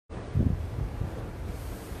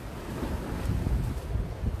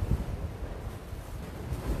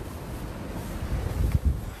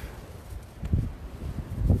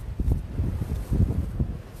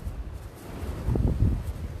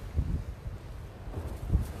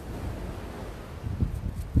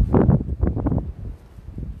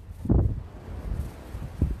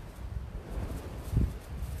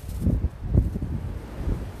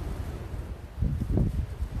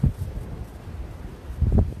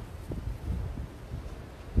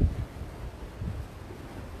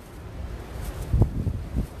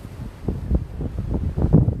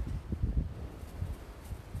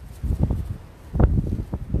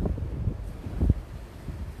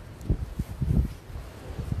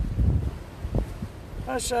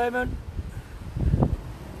Hi Simon.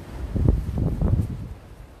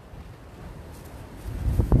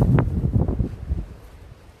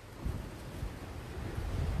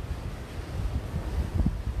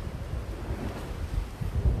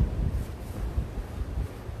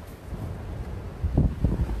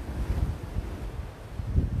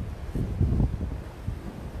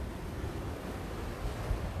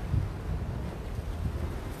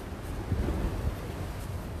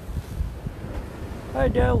 Hi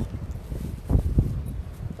Dale.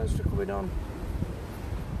 Thanks for coming on.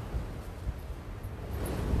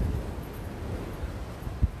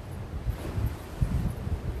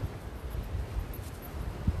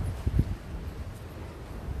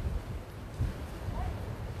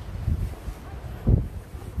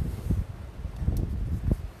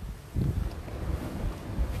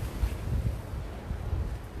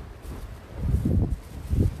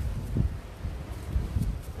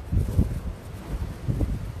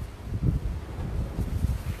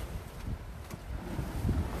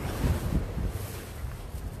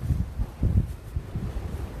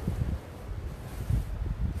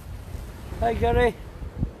 Hi Gary.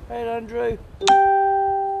 Hi Andrew.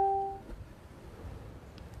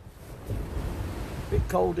 Bit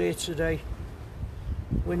cold here today.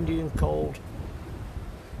 Windy and cold.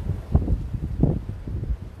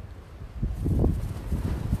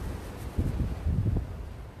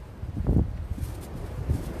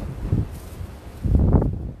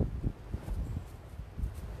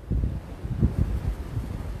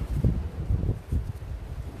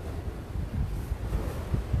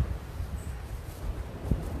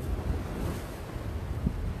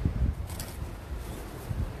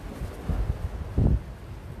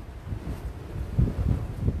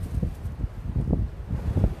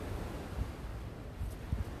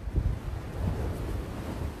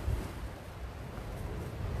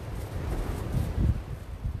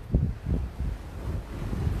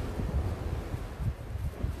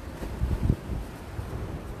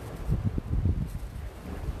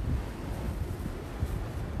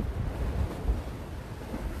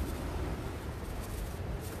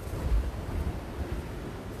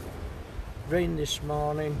 Rain this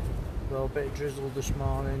morning, well, a bit of drizzle this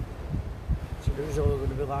morning, so there's only going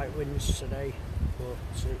to be light winds today, but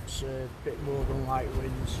it's a bit more than light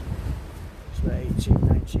winds. It's about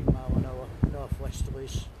 18-19 mile an hour,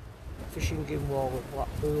 northwesterlies. Fishing in wall at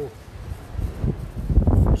Blackpool.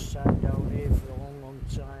 First time down here for a long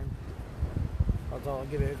time. I thought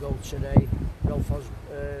I'd give it a go today.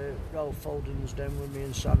 Ralph Holden's down with me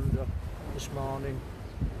and Sandra this morning.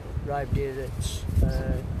 Arrived here at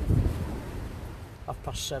 7:30.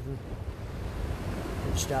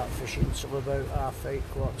 Didn't start fishing till about 8:30,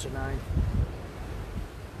 8:45.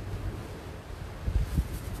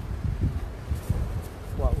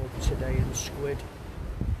 Blackwood today and squid.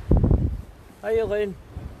 Hiya Lynn.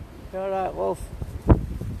 You alright love?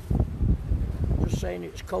 Just saying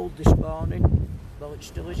it's cold this morning. Well, it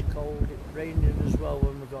still is cold. It's raining as well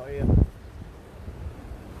when we got here.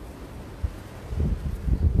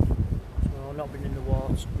 So I've not been in the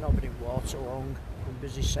water, not been in water long. Been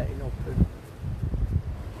busy setting up, and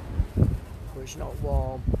but it's not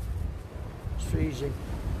warm. It's freezing.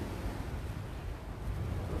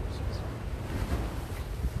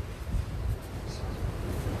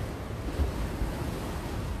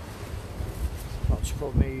 Got to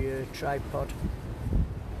put my tripod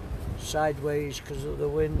sideways because of the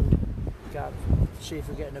wind. Can't see if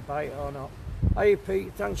we're getting a bite or not. Hiya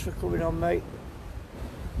Pete, thanks for coming on mate.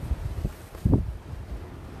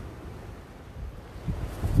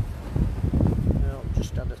 No,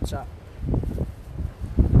 just had a tap.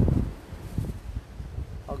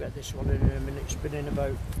 I'll get this one in a minute. It's been in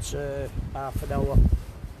about half an hour.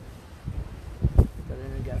 Get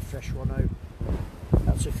in and get a fresh one out.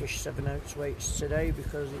 That's a fish 7-ounce weights today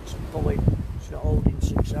because it's pulling. It's not holding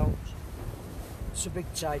 6 ounce. It's a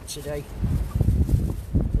big tide today.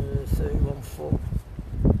 31 foot.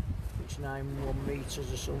 It's 91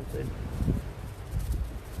 metres or something.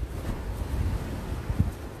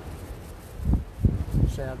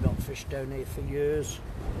 Say I've not fished down here for years.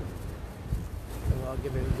 So I'll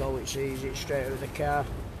give it a go. It's easy. It's straight out of the car.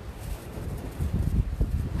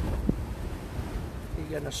 You're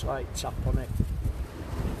getting a slight tap on it.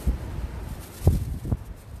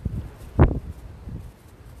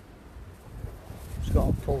 Got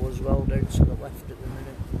a pull as well down to the left at the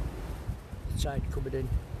minute. The tide coming in.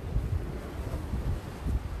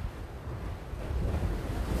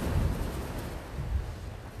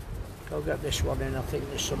 I'll get this one in. I think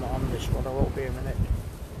there's something on this one. I won't be a minute.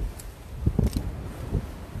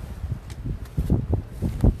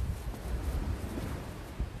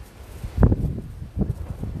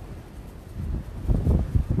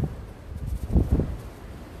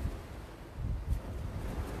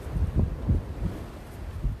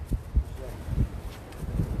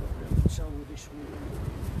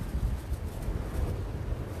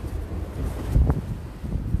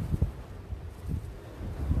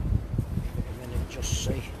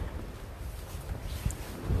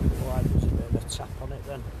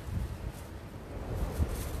 then.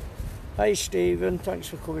 Hey Stephen, thanks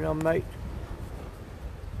for coming on, mate.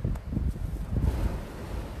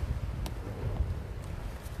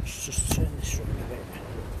 Let's just turn this around a bit.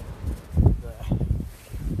 There.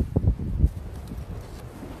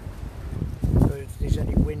 So if there's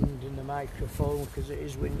any wind in the microphone, because it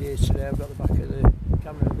is windy here today, I've got the back of the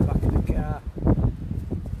camera at the back of the car.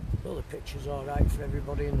 Well, the picture's alright for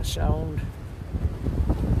everybody in the sound.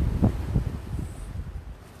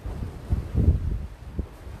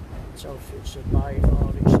 Tell if it's a bite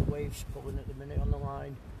or it's the waves pulling at the minute on the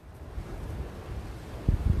line.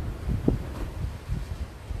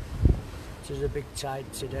 It is a big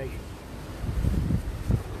tide today.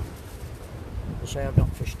 I say I've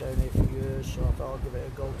not fished down here for years, so I thought I'd give it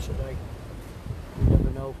a go today. You never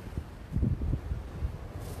know.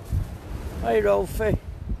 Hey Rolfie,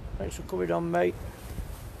 thanks for coming on, mate.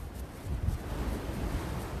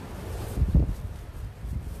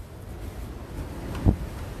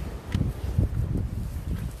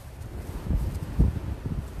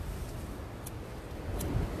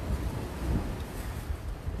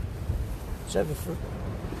 It's ever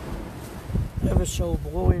so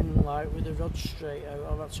blowing, like with the rod straight out.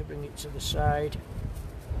 I've had to bring it to the side.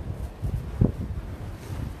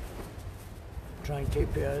 Try and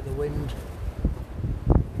keep it out of the wind.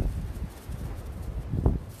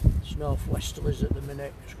 It's north-westerlies at the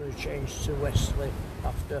minute. It's going to change to westerly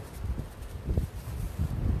after.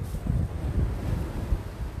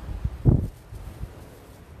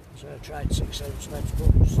 So I tried 6-ounce nets,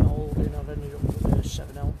 but it's not holding. I've ended up with a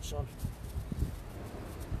 7-ounce on.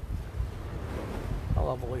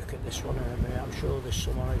 I'll have a look at this one in a minute. I'm sure this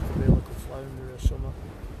summer it could be like a flounder or something.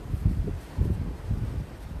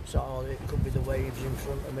 So it could be the waves in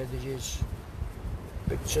front of me. There's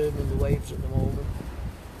big turn in the waves at the moment.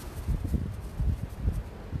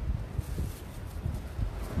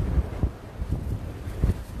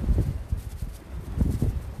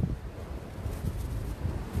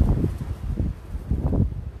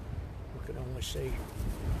 We can only see.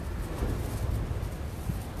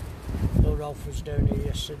 Ralph was down here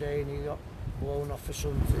yesterday and he got blown off for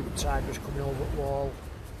something. The tide was coming over the wall.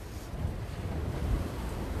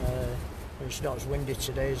 It's not as windy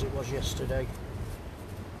today as it was yesterday.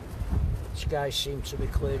 Skies seem to be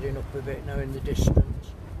clearing up a bit now in the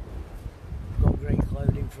distance. We've got grey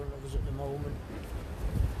cloud in front of us at the moment.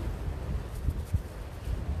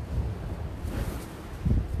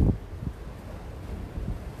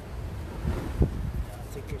 I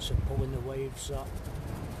think it's a pull in the waves that.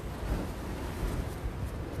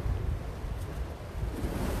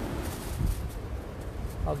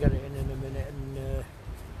 I'll get it in a minute and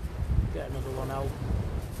get another one out.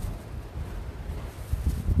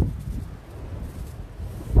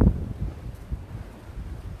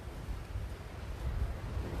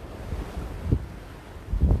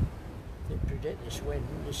 They predict this wind.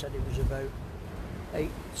 They said it was about 8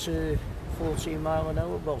 to 14 mile an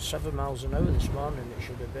hour, well 7 miles an hour this morning it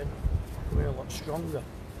should have been. Coming a lot stronger.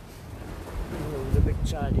 You know, with the big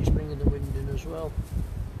tide it's bringing the wind in as well.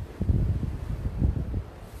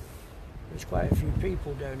 There's quite a few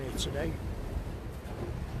people down here today.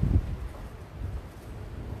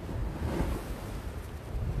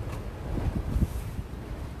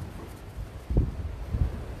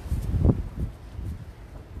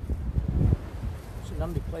 It's a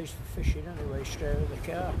handy place for fishing anyway, straight out of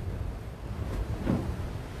the car.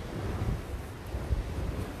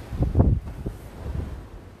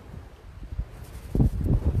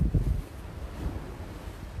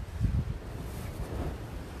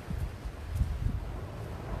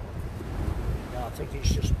 I think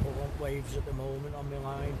it's just pulling waves at the moment on my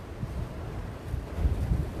line.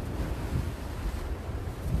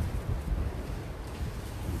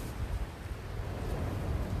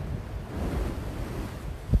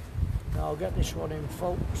 Now I'll get this one in,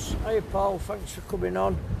 folks. Hey Paul, thanks for coming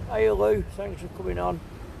on. Hey Lou, thanks for coming on.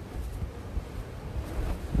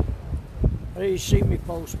 I know you've seen me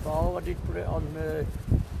post, Paul. I did put it on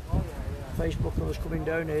Facebook. I was coming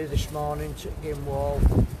down here this morning to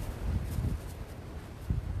Gimwall.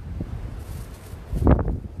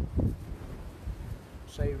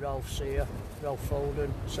 Say Ralph's here, Ralph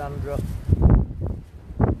Folden, Sandra.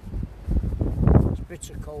 It's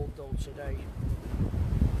bitter cold though today.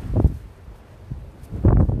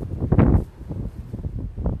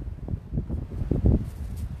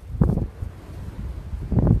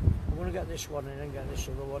 I'm going to get this one in and get this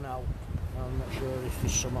other one out. I'm not sure if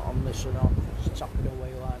there's something on this or not. It's tapping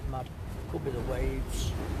away like mad. Could be the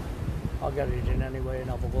waves. I'll get it in anyway and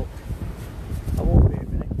have a look. I won't be a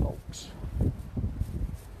minute, folks.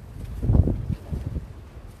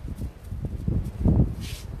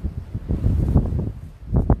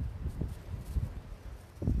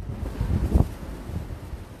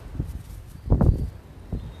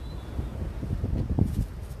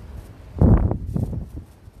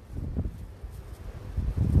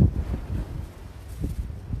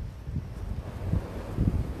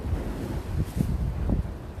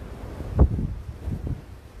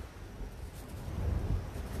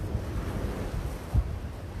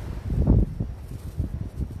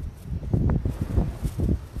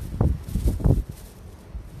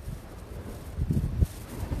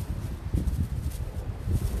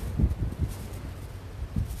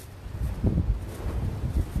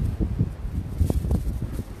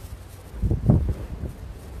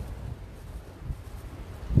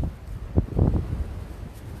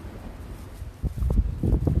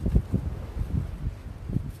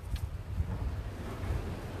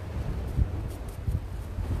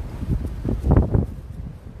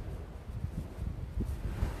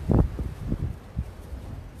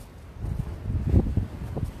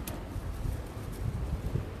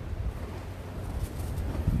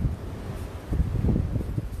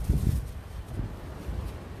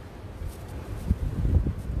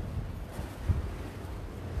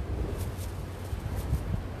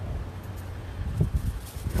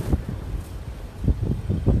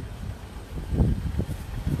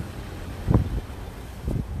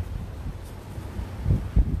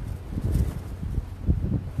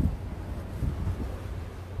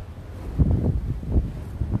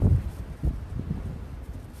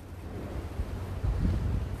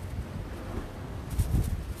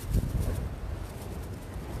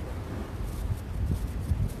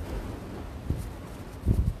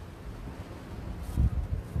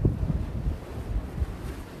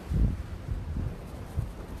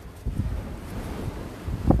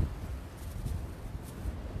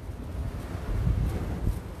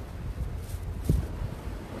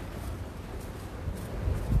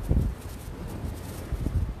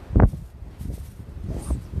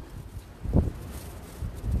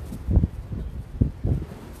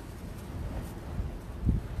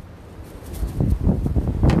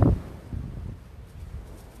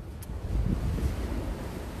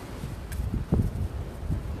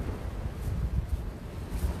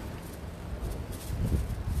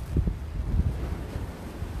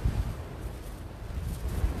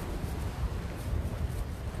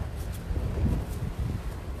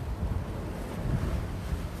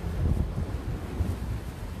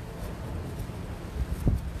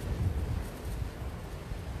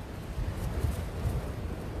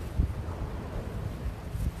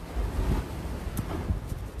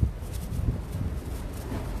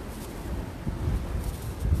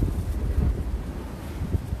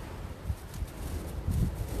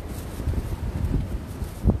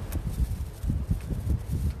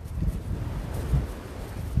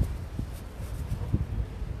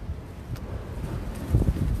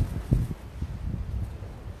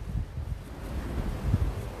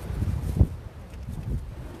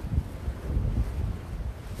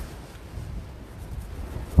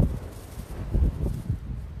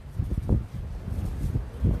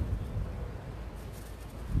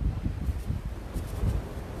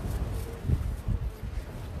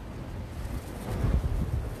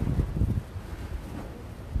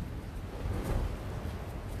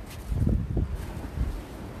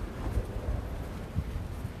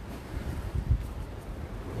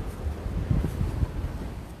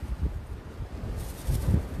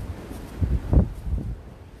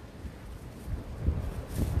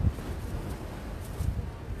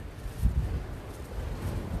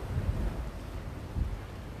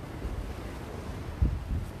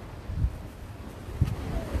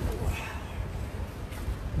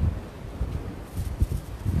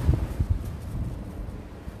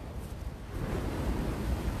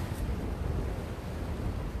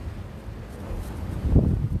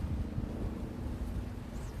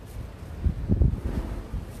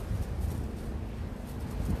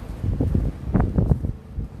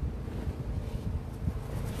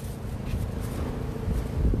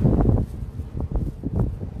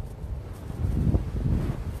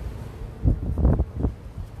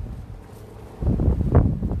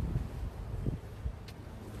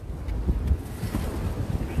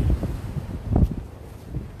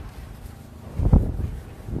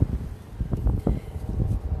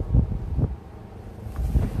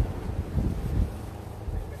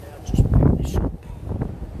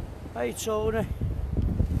 Hey Tony,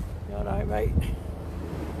 you alright mate?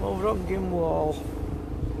 Over on Gimwall.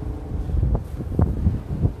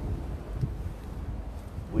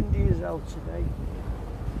 Windy as hell today.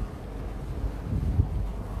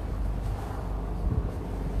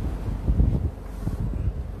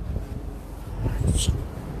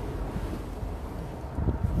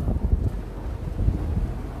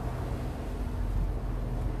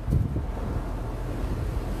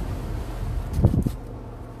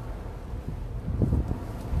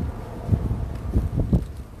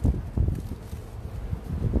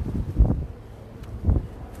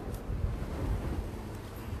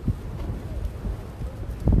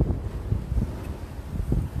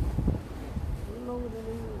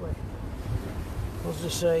 As I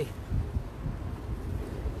say,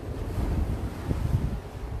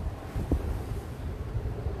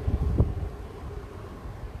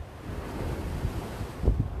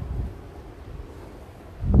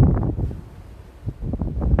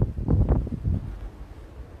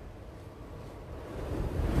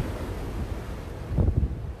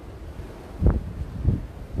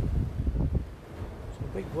 some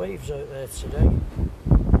big waves out there today.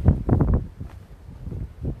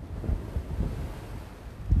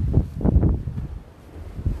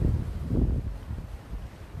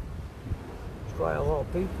 Quite a lot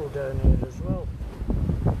of people down here as well.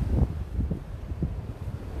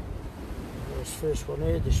 This first one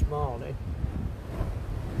here this morning,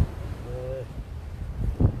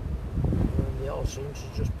 and they all seem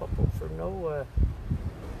to just pop up from nowhere.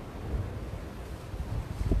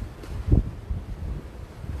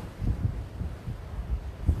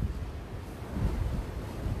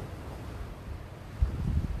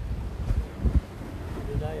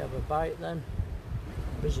 Did I have a bite then?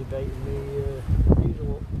 Busy baiting me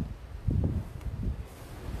needle up.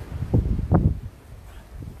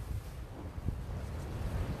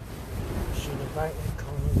 Seen a bite in the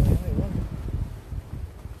corner there, anyone?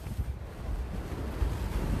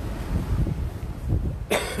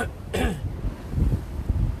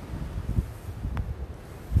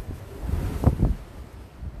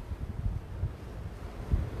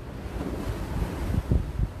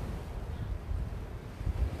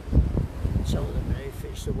 Tell them if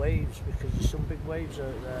it's the waves, because there's some big waves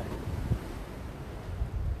out there.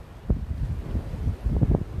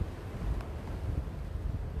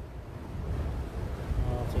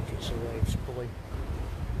 Oh, I think it's the waves pulling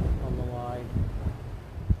on the line,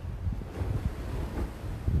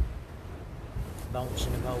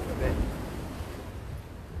 bouncing about a bit.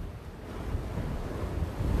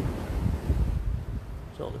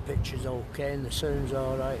 So the picture's okay and the sound's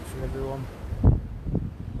alright for everyone.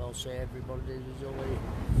 I'll say everybody, there's only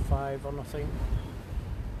 5 on I think.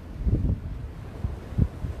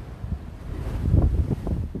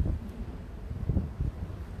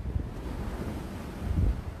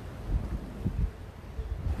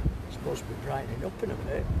 It's supposed to be brightening up in a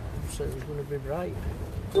bit, so it was going to be bright. It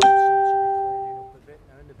seems to be clearing up a bit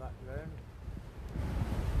now in the background.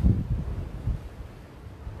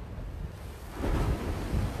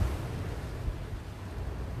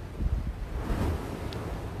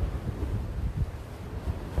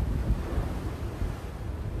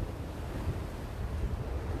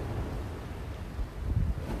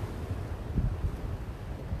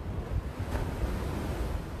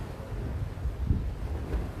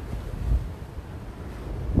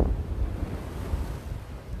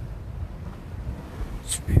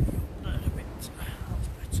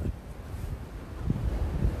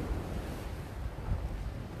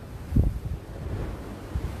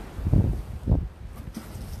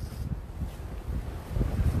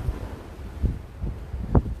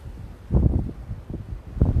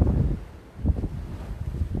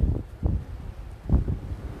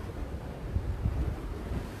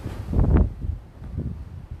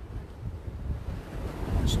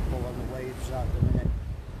 That's a pull on the waves at the minute.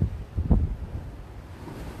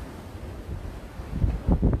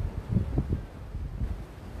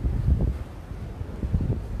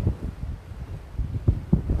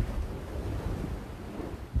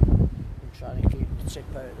 Trying to keep the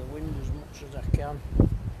tip out of the wind as much as I can. It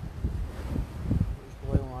was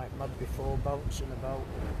blowing like mad before, bouncing about.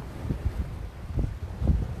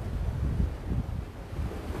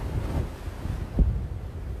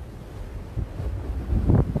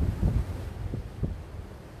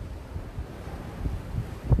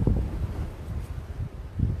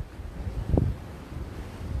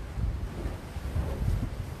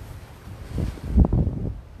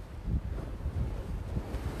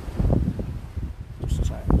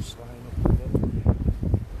 Line up a bit.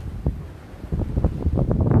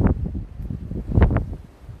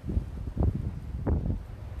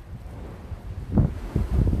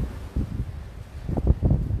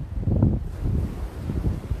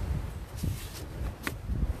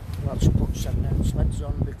 7-ounce leads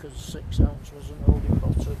on because 6-ounce wasn't holding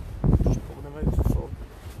bottom. Just pulling them out for fun.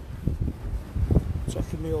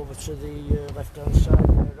 Taking me over to the left hand side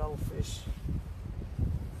where Ralph is.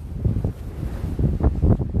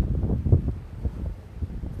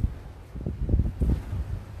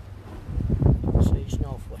 See, it's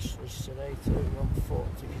northwesterlies today too. We're on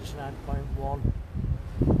 9.1.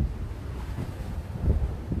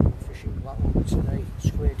 Fishing blackpool today,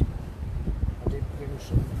 squid. I did bring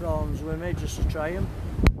some prawns with me just to try them.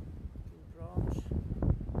 King prawns.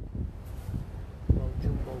 Well,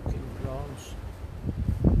 jumbo king prawns.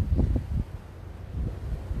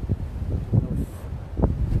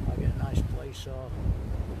 I get a nice place or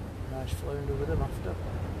a nice flounder with them after.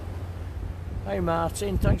 Hey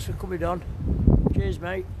Martin, thanks for coming on. Cheers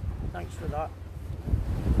mate, thanks for that.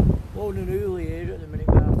 Blowing an hoolie here at the minute,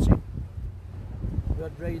 Martin. We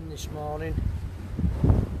had rain this morning.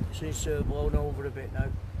 It seems to have blown over a bit now.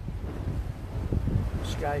 The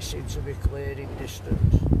sky seems to be clear in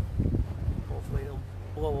distance. Hopefully it'll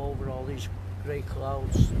blow over all these grey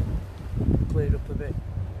clouds, clear up a bit.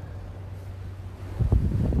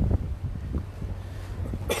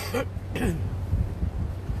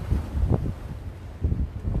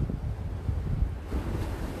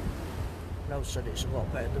 Now said it's a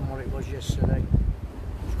lot better than what it was yesterday.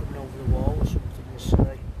 It's coming over the wall or something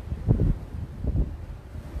yesterday.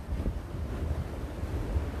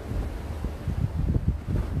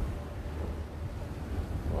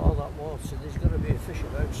 All that water, there's got to be a fish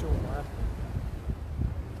about somewhere.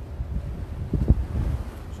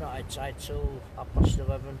 It's not high tide till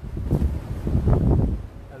 11:30.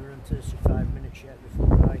 35 minutes yet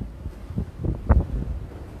before I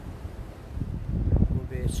will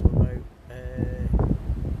be here till about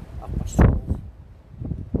 12:30.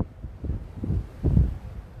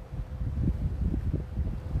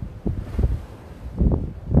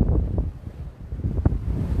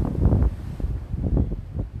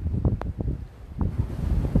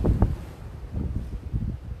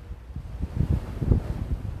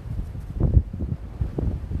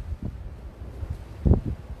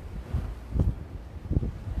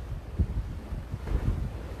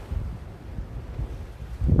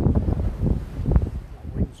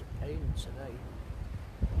 Today.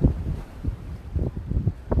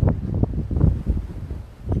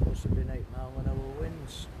 Supposed to have been 8-mile-an-hour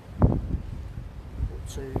winds. Up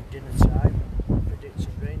to dinner time.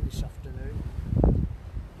 Predicted rain this afternoon.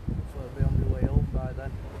 Hopefully I'll be on my way home by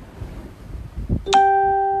then.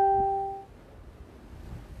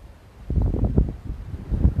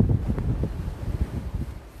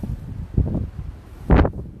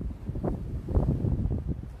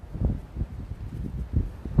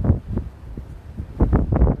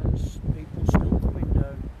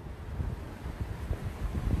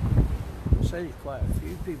 There's quite a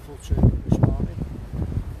few people turned up this morning.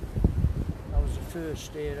 That was the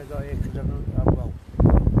first day I got here because I've been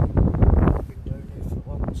down here for a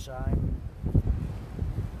long time.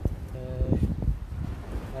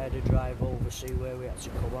 I had a drive over to see where we had to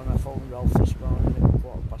come on. I phoned Ralph this morning at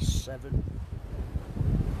 7:15.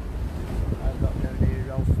 I got down here,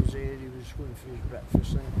 Ralph was here, he was going for his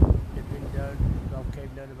breakfast and he'd been down. Ralph came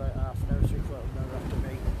down about half an hour, 3/4 of an hour after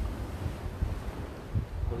me.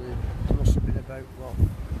 But there must have been about, what,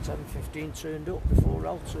 10:15 turned up before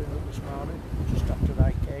Ralph turned up this morning, just after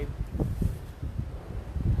I came.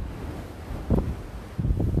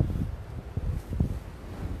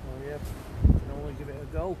 Oh yeah, you can only give it a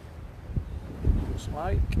go. It's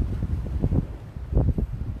like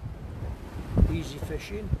easy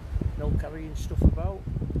fishing, no carrying stuff about.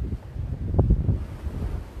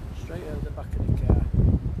 Straight out the back of the car.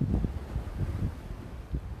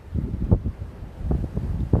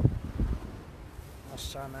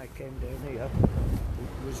 Last time I came down here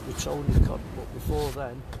it was with Tony Cod, but before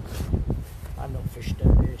then I've not fished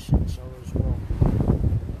down here since I was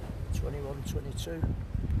 21, 22.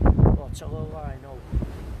 Oh, tell a lie, no.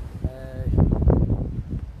 I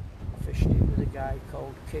fished it with a guy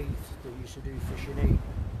called Keith that used to do fishing heat.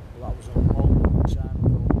 Well, that was a long time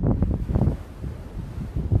ago.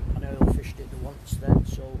 And I only fished it the once then,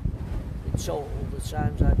 so in total the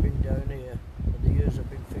times I've been down here and the years I've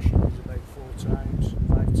been fishing is about 4 times,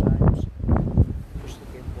 5 times. Just the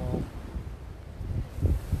gimbal.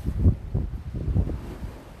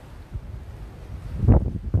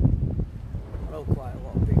 I know quite a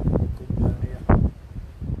lot of people who come down here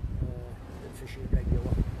that fishing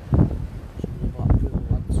regular. Some of the Blackpool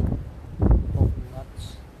lads, Bolton lads.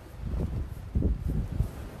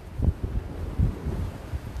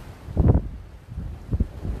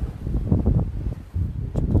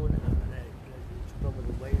 It's blowing at the minute, it's probably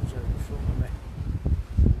the waves out in front of me.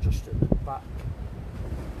 I'm just at the back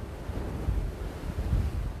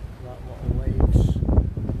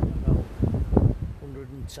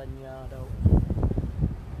 10 yard out.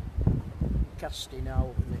 Casting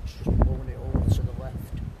out and it's just blowing it over to the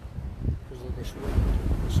left because of this wind.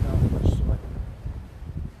 It's northwesterly.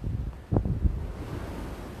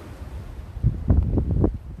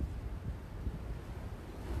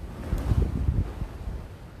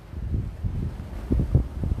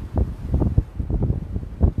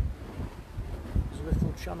 There's a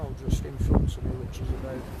little channel just in front of me which is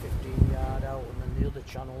about 15 yard out, and then the other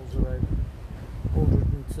channel's about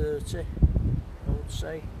 130, I would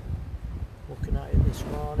say, looking at it this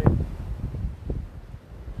morning.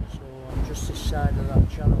 So I'm just this side of that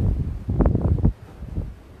channel.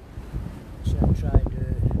 So I tried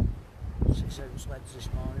 6 ounce leads this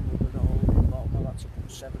morning, but they're not holding bottom. I'll have to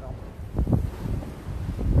put 7 on.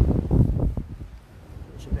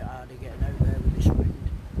 It's a bit harder getting out there with this wind.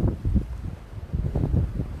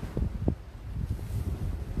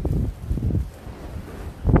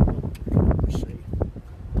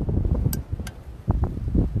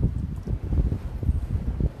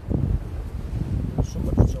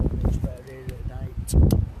 Somebody told me it's better here at night,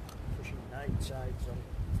 fishing night tides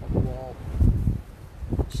on the wall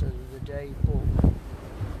instead of the day, but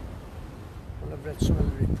when I've read some of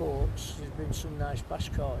the reports, there's been some nice bass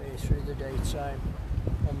caught here through the daytime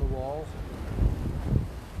on the wall.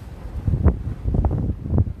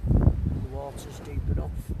 The water's deep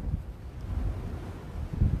enough.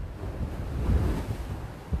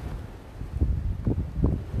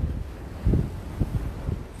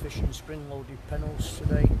 Fishing spring loaded pennels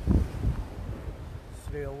today,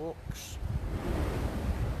 3 hooks,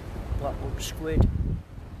 blackpool squid.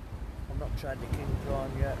 I've not tried the king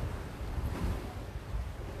prawn yet.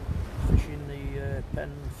 Fishing the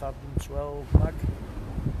Penn Fathom 12 mag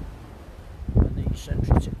and the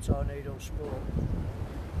Century Tip Tornado Sport.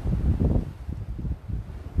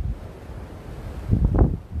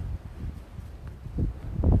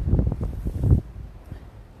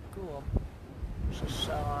 Go on. It's a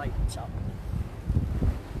side tap.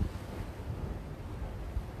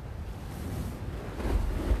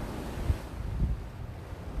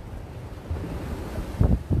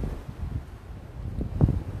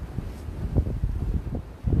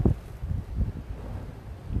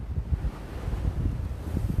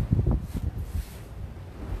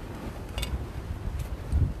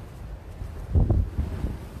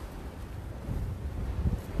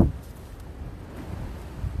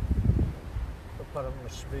 Apparently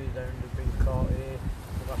smooth end have been caught here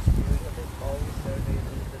the last few little balls down here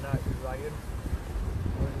the night with Ryan.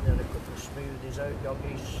 And then a couple of smoothies out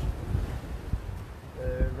doggies.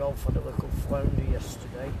 Rolf had a little flounder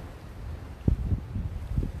yesterday.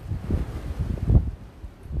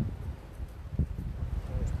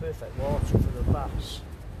 And it's perfect water for the bass.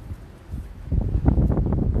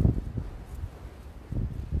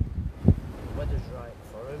 The weather's right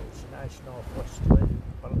for him, it's a nice northwest wind.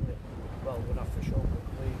 Apparently, well, when I fish over at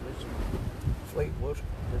Fleetwood,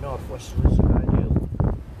 the northwesterlies are ideal.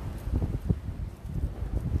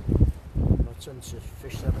 I tend to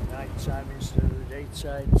fish them at night time instead of the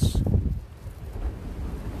daytides.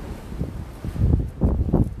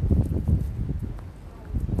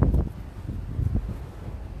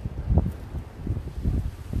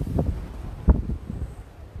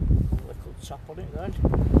 A little tap on it then,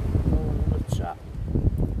 another tap.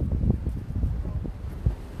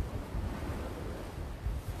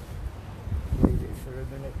 For a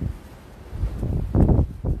minute.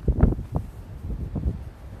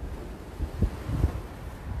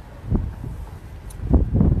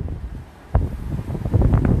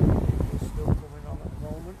 It's still coming on at the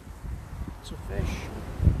moment to fish.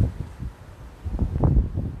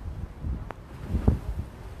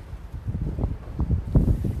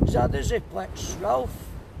 Is that the Ziplex, Rolf?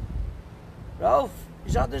 Rolf,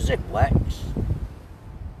 is that the Ziplex?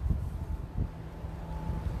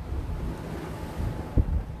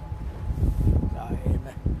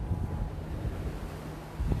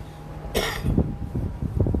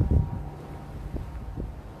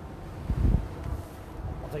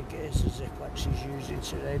 I think it is the Ziplex he's using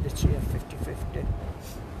today, the TF5050.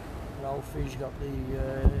 Rolf, he's got the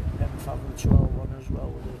M Fathom 12 one as well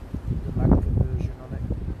with the mag conversion on it.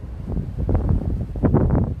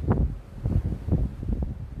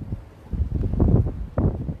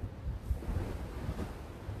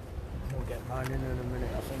 We'll get mine in a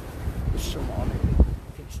minute, I think. There's some on it,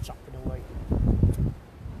 it keeps tapping away.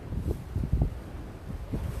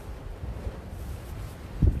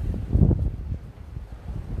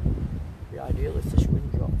 Be ideal if this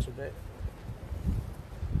wind dropped a bit.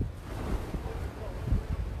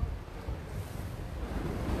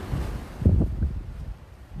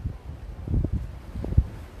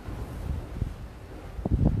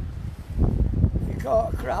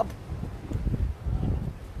 caught a crab.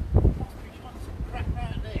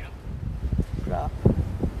 Crap.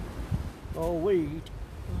 Oh, weed.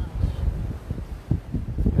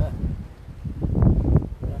 Yeah.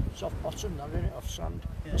 Yeah. It's off bottom now, isn't it? Off sand.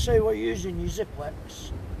 Yeah. I say what you're using your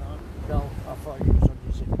Ziplex. No, I thought you was on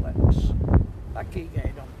your Ziplex. I keep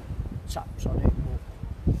getting on taps on it,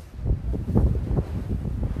 but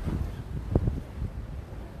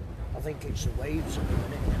I think it's the waves at the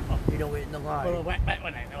minute. You know, hitting the line. Well, I went back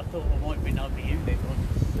when I thought I might be nobody you then.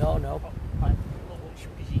 No. What is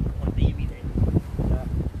he quite near me then? Yeah.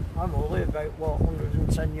 I'm only about, what,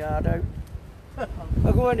 110 yard out.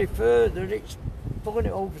 I go any further, it's pulling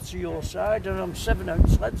it over to your side, and I'm 7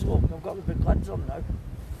 ounce leads. Look, I've got the big leads on now.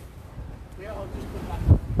 Yeah, I'll just put that.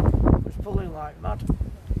 It's pulling like mad.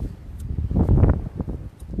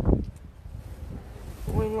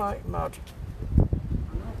 Pulling like mad.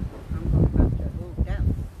 I'm going back to hold down.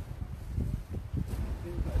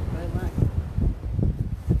 You've got to play like that.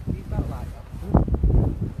 You've got like that.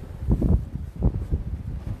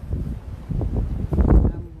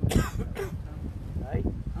 Hey?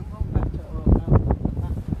 I'm going back to hold down.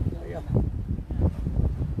 Are you?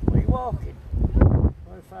 Are you walking?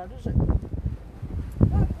 How far is it?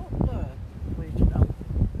 Right up there. Where do you know?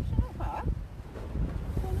 It's not far.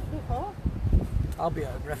 I've done it before. I'll be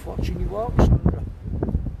out of breath watching you walk, Sandra.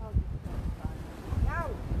 Now.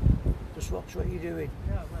 Just watch what you're doing.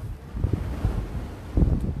 Yeah, well.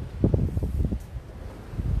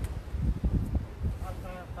 I've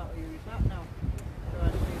got to use that now. So I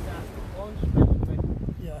see that one specimen.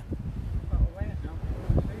 Yeah. I've got to weigh it now.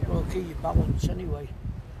 I see it. Well, keep your balance anyway.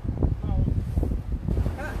 Oh,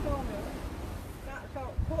 that's all me. That's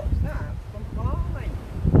all puts that from falling.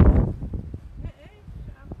 It is.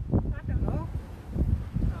 I don't know.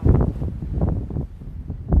 No.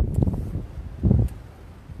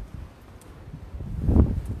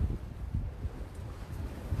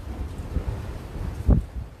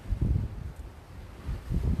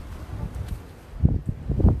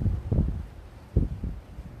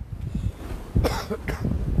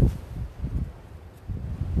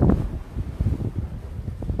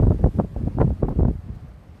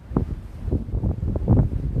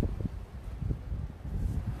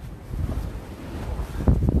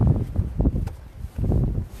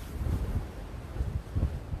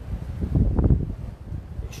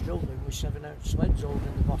 It's struggling with 7 ounce leads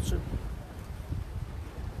holding the bottom.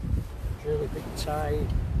 Really big tide.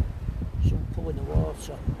 Some pull in the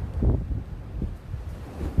water.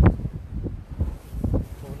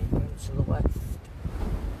 Pulling it round to the left.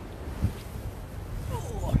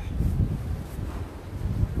 Oh.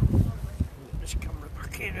 Get this camera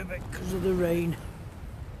back in a bit because of the rain.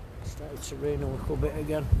 It started to rain a little bit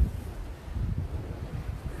again.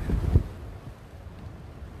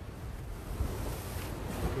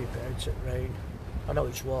 Keep it out at rain. I know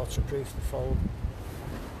it's waterproof, the phone.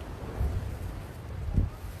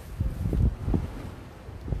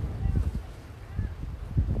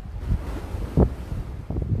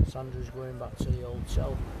 Sandra's going back to the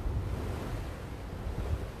hotel.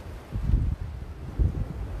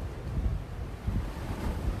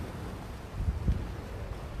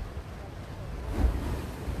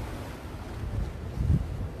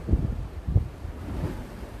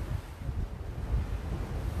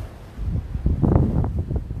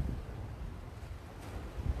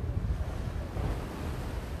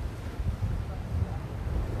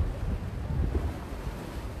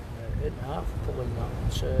 In half pulling that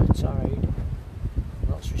tide.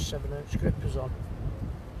 That's with 7 ounce grippers on.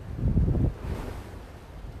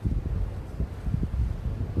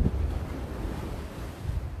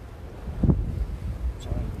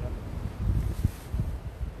 Time yet.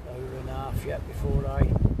 Hour and a half yet before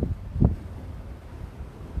I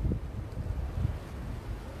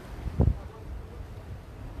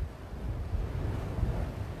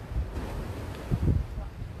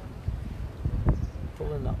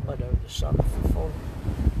pulling that lead out of the sand for fun.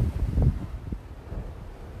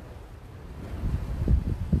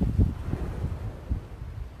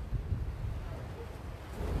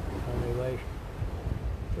 Anyway,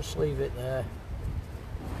 just leave it there.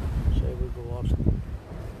 So we go on.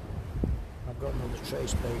 I've got another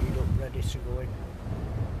trace baited up ready to go in.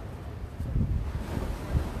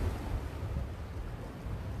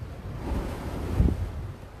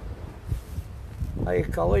 Hey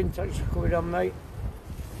Colin, thanks for coming on, mate.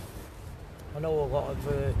 I know a lot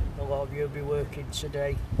of you will be working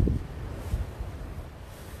today.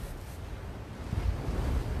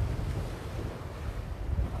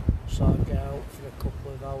 So I'll get out for a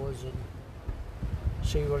couple of hours and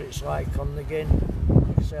see what it's like on the gin.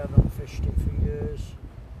 Like I say, I've not fished it for years.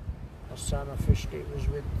 Last time I fished it was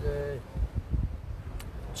with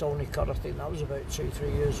Tony Cod. I think that was about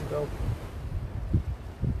 2-3 years ago. I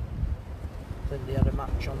think they had a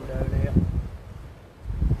match on down here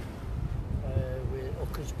with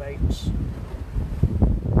Hooker's Baits.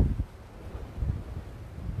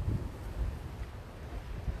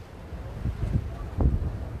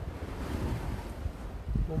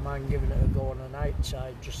 Wouldn't mind giving it a go on a night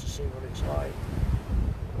tide just to see what it's like.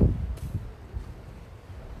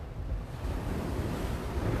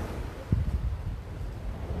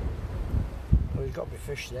 Well, there's got to be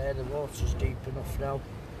fish there, the water's deep enough now.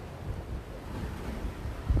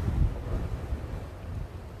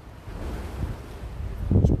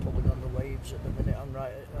 It's pulling on the waves at the minute. I'm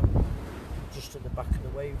just at the back of the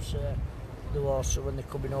waves there. The water, when they're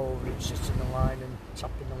coming over, it's hitting the line and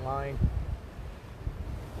tapping the line.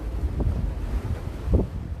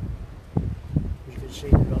 You can see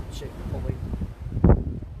the rod tip pulling.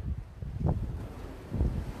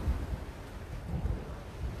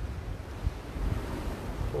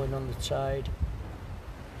 Pulling on the tide.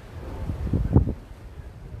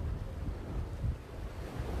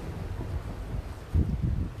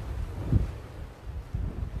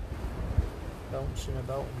 Bouncing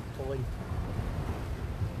about and pulling.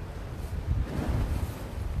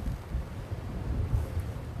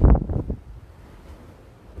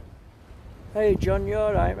 Hey John, you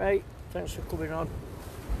alright mate? Thanks for coming on.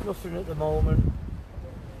 Nothing at the moment.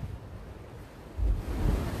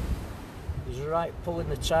 There's a right pull in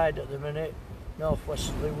the tide at the minute.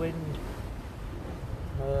 Northwesterly wind.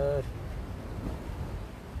 About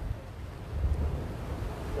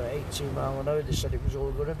 18 mile an hour. They said it was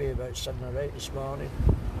only going to be about 7 or 8 this morning.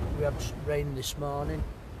 We had rain this morning.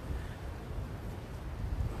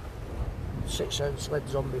 6 ounce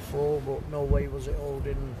leads on before, but no way was it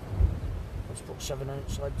holding. Let's put 7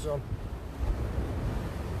 ounce leads on.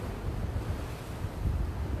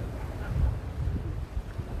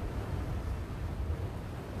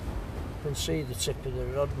 You can see the tip of the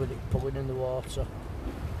rod with it pulling in the water.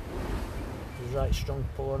 There's a right strong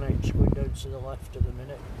pull on it. It's going down to the left at the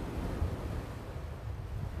minute.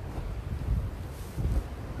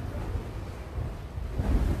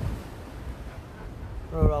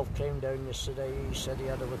 Ralph came down yesterday. He said he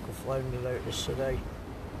had a little flounder out yesterday.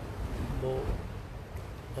 But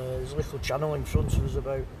there's a little channel in front of us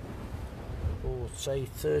about, say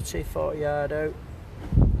 30-40 yard out,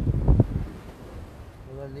 and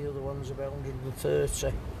then the other one's about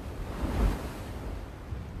 130.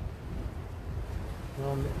 And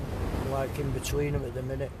I'm like in between them at the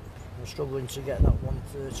minute. I'm struggling to get that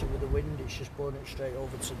 130 with the wind. It's just blowing it straight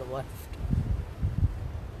over to the left.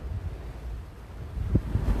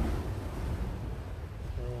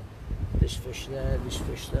 This fish there, this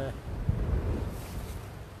fish there.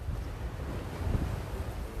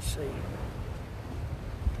 See.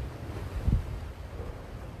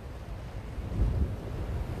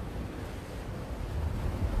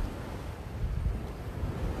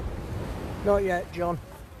 Not yet, John.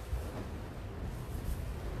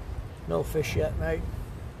 No fish yet, mate.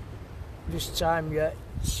 This time yet,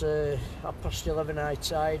 it's 11:30 high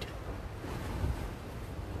tide.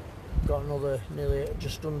 Got another nearly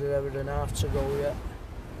just under an hour and a half to go yet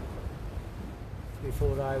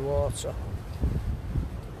before high water.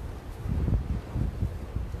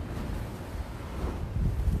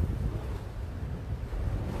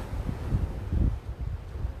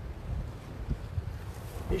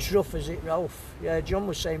 It's rough, is it, Ralph? Yeah, John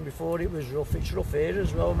was saying before it was rough. It's rough here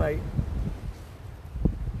as well, mate.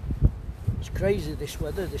 It's crazy this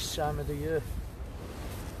weather this time of the year.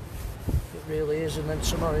 It really is, and then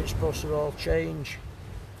tomorrow it's supposed to all change.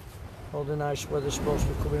 All the nice weather's supposed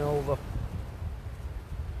to be coming over.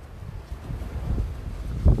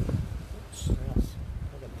 It's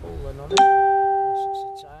got a pull then on it, unless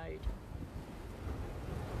it's a tide.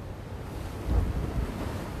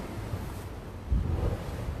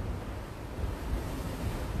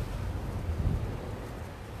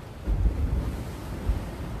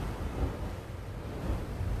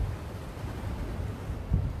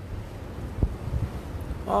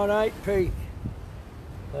 Alright Pete,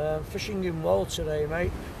 fishing in Wall today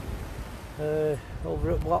mate,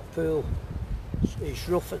 over at Blackpool. It's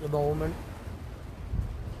rough at the moment.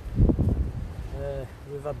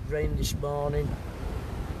 We've had rain this morning,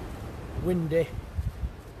 windy.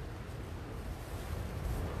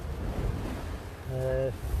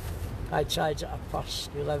 High tide's at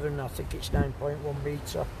 11:30, I think it's 9.1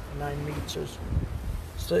 metre, 9 metres,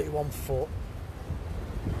 it's 31 foot.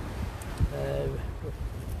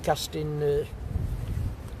 Casting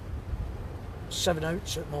 7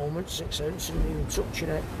 ounce at the moment, 6 ounce, and even touching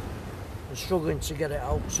it. I'm struggling to get it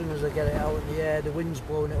out. As soon as I get it out in the air, the wind's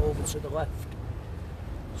blowing it over to the left.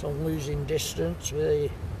 So I'm losing distance with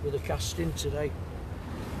the casting today.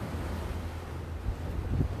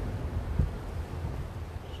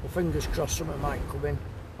 So fingers crossed something might come in.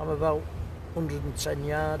 I'm about 110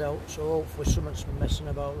 yard out, so hopefully something's messing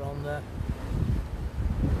about around there.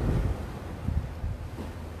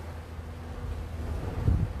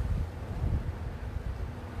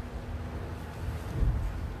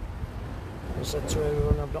 I said to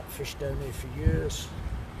everyone, I've not fished down here for years.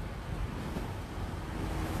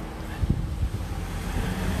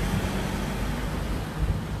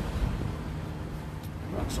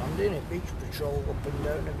 That's handy, innit? Beach patrol up and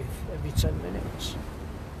down every 10 minutes.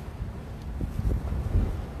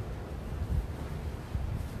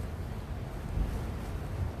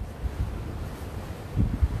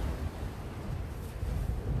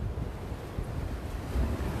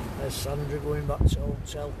 There's Sandra going back to the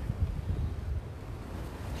hotel.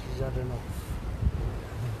 She's had enough.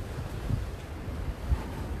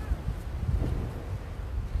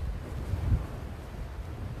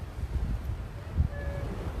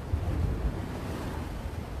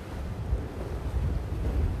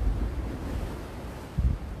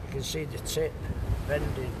 You can see the tip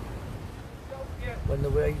bending when the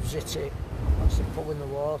waves hit it. That's the pull in the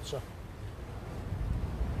water.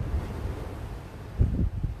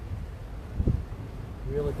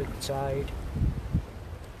 Really big tide.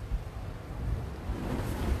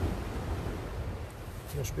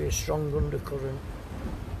 Must be a strong undercurrent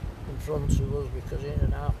in front of us because it ain't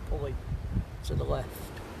an half pulley to the left.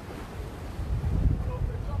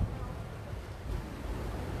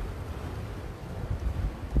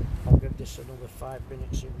 I'll give this another 5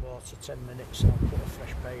 minutes in water, 10 minutes, and I'll put a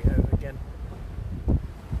fresh bait out again.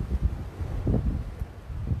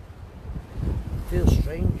 Feels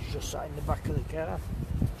strange just sat in the back of the car,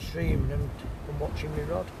 streaming and watching me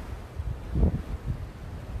rod.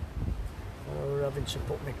 Or having to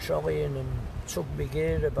put my trolley in and tug my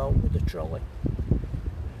gear about with the trolley.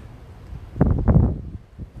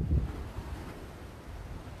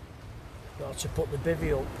 Got to put the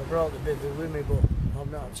bivvy up. I brought the bivvy with me, but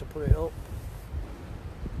I've not had to put it up.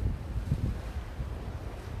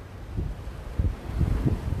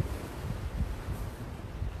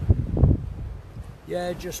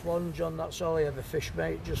 Yeah, just one, John, that's all I ever fish,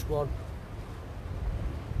 mate, just one.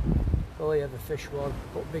 All I ever fish one,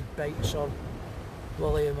 put big baits on,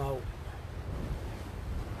 volley them out.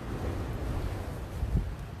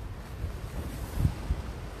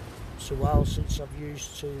 It's a while since I've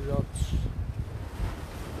used 2 rods.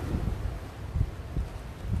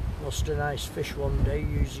 Lost a nice fish one day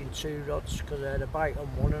using 2 rods because I had a bite on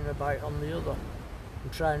one and a bite on the other.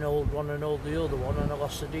 And try and hold one and hold the other one, and I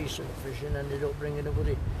lost a decent fish and ended up bringing a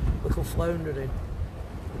bloody little flounder in.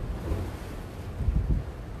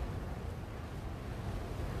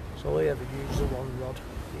 So I ever use the 1 rod.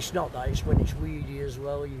 It's not that, it's when it's weedy as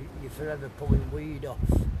well, you're forever pulling weed off.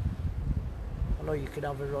 I know you can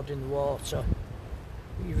have a rod in the water,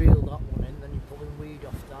 you reel that one in, then you're pulling weed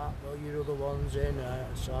off that, well your other one's in,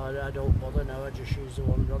 so I don't bother now, I just use the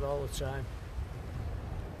 1 rod all the time.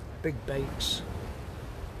 Big baits.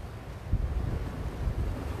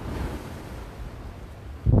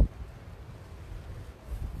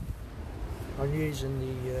 I'm using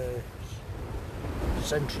the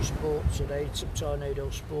Century Sport today, Tornado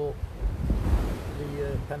Sport,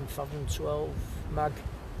 the Pen Fathom 12 mag.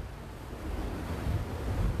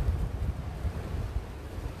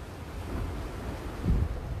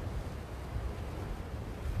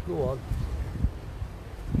 Go on.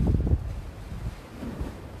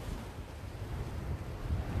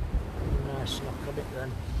 Nice knock on it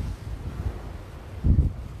then.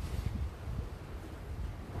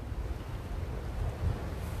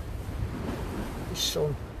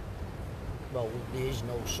 Sun. Well, there is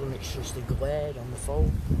no sun, it's just the glare on the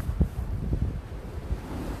phone.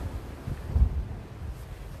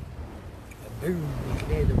 Boom, you can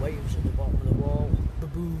hear the waves at the bottom of the wall.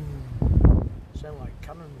 Boom. Sound like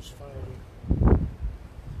cannons firing.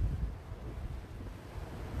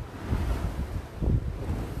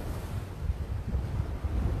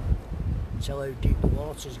 Tell how deep the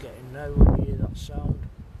water's getting now when you hear that sound.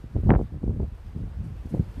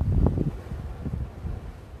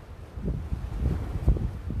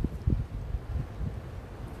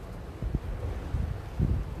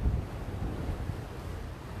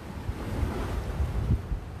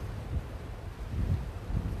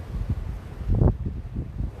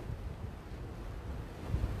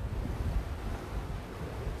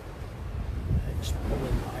 It's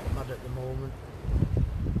pulling like mad at the moment.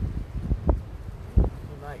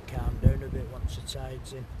 It might calm down a bit once the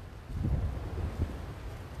tide's in.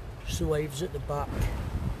 Just the waves at the back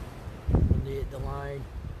when they hit the line,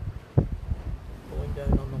 going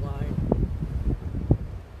down on the line.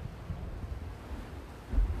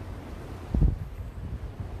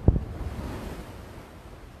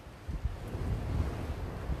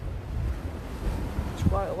 There's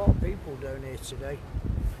quite a lot of people down here today.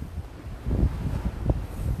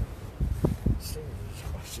 Seeing these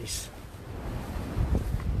glasses.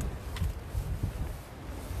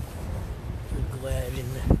 The glare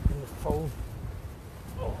in the phone.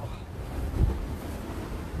 Oh.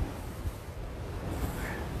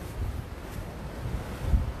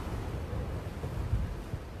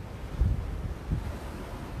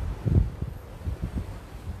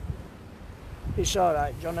 It's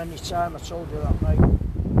alright, John, any time. I told you that, mate.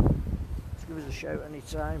 Just give us a shout any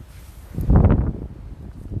time.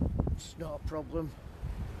 It's not a problem.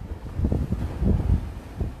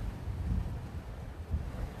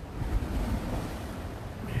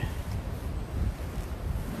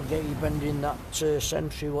 I'll get you bending that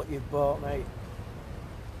Sentry what you've bought, mate.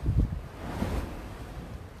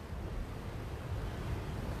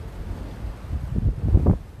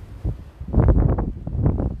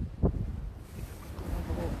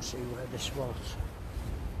 See where this was.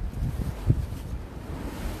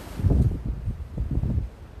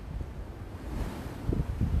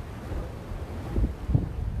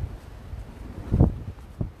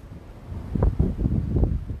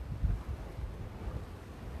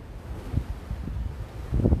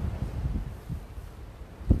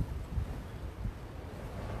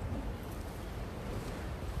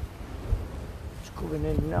 It's coming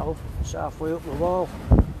in now, it's halfway up the wall.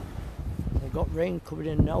 We've got rain coming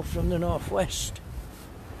in now from the northwest.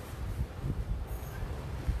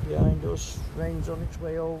 Behind us, rain's on its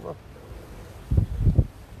way over.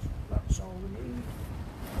 That's all we need.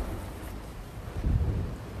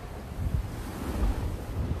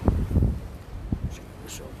 Let's get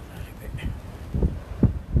this over there a bit.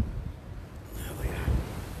 There we are.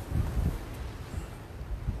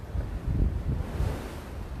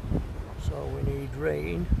 So we need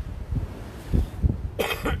rain.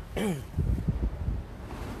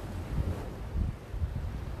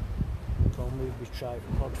 Move the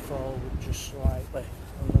tripod forward just slightly,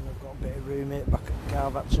 and then I've got a bit of room here back at the car.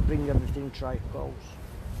 I've had to bring everything tripods.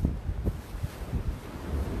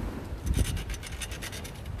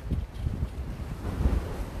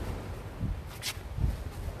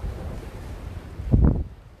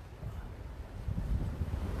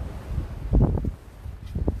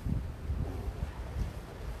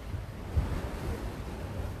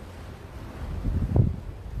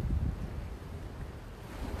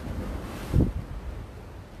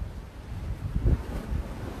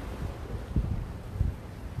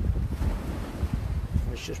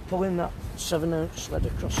 Just pulling that 7-ounce sled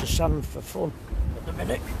across the sand for fun at the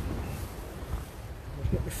minute. Let's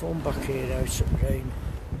get my phone back here out of the rain.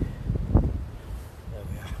 There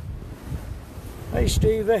we are. Hey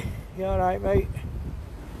Stevie, you alright mate?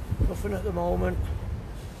 Nothing at the moment.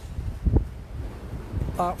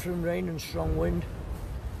 Apart from rain and strong wind.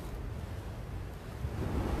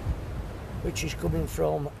 Which is coming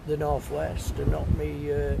from the northwest and not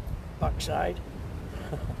me backside.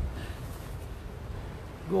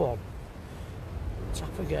 Go on,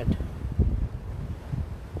 tap again.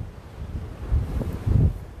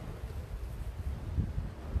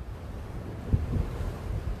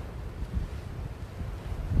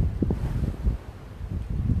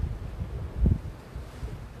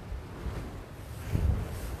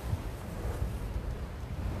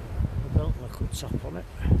 I don't think I could tap on it.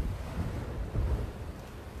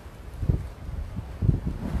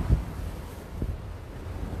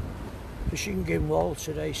 Fishing game wall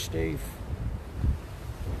today, Steve.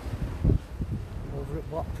 Over at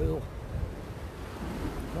Blackpool.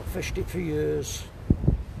 Not fished it for years.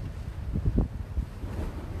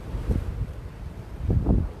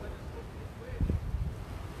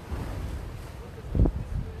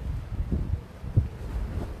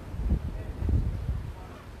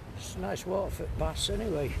 It's a nice waterfoot bass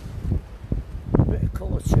anyway. A bit of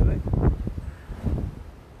colour to it.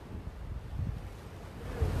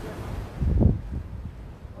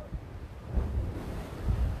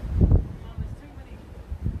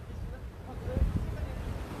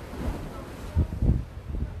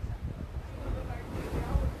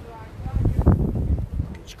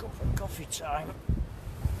 Coffee time.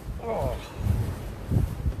 Oh.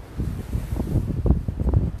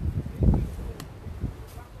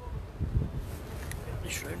 Get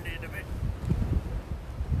this round in a bit.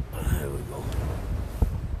 There we go.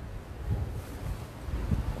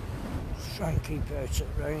 Let's try and keep out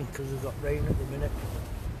of the rain because we've got rain at the minute.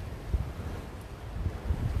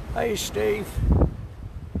 Hey Steve,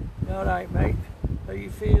 you alright mate? How you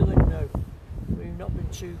feeling now? We've not been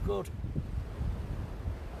too good.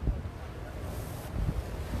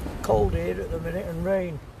 Cold here at the minute and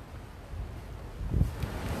rain.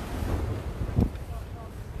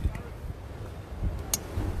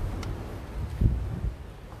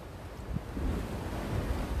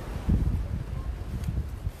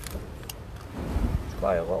 There's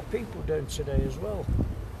quite a lot of people down today as well.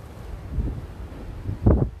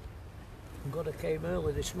 God, I came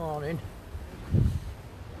early this morning.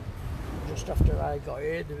 Just after I got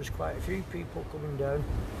here, there was quite a few people coming down.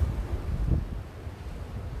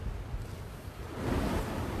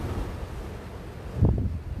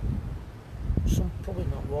 Some probably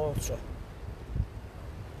not water.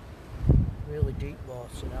 Really deep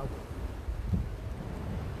water now.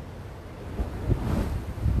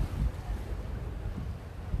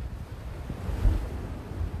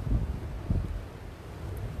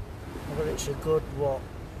 But it's a good, what,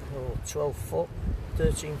 12 foot,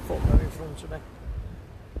 13 foot now in front of me.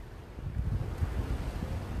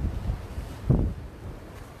 And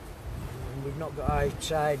we've not got high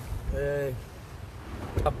tide,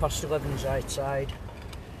 11:30's high tide.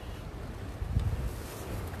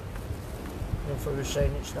 And if I was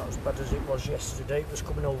saying it's not as bad as it was yesterday, it was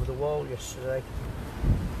coming over the wall yesterday.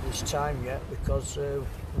 This time yet, because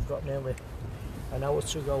we've got nearly an hour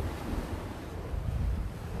to go.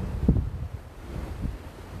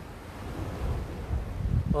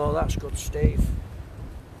 Oh, that's good, Steve.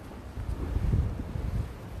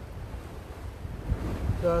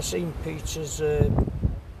 So I've seen Peter's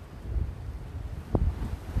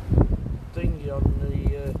thing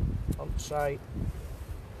on site.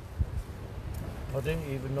 I didn't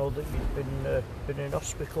even know that you'd been in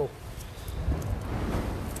hospital.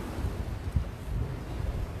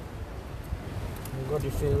 I'm glad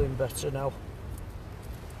you're feeling better now.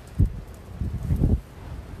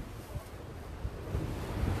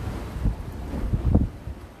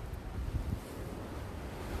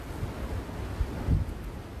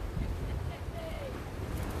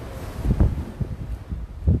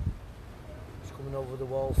 Over the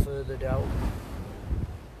wall further down.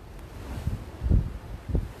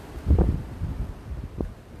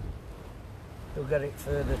 You'll get it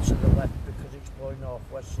further to the left because it's blowing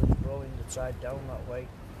northwest, so it's blowing the tide down that way.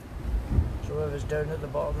 So whoever's down at the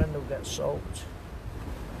bottom end will get soaked.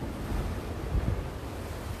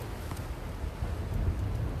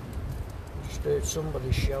 Just heard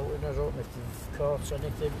somebody shouting, I don't know if you've caught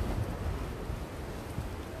anything.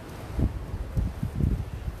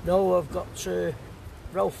 No, I've got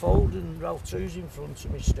Ralph Old and Ralph 2's in front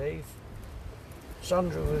of me, Steve.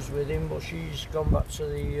 Sandra was with him, but she's gone back to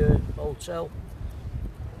the hotel.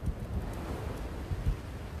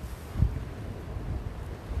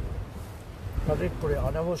 I did put it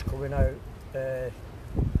on, I was coming out, I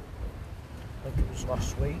think it was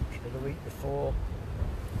last week or the week before.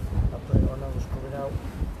 I put it on, I was coming out.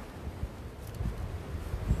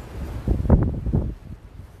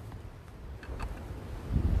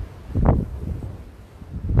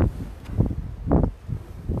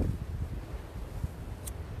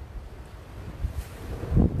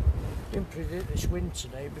 Didn't predict this wind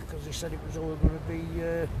today because they said it was all going to be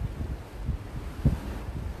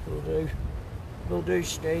will do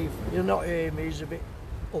Steve. You'll not hear me, he's a bit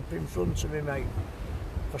up in front of me mate.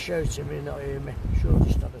 If I shout him he'll not hear me. Sure,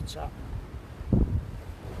 just had a tap.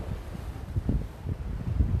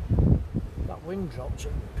 That wind dropped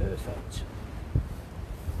it perfect.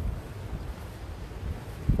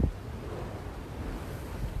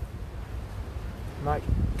 Might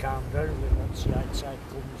calm down a bit once the outside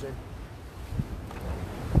comes in.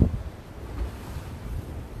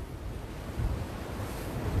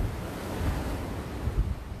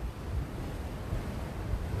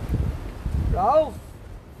 Ralph?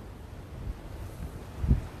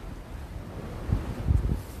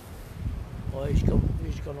 Oh, he's gone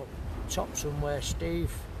up top somewhere,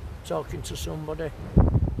 Steve, talking to somebody.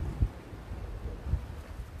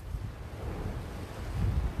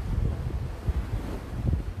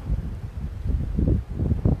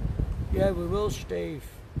 Yeah, we will, Steve.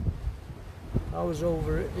 I was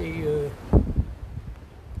over at the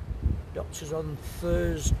doctor's on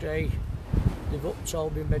Thursday. They've upped all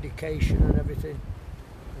my medication and everything.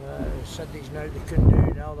 Said there's no they can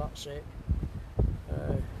do now, that's it.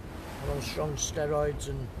 I'm on strong steroids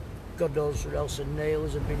and God knows what else, and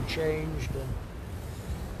nails have been changed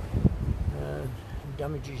and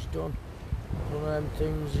damage is done. One of them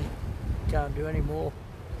things you can't do anymore.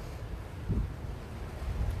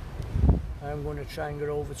 I'm going to try and get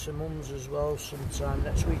over to Mum's as well sometime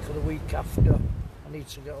next week or the week after. I I need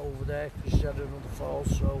to get over there because she's had another fall,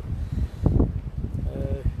 so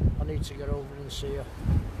I need to get over and see her.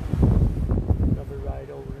 Have a ride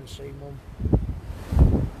over and see Mum.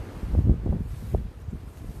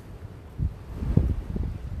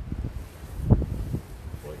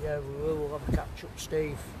 But yeah, we'll have a catch up,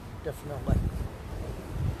 Steve, definitely.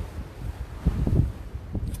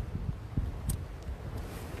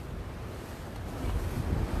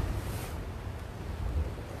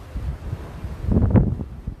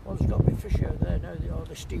 Well, there's got to be fish out there now, all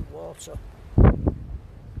this deep water.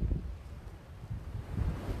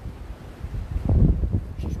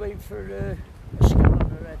 She's waiting for a scan on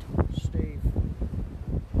her head, Steve.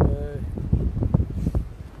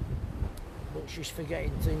 But she's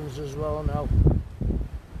forgetting things as well now.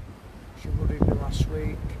 She worried me last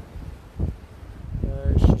week.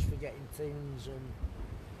 She's forgetting things, and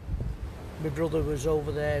my brother was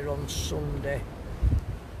over there on Sunday,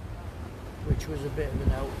 which was a bit of an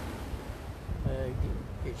help.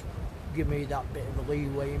 It's give me that bit of a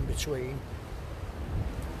leeway in between.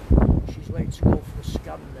 She's waiting to go for a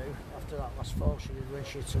scan now after that last fall she did when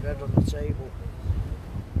she hit her head on the table.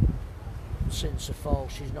 Since the fall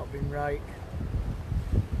she's not been right.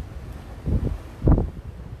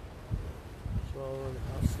 So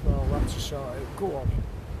I'll have to sort out. Go on,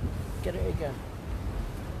 get it again.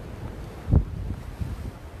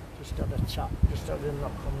 Just had a tap, just had a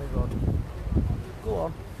knock on the rod. Go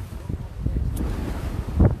on.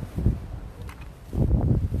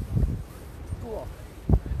 Go on.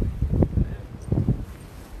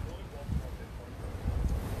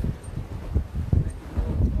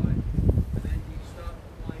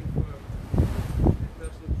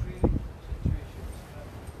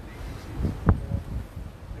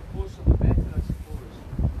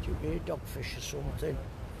 Dogfish or something.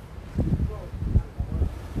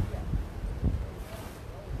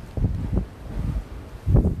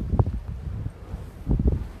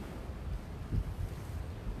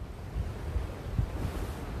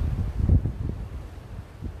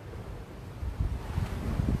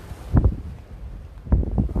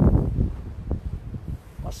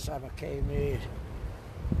 Last time I came here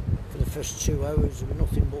for the first 2 hours there was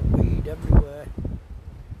nothing but weed everywhere.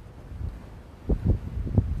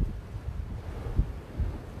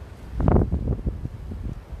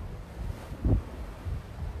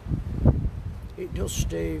 It does,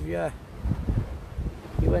 Steve, yeah.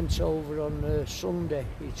 He went over on Sunday.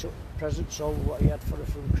 He took presents over what he had for her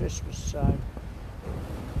from Christmas time.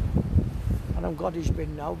 And I'm glad he's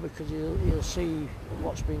been now because he'll see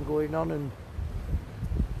what's been going on and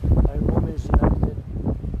how Mum is and everything.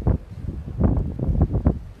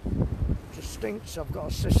 Just stinks. I've got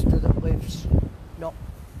a sister that lives not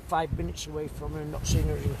 5 minutes away from her and not seen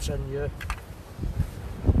her in 10 years.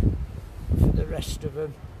 For the rest of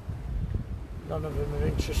them, none of them are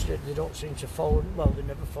interested. They don't seem to phone. Well, they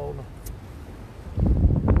never phone her.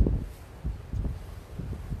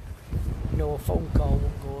 You know, a phone call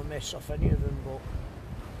won't go amiss off any of them, but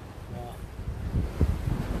no,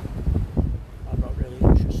 I'm not really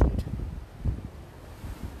interested.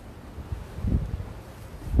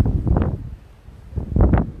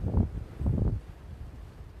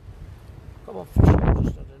 Come on, fish, I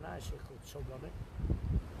just had a nice little tug on it.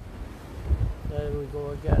 There we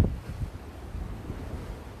go again.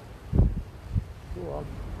 Go on.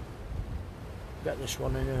 Get this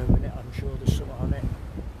one in a minute, I'm sure there's something on it.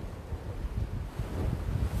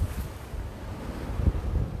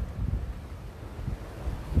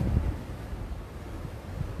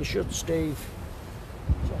 You should, Steve.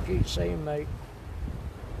 That's what I keep saying, mate.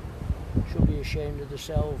 Should be ashamed of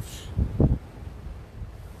themselves.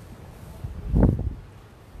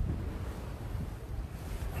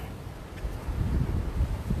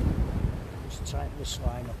 Just tighten this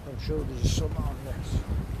line up. I'm sure there's something on this.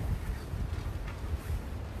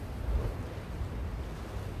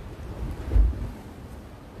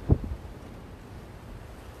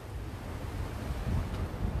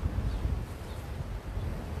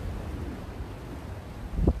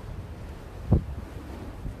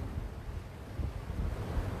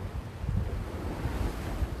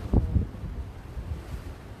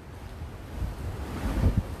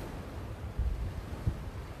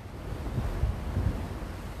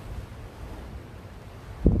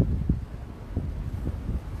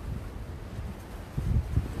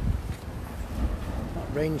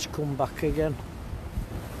 Rain's come back again.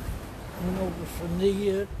 Coming over from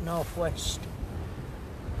the northwest.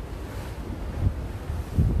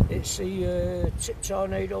 It's the Tip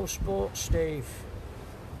Tornado Sports, Steve.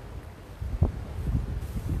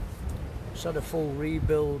 It's had a full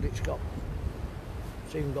rebuild. It's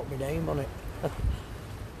even got my name on it.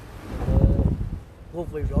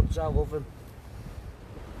 Lovely rods, I love them.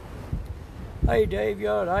 Hey Dave, you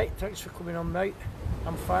alright? Thanks for coming on, mate.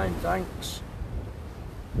 I'm fine, thanks.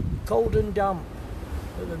 Cold and damp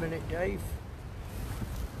at the minute, Dave.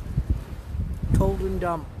 Cold and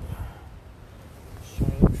damp.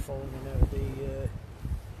 Sorry, I'm falling out of the...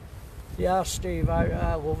 Yeah, Steve,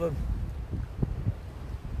 I love them.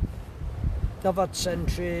 I've had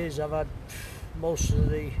Sentries, I've had most of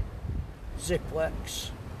the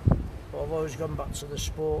Ziplex. But I've always gone back to the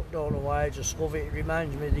sport, don't know why, I just love it. It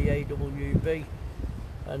reminds me of the AWB,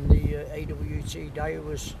 and the AWT diet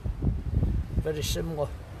was very similar.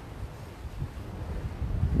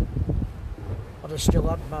 I'd have still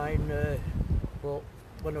had mine, but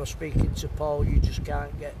when I was speaking to Paul, you just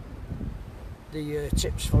can't get the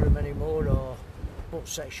tips for him anymore, or butt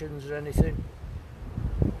sections or anything.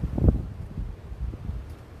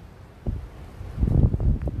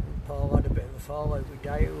 Paul had a bit of a fallout with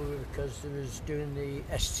Diet because they was doing the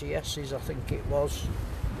STSs, I think it was,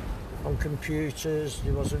 on computers.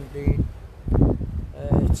 They wasn't being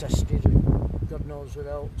tested and God knows what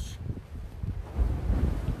else.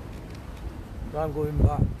 I'm going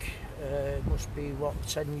back, it must be what,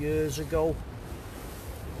 10 years ago.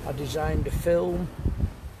 I designed a film,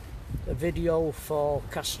 a video for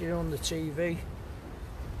casting on the TV,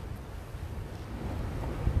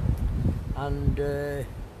 and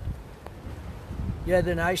yeah,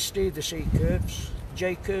 they're nice, Steve, the C curves.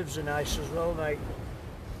 J curves are nice as well, mate.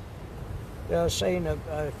 Yeah, I was saying,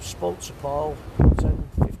 I spoke to Paul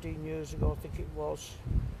 10-15 years ago, I think it was,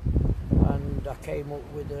 and I came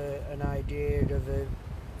up with an idea of a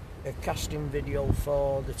casting video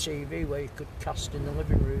for the TV where you could cast in the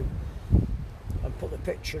living room and put the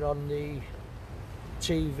picture on the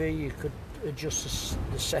TV. You could adjust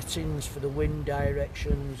the settings for the wind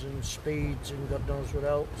directions and speeds and God knows what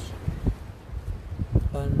else.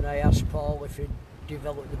 And I asked Paul if he'd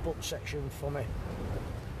develop the butt section for me,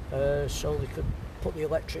 so they could put the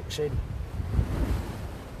electrics in.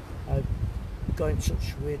 I got in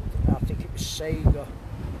touch with, I think it was Sega,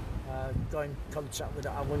 got in contact with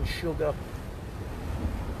Alan Sugar.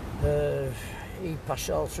 He passed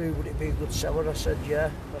all through, would it be a good seller? I said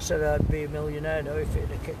yeah. I said I'd be a millionaire now if it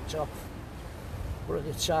had kicked off, but at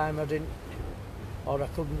the time I didn't, or I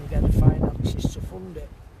couldn't get the finances to fund it.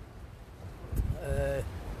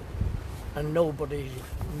 And nobody's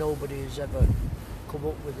ever come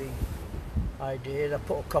up with the idea. I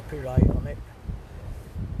put a copyright on it.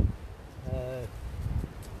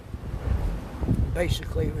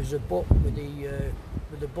 Basically, it was a button with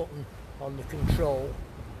the button on the control,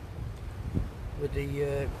 with the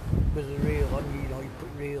reel on. You know, you put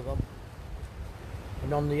reel on,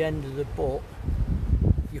 and on the end of the butt,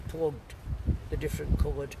 you plugged the different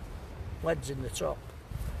coloured LEDs in the top.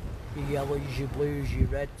 Your yellows, your blues, your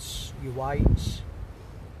reds, your whites,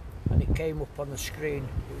 and it came up on the screen.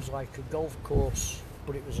 It was like a golf course,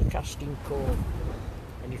 but it was a casting court,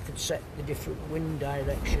 and you could set the different wind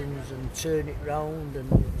directions and turn it round, and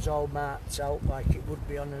it was all marked out like it would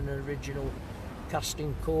be on an original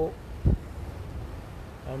casting court.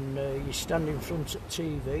 And you stand in front of the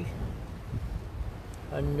TV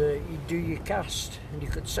and you do your cast, and you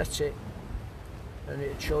could set it and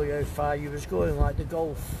it'd show you how far you was going, like the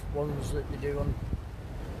golf ones that they do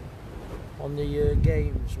on the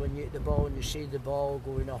games, when you hit the ball and you see the ball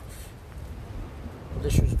going off. Well,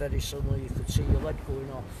 this was very similar. You could see your lead going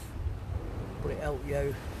off, but it helped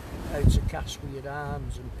you how to cast with your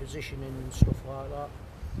arms and positioning and stuff like that.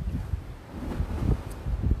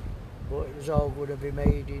 But it was all going to be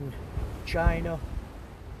made in China.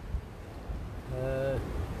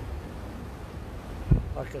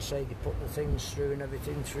 Like I say, they put the things through and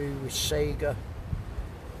everything through with Sega.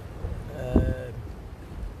 That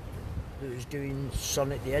was doing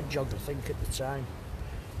Sonic the Hedgehog, I think, at the time.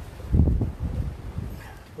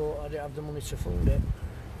 But I didn't have the money to fund it.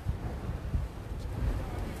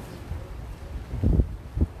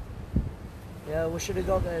 Yeah, we should have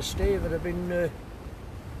got there, Steve. I'd have been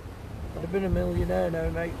a millionaire now,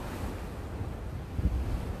 mate.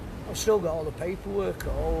 I've still got all the paperwork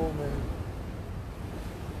at home and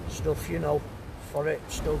stuff, you know, for it.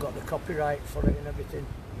 Still got the copyright for it and everything.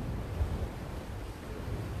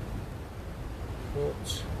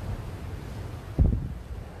 But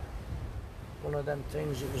one of them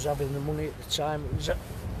things, it was having the money at the time. It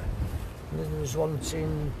was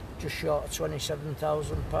wanting just short of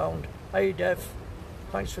 £27,000. Hey Dev,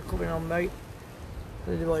 thanks for coming on, mate.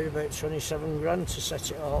 They wanted about 27 grand to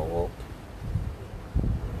set it all up.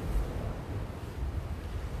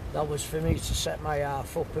 That was for me to set my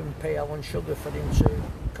half up and pay Alan Sugar for him to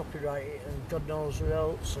copyright it and God knows what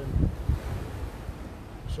else. And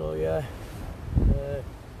so yeah, It'd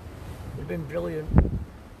have been brilliant.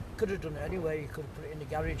 Could have done it anyway. You could have put it in the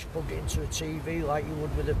garage, plugged it into a TV like you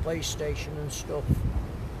would with a PlayStation and stuff.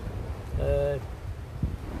 You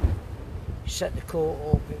set the court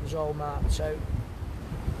up, it was all marked out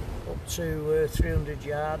up to 300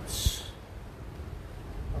 yards.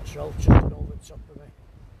 That's all chucking over the top of me.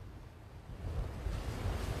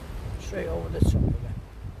 Straight over the top of me.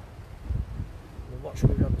 And watch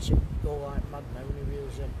me on the tip go like mad now when he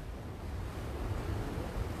reels in.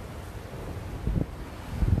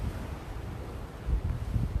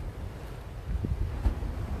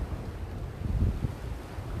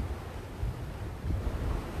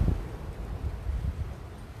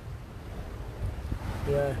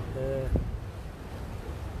 Yeah,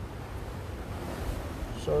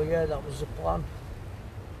 so yeah, that was the plan.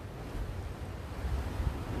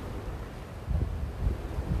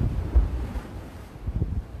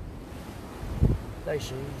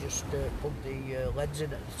 Basically, you just plug the leads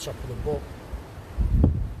in at the top of the butt.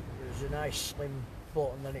 It was a nice slim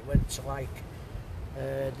butt, and then it went to like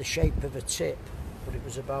the shape of a tip, but it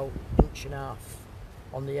was about 1.5 inches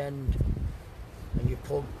on the end, and you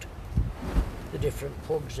plugged the different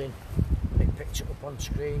plugs in. It picked it up on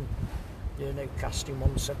screen. You're now casting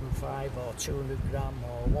 175 or 200 gram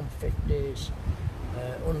or 150s,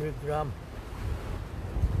 100 gram,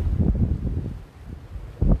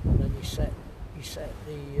 and then you set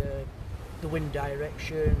the wind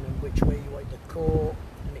direction and which way you want the court,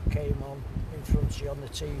 and it came on in front of you on the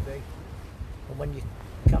TV. And when you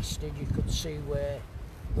casted, you could see where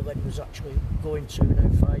the lead was actually going to and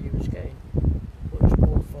how far you was getting. But it was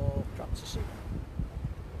more for practicing.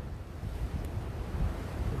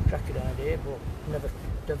 Cracking idea, but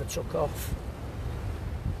never took off.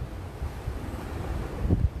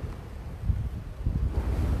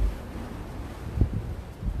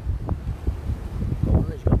 Come on,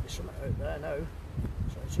 there's got to be something out there now.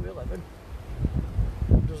 So it's 11.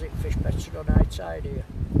 Does it fish better on high tide here?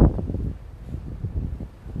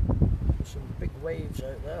 Some big waves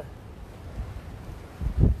out there.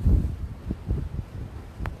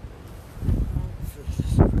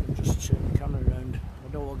 Just turn the camera around.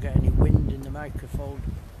 I don't want to get any wind in the microphone.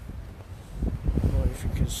 I don't know if you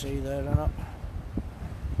can see there or not.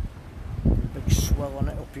 There's a big swell on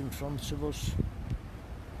it up in front of us.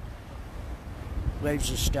 Waves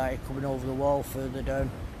have started coming over the wall further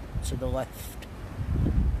down to the left.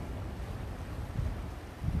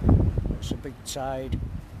 It's a big tide.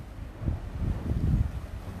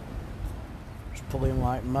 It's pulling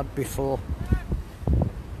like mad before.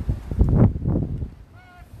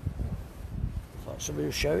 Somebody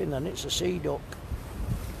was shouting then, it's a sea duck.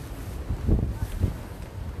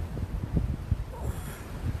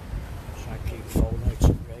 So I keep falling out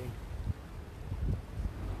of rain.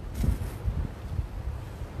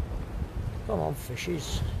 Come on,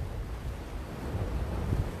 fishes.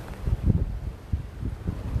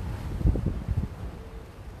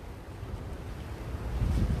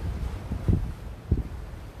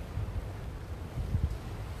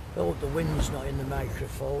 I hope the wind's not in the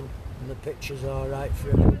microphone. And the picture's alright for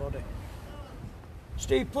everybody.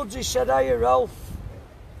 Steve Pudsey said, hiya Ralph.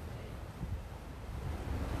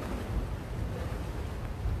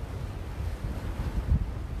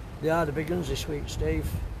 They are the big ones this week, Steve.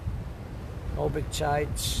 All big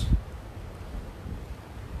tides.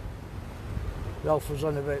 Ralph was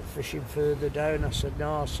on about fishing further down. I said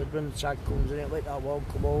no, I said when the tide comes in it, let that one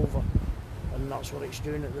come over. And that's what it's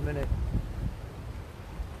doing at the minute.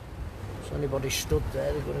 So anybody stood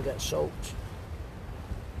there, they're going to get soaked.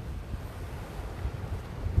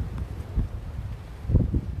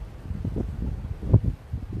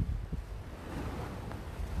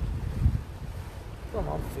 Come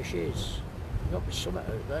on, fishes. There's got to be something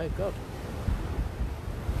out there, God.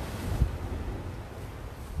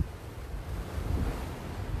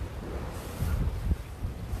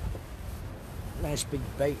 Nice big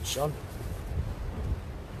baits on.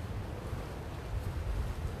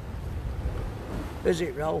 Is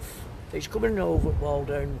it, Ralph? It's coming over wall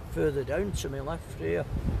down further down to my left here.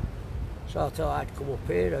 So I thought I'd come up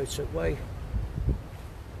here out of the way.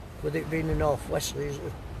 With it being a northwesterly,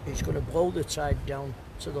 it's going to blow the tide down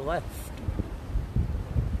to the left.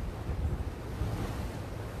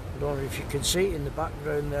 I don't know if you can see it in the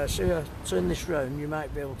background there. So I turn this round, you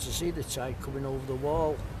might be able to see the tide coming over the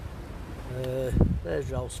wall.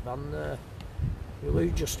 There's Ralph's van there. We're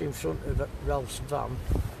just in front of Ralph's van.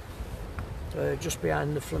 Just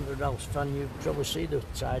behind the front of Ralph's van, you probably see the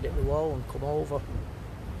tide hit the wall and come over.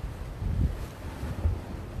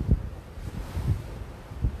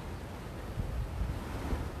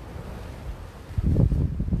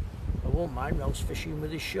 I won't mind Ralph's fishing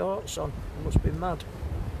with his shorts on. He must be mad.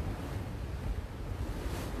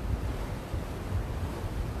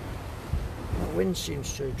 The wind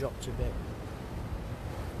seems to have dropped a bit.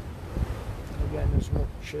 Not getting as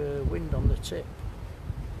much wind on the tip.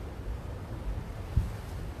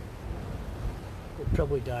 It'll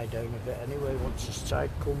probably die down a bit anyway once this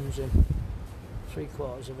tide comes in.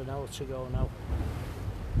 3/4 of an hour to go now.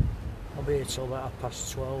 I'll be here till about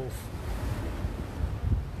 12:30.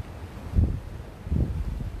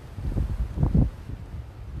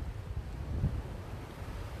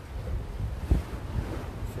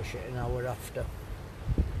 Fish it an hour after.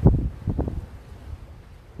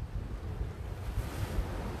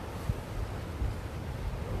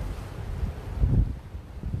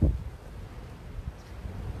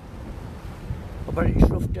 I bet it's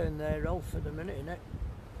rough down there, Ralph, at the minute, innit?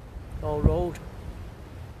 All road.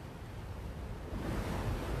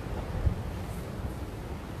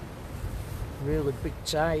 Really big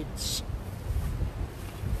tides.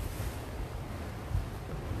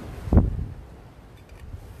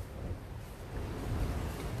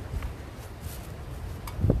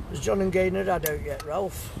 Has John and Gaynor had out yet,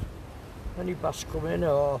 Ralph? Any bass come in,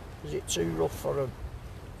 or is it too rough for them?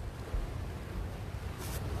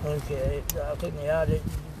 I think they had it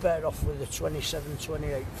better off with a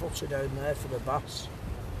 27-28 footer down there for the bass.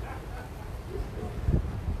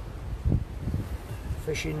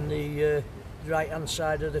 Fishing the right hand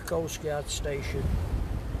side of the Coast Guard station.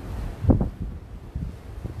 I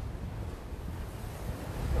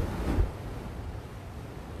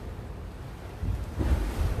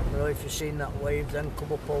don't know if you've seen that wave then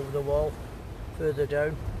come up over the wall further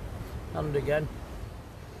down and again.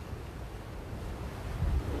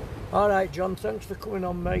 Alright John, thanks for coming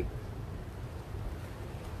on, mate.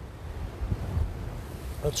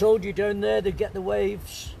 I told you down there they get the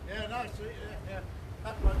waves. Yeah, no, see, yeah.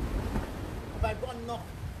 That one. About 1 knot.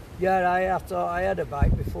 Yeah, I thought I had a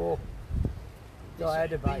bite before. Thought I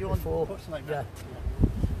had a bite before. Like yeah.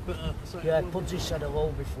 But, yeah, Pudsey said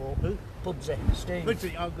hello before. Who? Pudsey, Steve.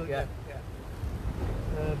 Pudsey, oh good, yeah.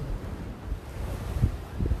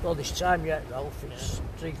 Well, this time yet, Ralph, it's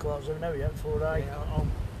 3/4 of an hour yet before I... Yeah,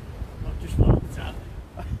 I just like that.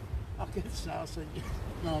 I can say, I said,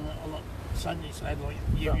 no, a lot. Sunday said, like,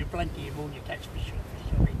 you're plenty of all you catch fish.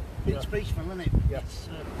 I mean, it's peaceful, isn't it? Yeah. It's,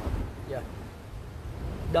 yeah.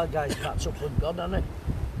 That guy's packed up and gone, hasn't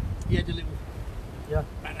he had a little... Yeah.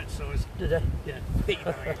 About that size. Did he? Yeah. He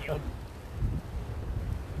had it on.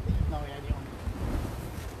 No, he had it on.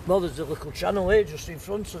 Well, there's a little channel here just in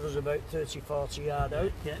front of us, about 30-40 yards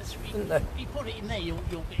out. Yeah, that's right. Isn't there? You put it in there, you'll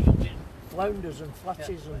get flounders and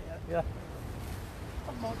flatties yeah.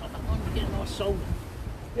 I don't mind to get a nice soul.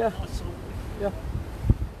 Yeah. Nice soul. Yeah.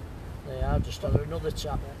 They are just having another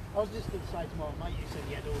tap. I was just going to say to my mate, you said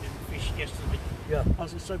he had all them fish yesterday. Yeah. I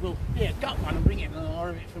was going to say, well, yeah, gut one and bring it and I'll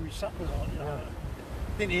have it for my supper. Like, you know.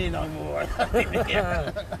 Didn't hear no more.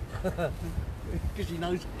 Because he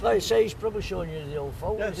knows. Like I say, he's probably showing you the old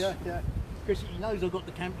photos. Yeah. Because he knows I've got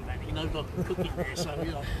the camper van, he knows I can cook it there, so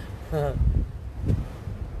you know.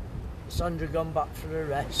 Sandra gone back for a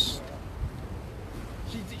rest.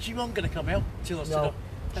 She wasn't going to come out till I said, no.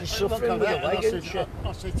 She's suffering with a leg, isn't she?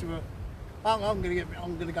 I said to her, I'm going to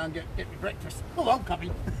go and get me breakfast. Oh, I'm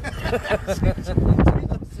coming. I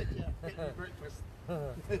said, yeah, get me breakfast.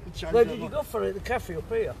 Where did you go for it? The cafe up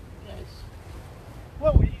here? Yes.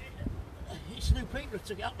 Well, it's new people who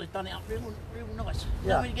took it up. They've done it up real nice. Yeah. You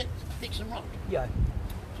know when you get Dixon Rock? Yeah.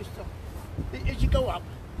 Just as you go up,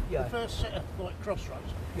 yeah. The first set of like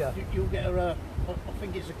crossroads. Yeah. You'll get a, I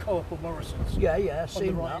think it's a Co-op or Morrison's. Yeah, I on seen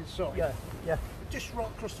the right that. hand side. Yeah. Just right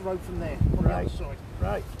across the road from there, on the other side.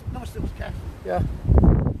 Right. Nice little cafe. Yeah.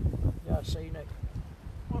 Yeah, I've seen it.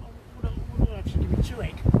 Well, would I actually give me 2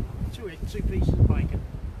 egg, 2 pieces of bacon,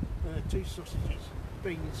 2 sausages,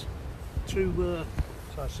 beans, 2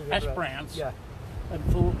 hash browns, and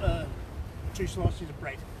 2 slices of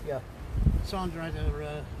bread. Yeah. Sandra had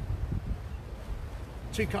her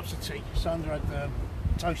 2 cups of tea. Sandra had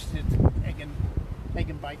toasted egg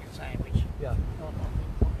and bacon sandwich. Yeah.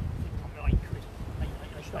 I think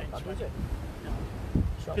 £8. Is it?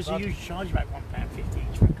 Because you usually charge about £1.50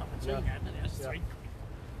 each for a cup of tea now, and that's £3.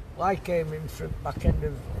 Well, I came in from back end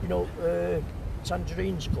of,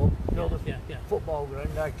 Tangerines Club, the football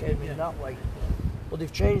ground. I came in that way. But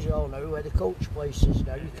they've changed it all now, where the coach place is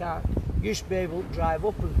now. You can't. You used to be able to drive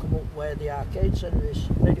up and come up where the arcade centre is.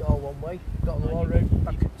 Made it all one way. Got the wall round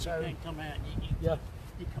back at town. You come out.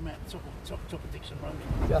 You come out top of Dixon Road.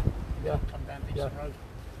 Yeah. Come down Dixon Road.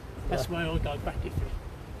 That's where I go back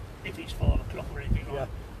if it's 5 o'clock or anything. I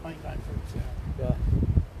ain't going through town. Yeah.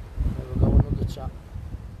 There we go, another tap.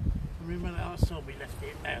 I mean, when last time we left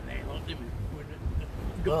it down there, like, we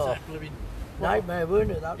got Oh. that blooming Nightmare,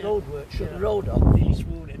 weren't it? That Yeah. road work, shut Yeah. the road off. nearly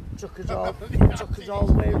sworn it. Took us all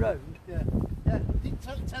the way round. Yeah. Yeah. Didn't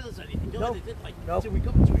tell us anything, No. did they? No. Until we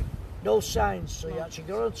got to it. No signs, so you No. actually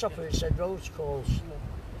got on top of it, it said roads closed.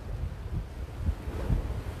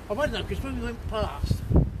 I wonder though, because when we went past.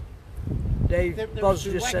 Dave, There was Boz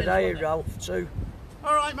two just said, wagons, hey weren't there? Ralph, too.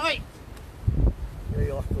 All right, mate. Yeah,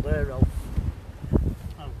 you'll have to go there, Ralph.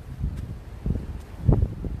 Oh.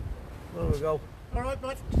 There we go. All right,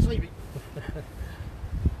 mate. See me.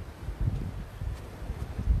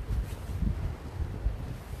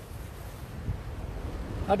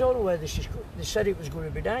 I don't know where this is. They said it was going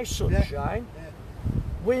to be nice sunshine. Yeah.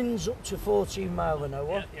 Winds up to 14 mile an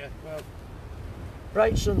hour. Yeah. Well,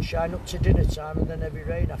 Bright sunshine up to dinner time and then heavy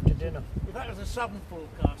rain after dinner. if that was a southern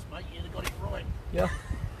forecast, mate, you'd have got it right. Yeah.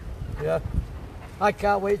 Yeah. I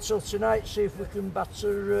can't wait till tonight, see if we can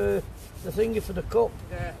batter the thingy for the cup.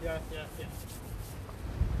 Yeah.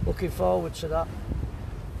 Looking forward to that.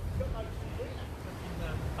 Got no TV in the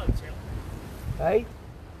hotel. Hey?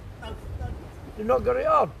 No. You've not got it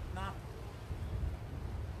on? No.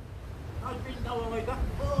 I didn't know when we got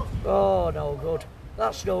the ball. Oh, no good.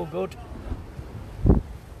 That's no good.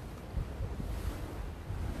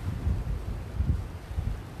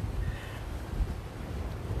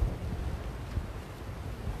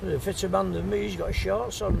 A fitter man than me, he's got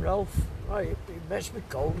shorts on, Ralph. Right, it makes me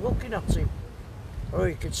cold looking at him. Oh,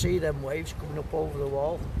 you can see them waves coming up over the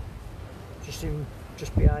wall. Just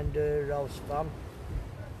behind Ralph's van.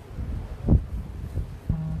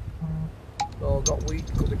 Oh, got weed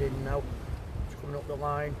coming in now. It's coming up the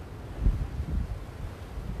line.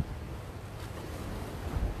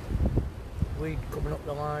 Weed coming up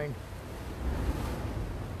the line.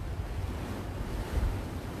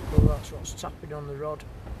 Oh, that's what's tapping on the rod.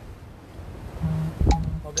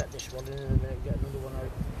 I'll get this one in a minute, get another one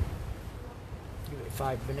out. Give it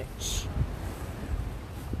 5 minutes.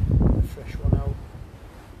 Fresh one out.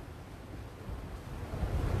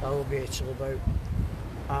 That'll be it till about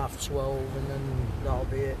 12:30 and then that'll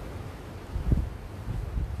be it.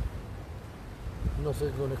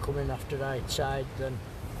 Nothing's going to come in after high tide then.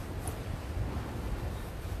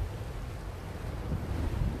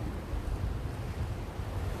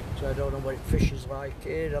 So I don't know what fish is like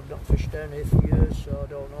here. I've not fished down here for years, so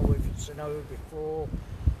I don't know if it's an hour before,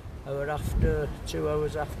 hour after, 2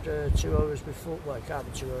 hours after, 2 hours before. Well, it can't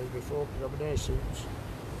be 2 hours before because I've been here since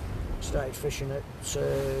started fishing at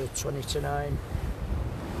 20 to 9.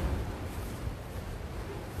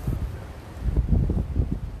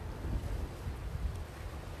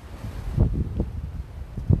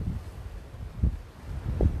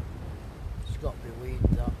 It's got to be weed,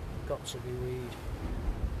 that. Got to be weed.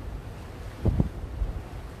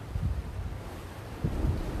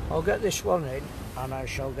 I'll get this one in and I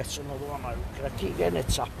shall get another one out because I keep getting a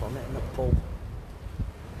tap on it and a pull.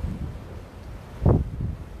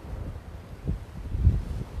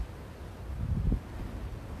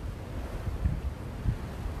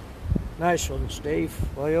 Nice one, Steve.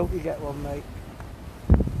 Well, I hope you get one, mate.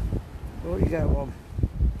 I hope you get one.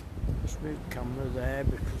 Just move the camera there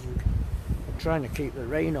because I'm trying to keep the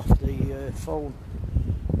rain off the phone.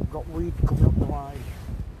 I've got weed coming up the line.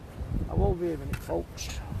 I won't be a minute,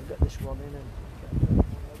 folks. I'll get this one in and get the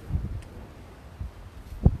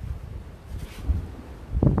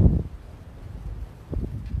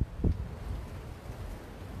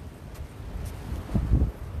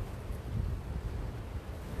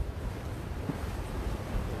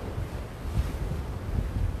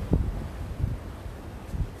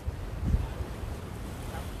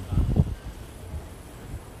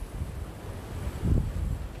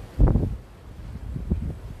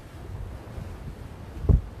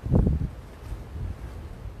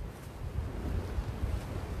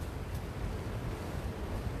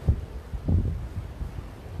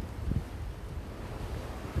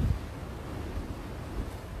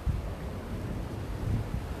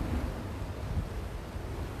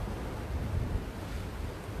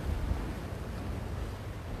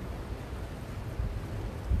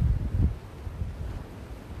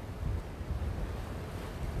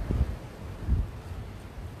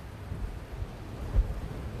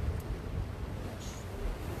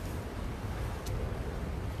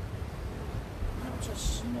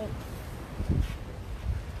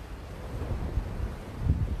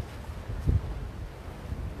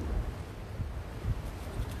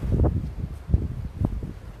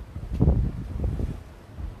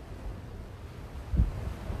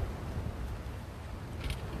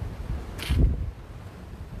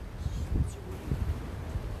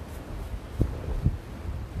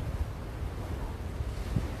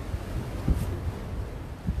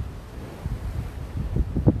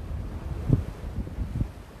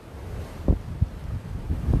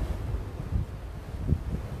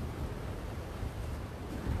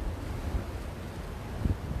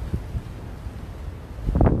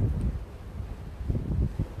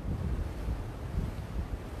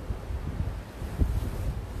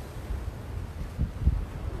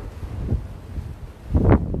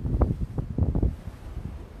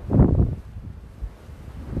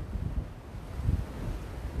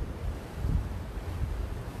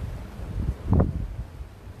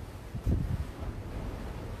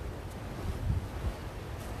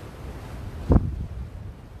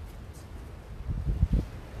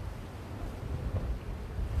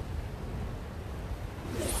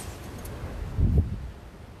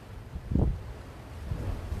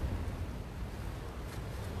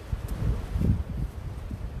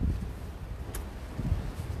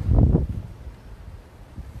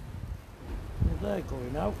they're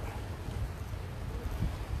going out.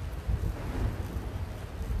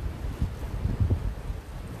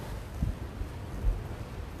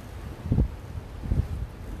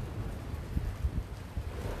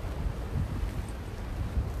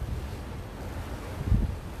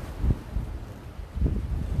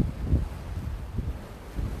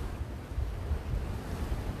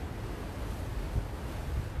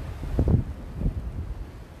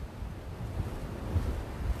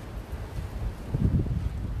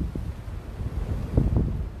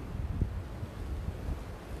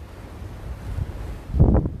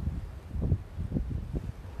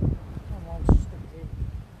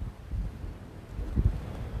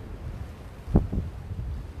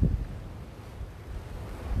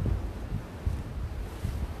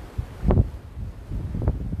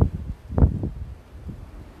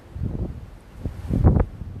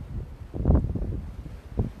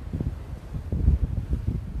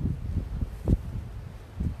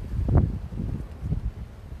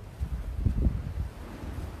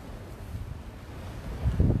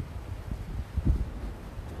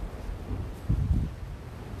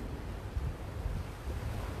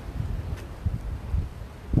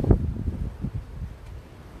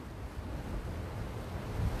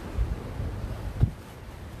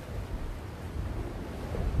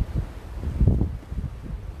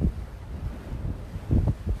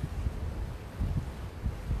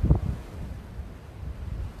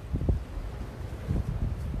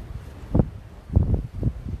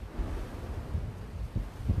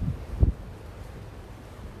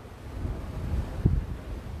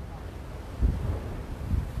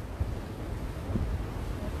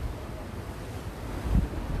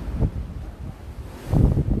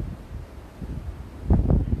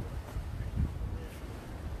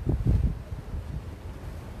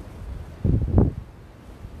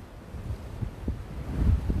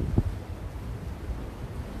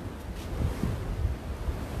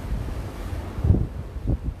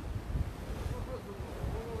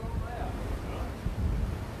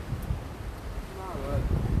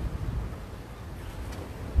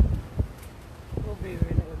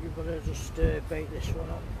 Just bait this one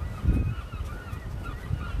up.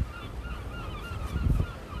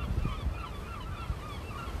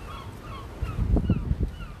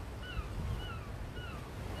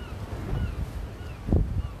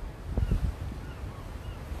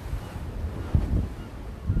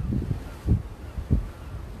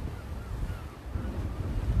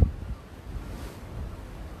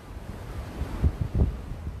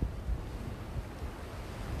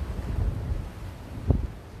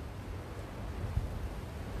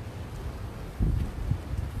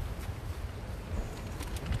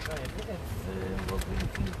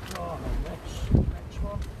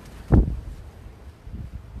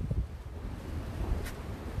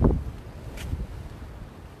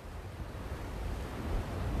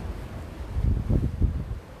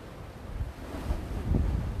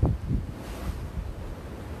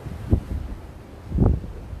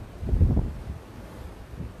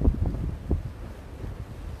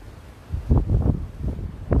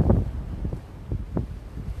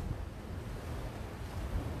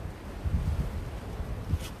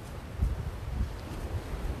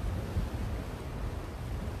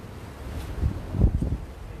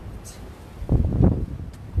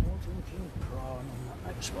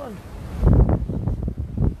 Next one.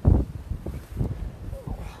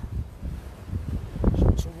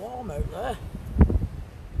 It's warm out there.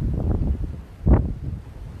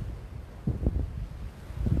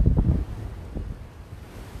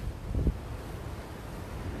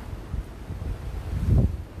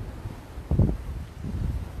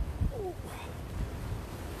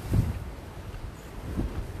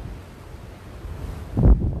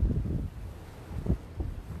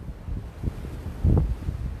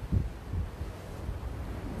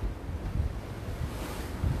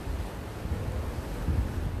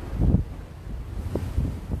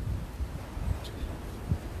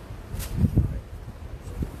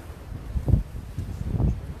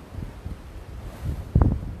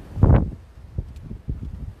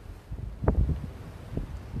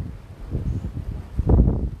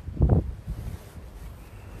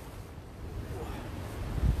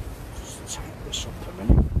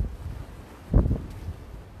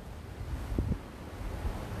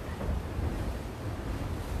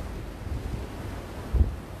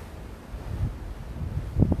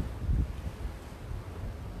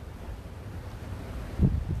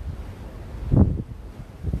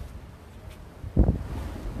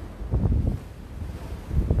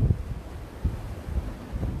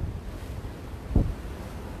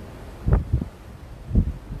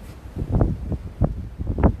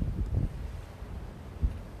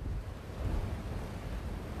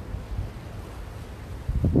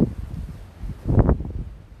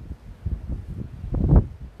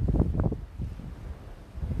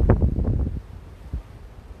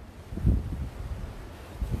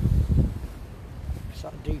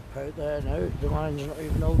 deep out there now. The line's not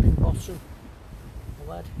even holding bottom.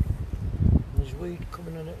 The lead. There's weed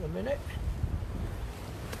coming in at the minute.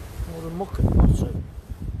 All the muck at the bottom.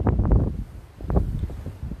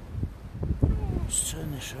 Let's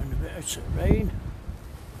turn this around a bit out of rain.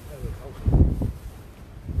 There we go.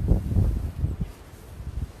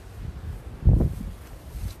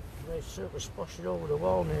 They certainly splashing over the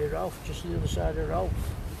wall near Ralph, just the other side of Ralph.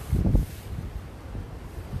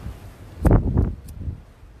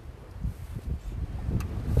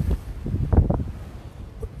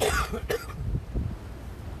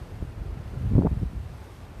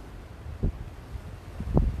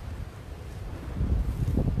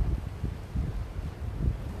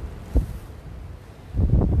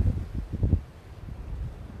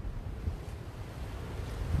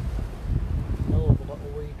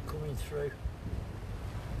 Through.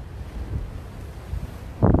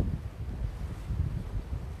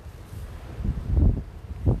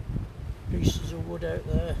 Pieces of wood out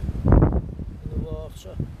there in the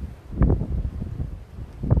water.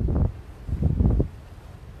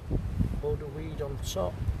 Load of weed on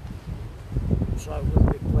top. Looks like we're going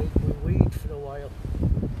to be plagued with weed for a while.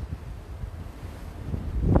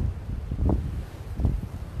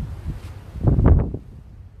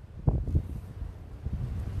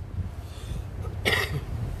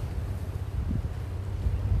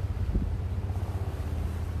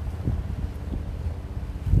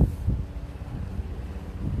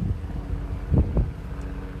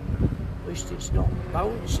 At least it's not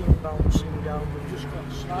bouncing down, we've just got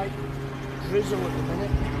a slight drizzle at the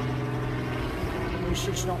minute. At least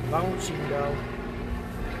it's not bouncing down.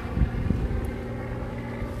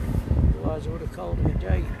 Otherwise I would have called it a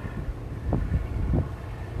day.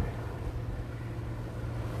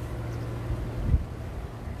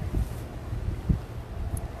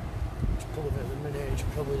 It's pulling at the minute, it's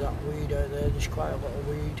probably that weed out there, there's quite a lot of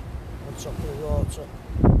weed on top of the water.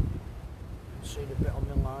 I've seen a bit on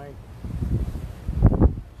the line.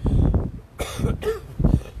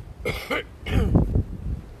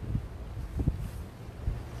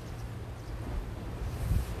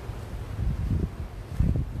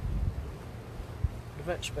 I've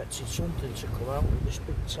expected something to come out with this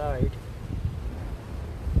big tide.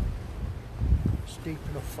 It's deep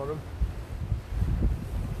enough for them.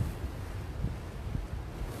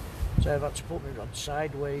 So I've had to put my rod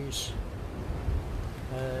sideways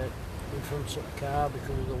in front of the car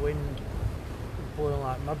because of the wind. Blowing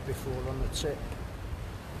like mad before on the tip.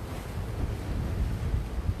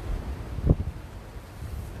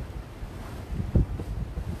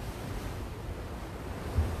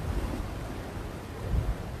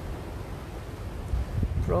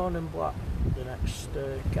 Prawn and black, the next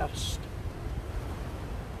cast.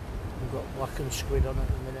 We've got black and squid on at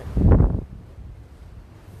the minute.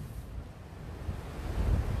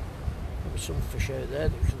 There's some fish out there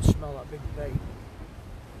that you can smell that big bait.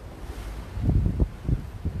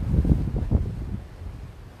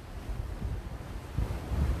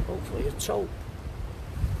 Hopefully a taupe.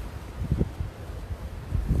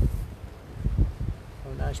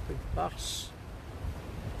 Oh, a nice big bass.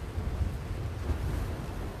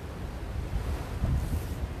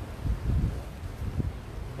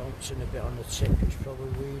 Bouncing a bit on the tip, it's probably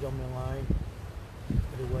weed on the line.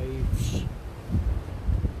 Bit of waves.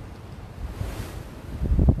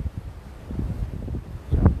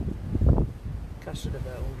 Casting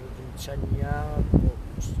about 110 yards, but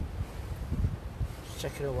it's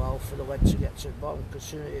taking a while for the lead to get to the bottom because as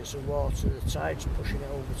soon as it hits the water, the tide's pushing it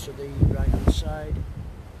over to the right hand side.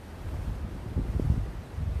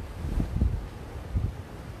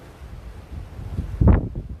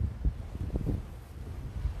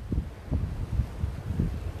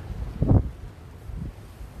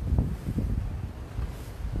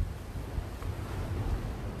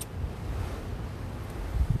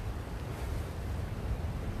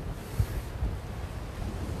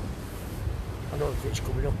 I don't know if it's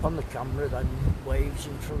coming up on the camera, then waves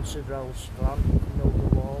in front of Ralph's van coming over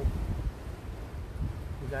the wall.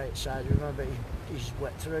 The guy outside, remember, he's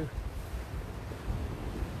wet through.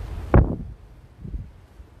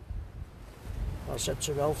 I said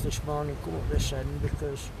to Ralph this morning, come up this end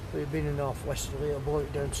because we've been in northwesterly, it'll blow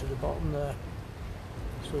it down to the bottom there.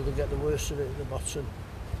 So they'll get the worst of it at the bottom.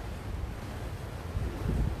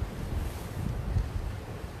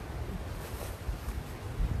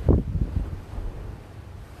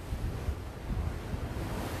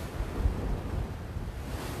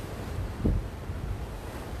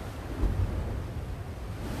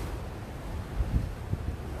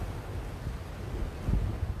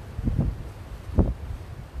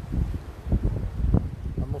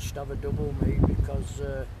 Have a double me because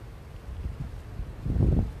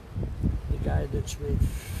guy that's with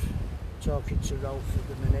talking to Ralph at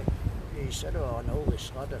the minute, he said, "Oh, I know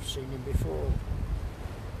this lad, I've seen him before.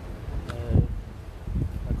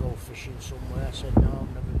 I go fishing somewhere." I said, "No,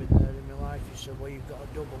 I've never been there in my life." He said, "Well, you've got a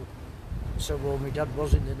double." I said, "Well, my dad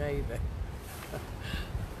was in the Navy."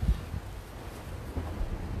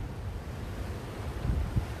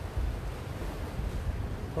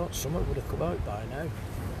 Thought something would have come out by now.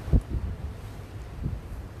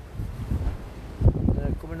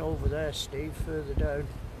 They're coming over there, Steve, further down.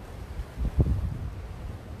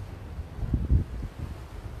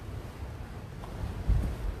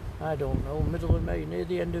 I don't know, middle of May, near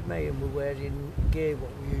the end of May, and we're wearing gear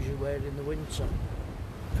what we usually wear in the winter.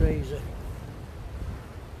 Crazy.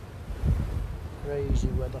 Crazy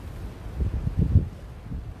weather.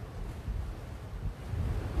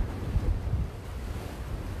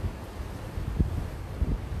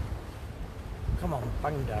 Come on,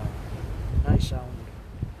 bang down. Nice sound.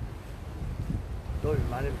 Don't even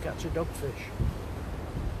mind if we catch a dogfish.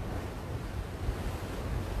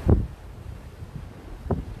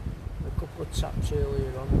 A couple of taps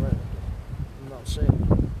earlier on, but I'm not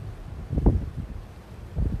saying.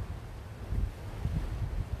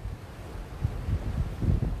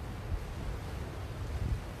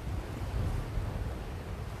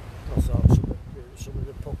 I thought some of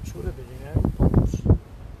the pups would have been in out pups.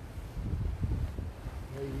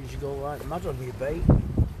 You usually go like mad on your bait.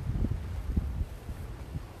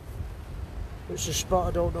 It's a spot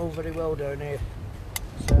I don't know very well down here,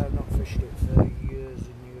 so I've not fished it for years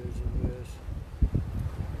and years and years.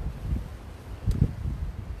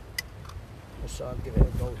 So I'll give it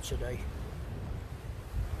a go today.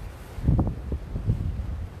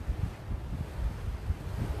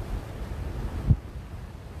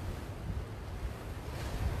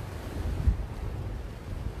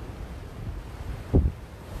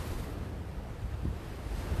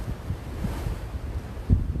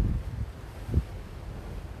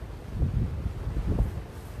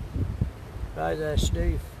 Hi there,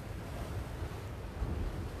 Steve.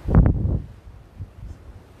 He's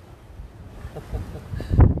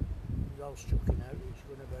all chucking out. He's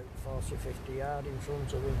going about 40-50 yards in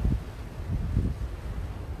front of him.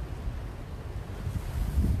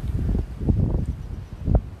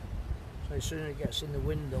 So as soon as it gets in the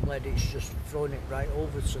wind, the lead, it's just throwing it right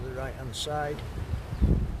over to the right hand side.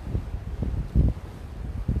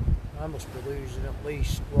 I must be losing at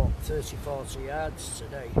least, what, 30-40 yards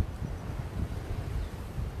today.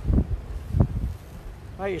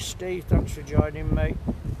 Hiya Steve, thanks for joining, mate.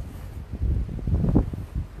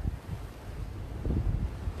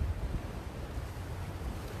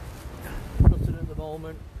 Nothing at the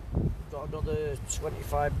moment. Got another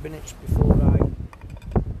 25 minutes before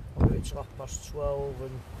I'll do it till 12:30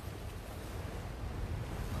 and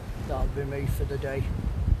that'll be me for the day.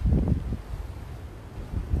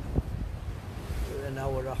 An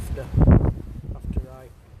hour after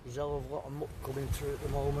there's a hell of a lot of muck coming through at the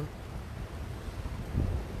moment.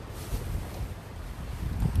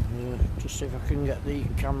 Just see if I can get the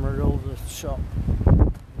camera over the top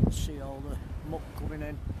and see all the muck coming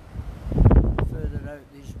in. Further out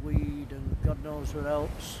there's weed and God knows what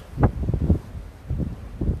else.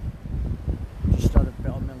 Just had a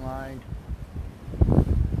bit on my line.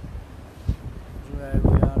 That's where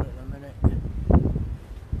we are at the minute.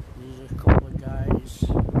 There's a couple of guys,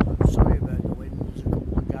 I'm sorry about the wind, there's a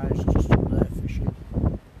couple of guys just up there fishing.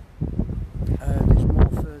 There's more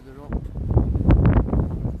further up.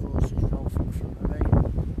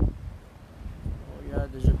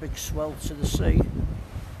 There's a big swell to the sea.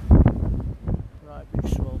 Right, big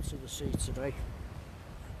swell to the sea today.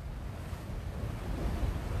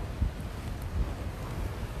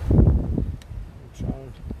 I'll try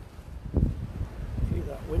and keep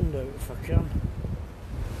that wind out if I can.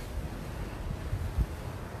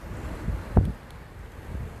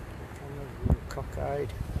 Kind of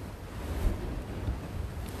cockeyed.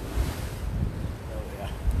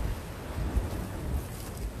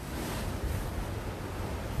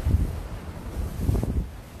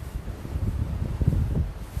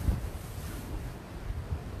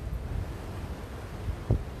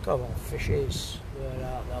 Come on, fishes, where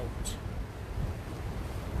art thou?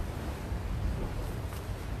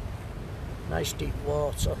 Nice deep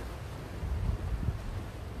water.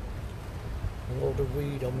 A load of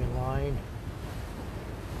weed on my line.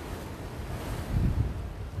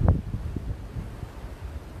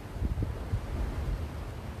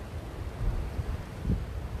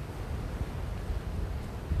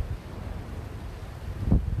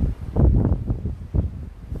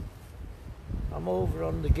 I'm over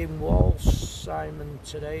on the Gimwall, Simon,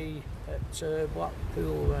 today at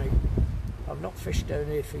Blackpool, mate. I've not fished down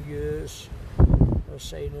here for years. was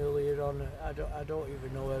saying earlier on, I don't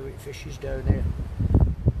even know how it fishes down here.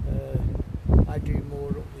 I do more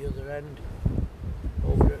up the other end,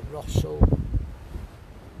 over at Rossall,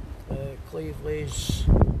 Cleveley's,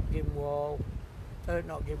 Gimwall,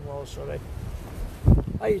 not Gimwall, sorry.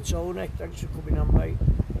 Hey Tony, thanks for coming on, mate.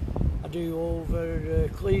 I do over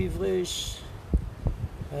Cleveley's,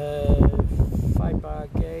 5 Bar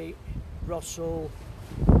Gate, Rossall,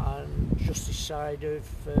 and just this side of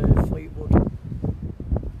Fleetwood.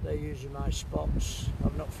 They're usually my spots.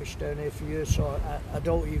 I've not fished down here for years, so I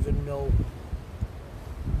don't even know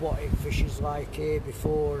what it fishes like here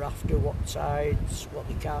before, after, what tides, what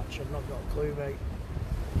they catch. I've not got a clue, mate.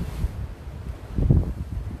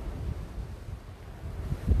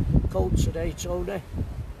 Cold today, Tony.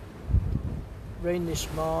 Rain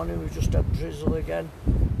this morning, we've just had drizzle again.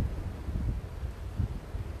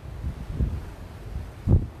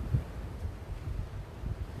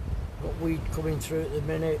 Got weed coming through at the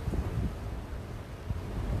minute.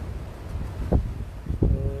 I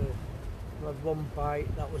had one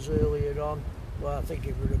bite, that was earlier on. Well, I think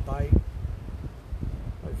it was a bite.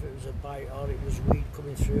 If it was a bite or it was weed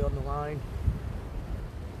coming through on the line.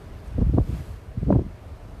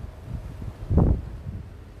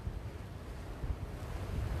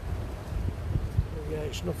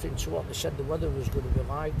 It's nothing to what they said the weather was going to be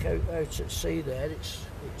like out at sea there.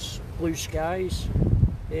 It's blue skies.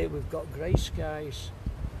 Here we've got grey skies.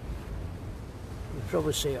 You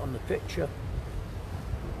probably see it on the picture.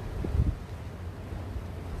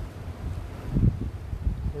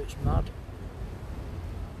 But it's mad.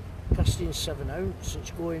 Casting 7 ounce,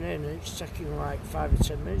 it's going in and it's taking like 5 or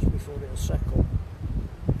 10 minutes before it'll settle.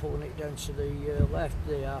 Pulling it down to the left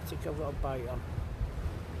there, I think I've got a bite on.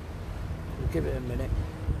 We'll give it a minute.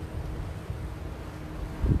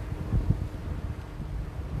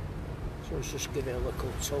 So let's just give it a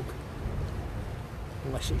little tug,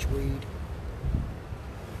 unless it's weed.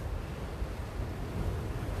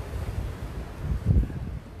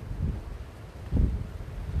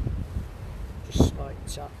 Just slight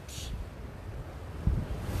taps.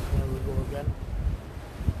 There we go again.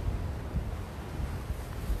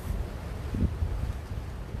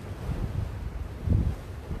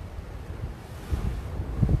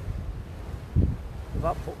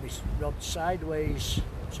 That put my rod sideways,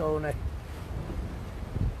 Tony.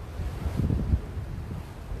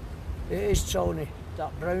 It is, Tony,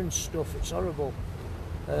 that brown stuff, it's horrible.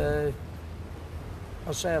 I'll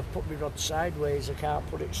say I've put my rod sideways, I can't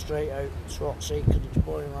put it straight out to sea because it's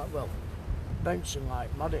blowing like, well, bouncing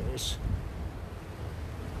like mad it is.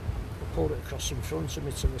 I pulled it across in front of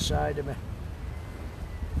me to the side of me.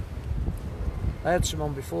 I had some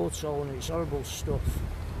on before, Tony, it's horrible stuff.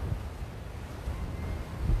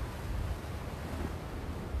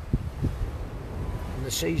 The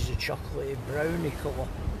sea's a chocolatey browny colour.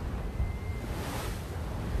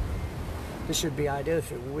 This would be ideal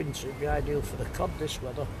if it were winter, it'd be ideal for the cod, this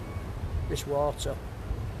weather, this water.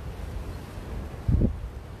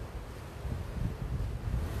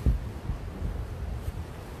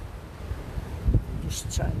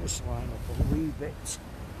 Just tighten this line up a wee bit.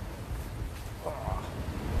 Oh.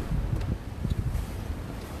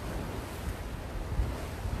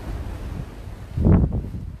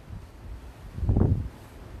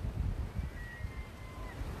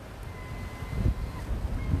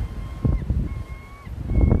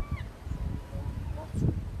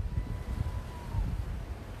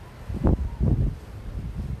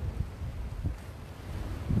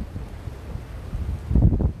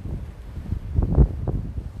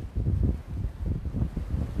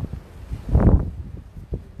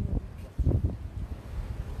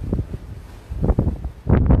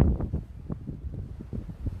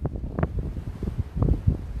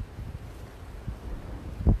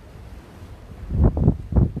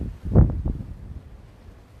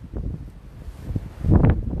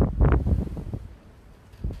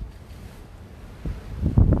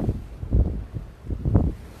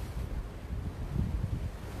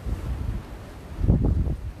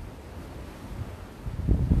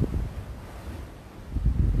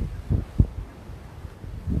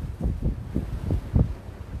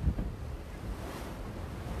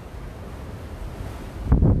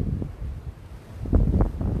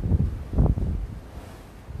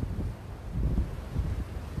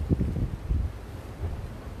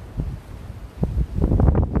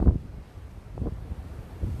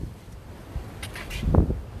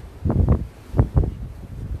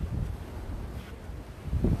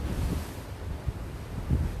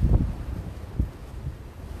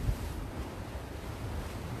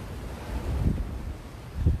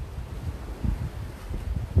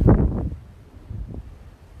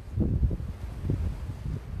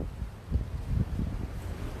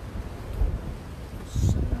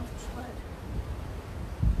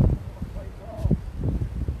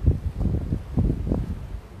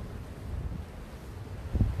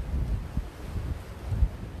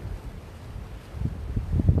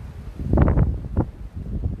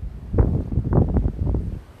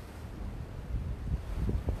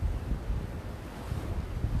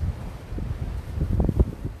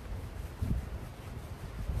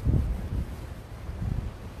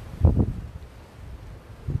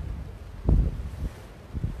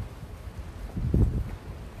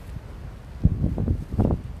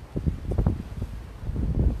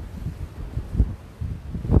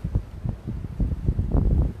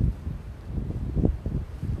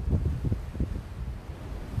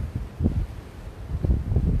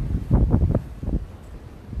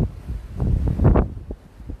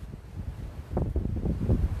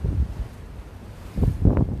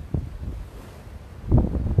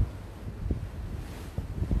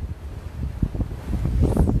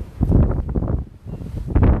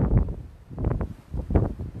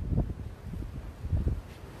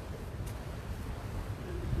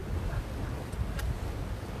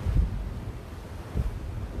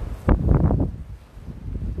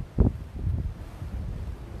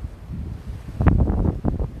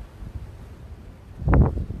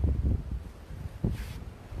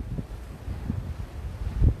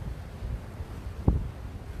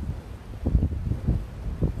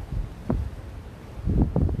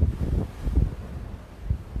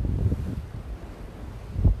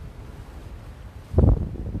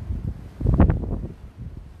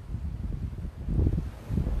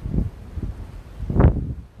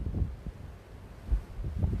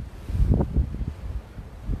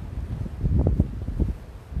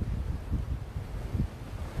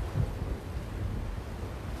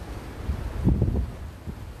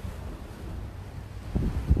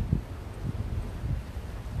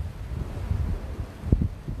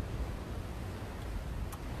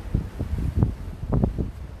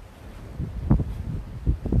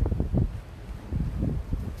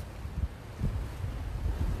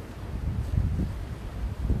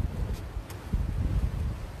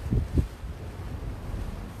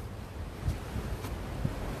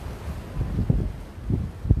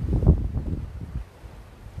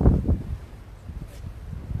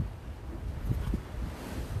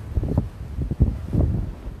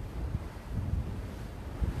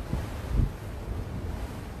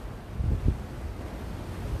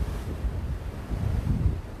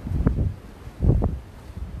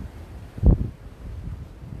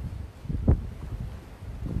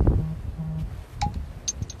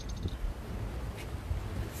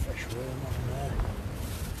 worm on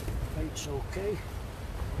there. It's okay.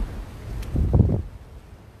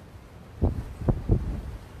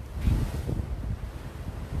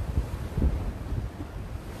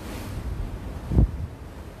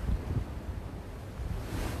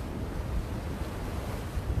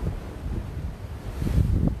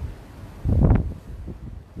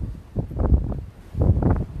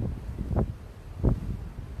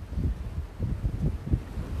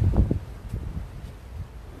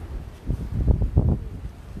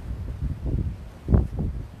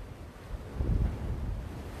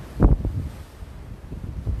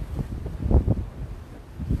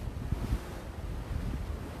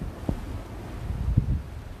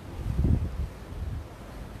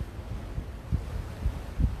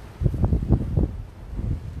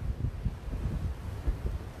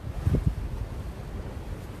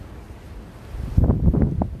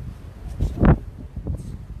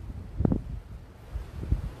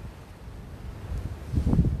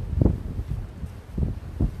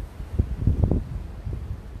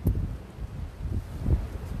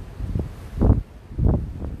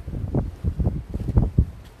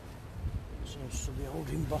 Seems to be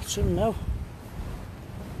holding bottom now.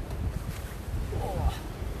 Oh.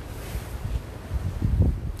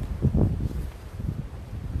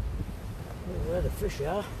 Where the fish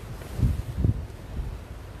are.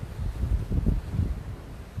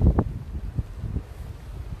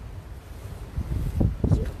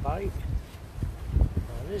 Is it a bite?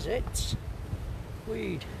 Or is it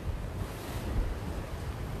weed?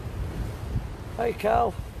 Hey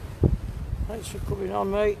Cal, thanks for coming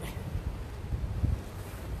on, mate.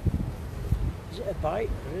 Is it a bite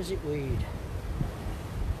or is it weed?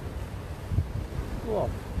 Go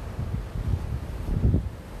on.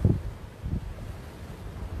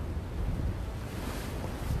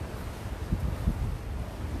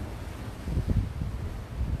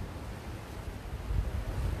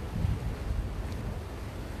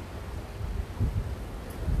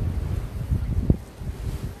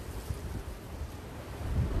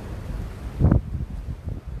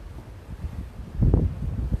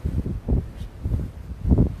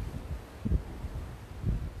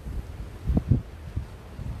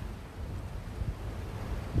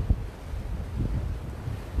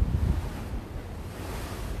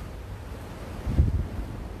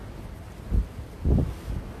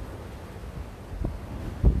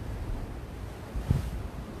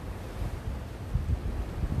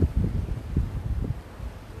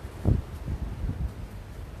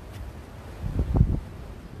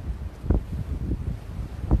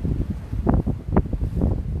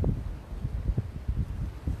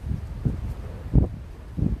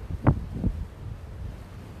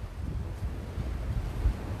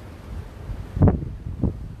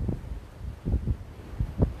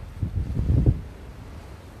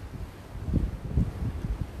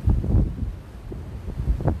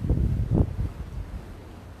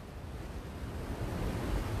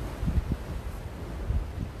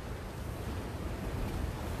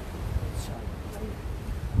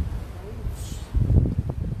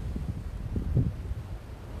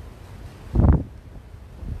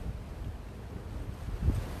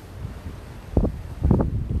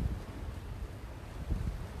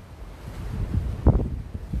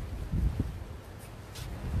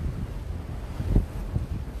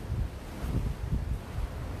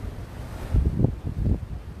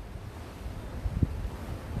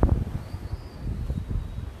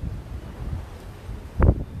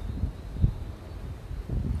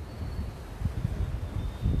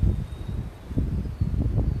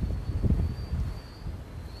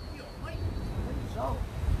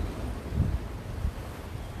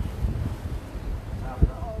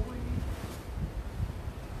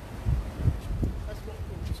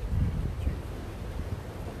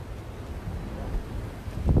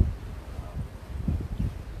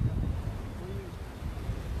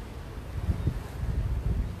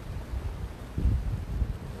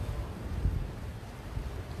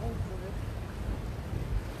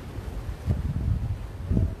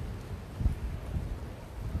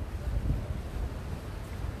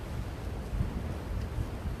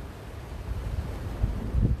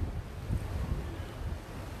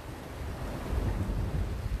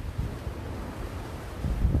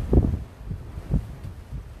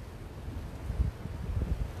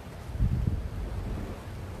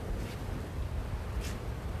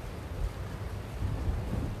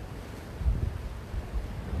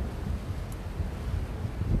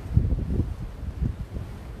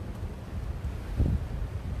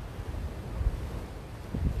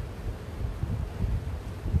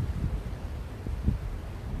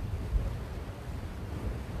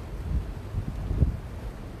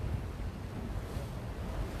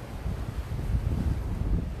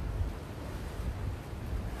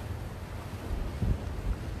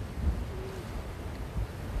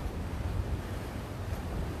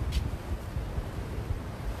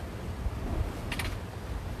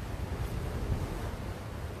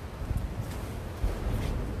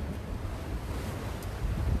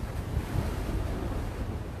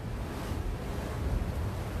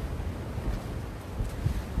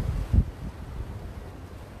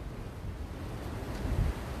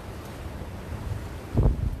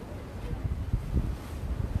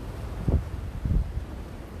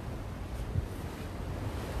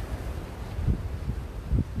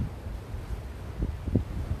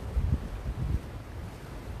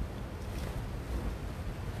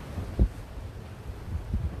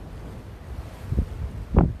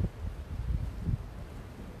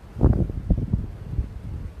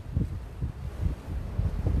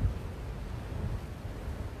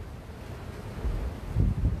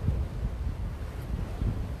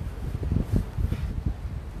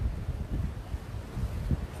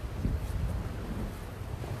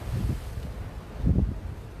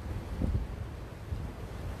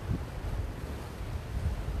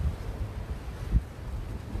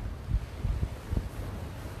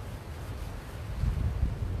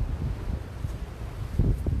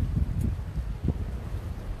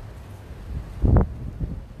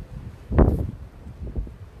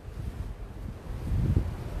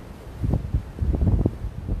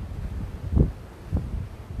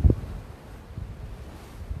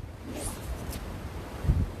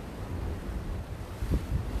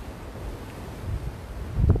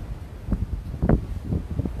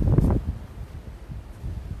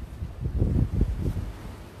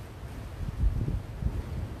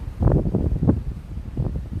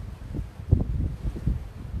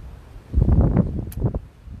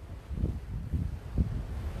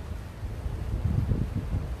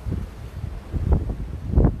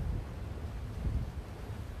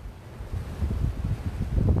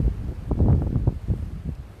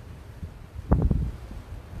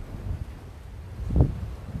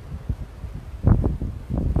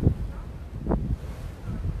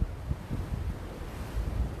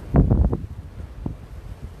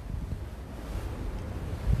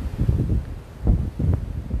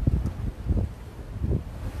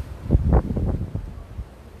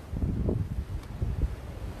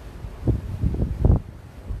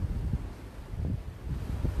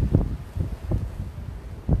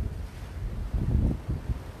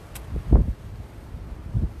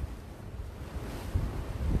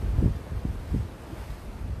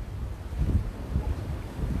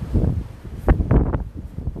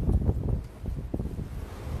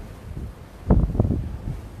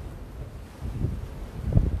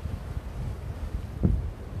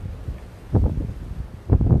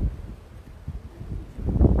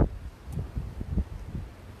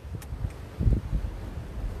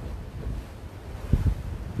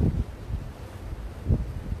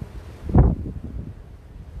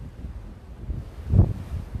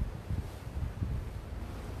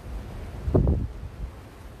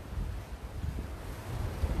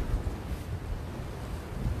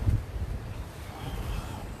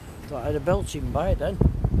 had a belting bite then.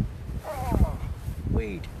 Oh,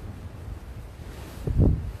 weed.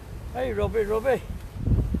 Hey Robbie.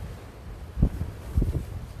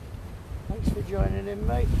 Thanks for joining in,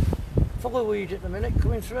 mate. Full of weed at the minute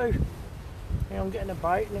coming through. Yeah, I'm getting a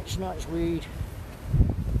bite and it's not, it's weed.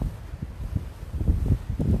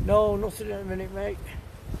 No, nothing at the minute, mate.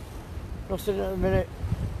 Nothing at the minute.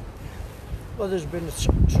 Weather's been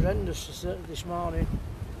horrendous this morning.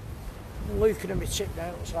 I'm looking at my tip now,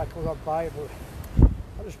 it looks like I've got bite, but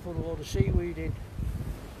I just put a load of seaweed in.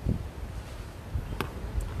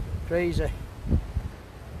 Crazy.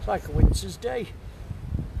 It's like a winter's day.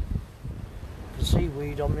 The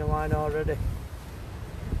seaweed on my line already.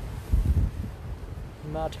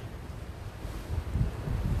 Mad.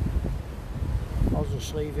 I'll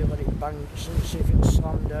just leave it, let it bang, see if it'll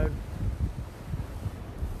slam down.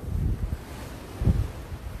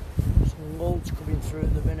 Some loads coming through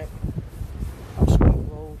at the minute.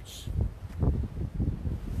 Absolute loads.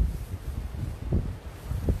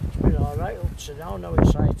 It's been alright up to now, now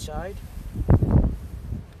it's high tide.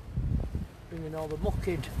 Bringing all the muck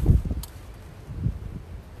in.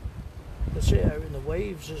 That's it, out in the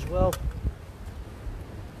waves as well.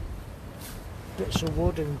 Bits of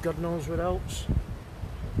wood and God knows what else.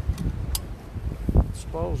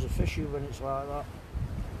 Spoils the fishy when it's like that.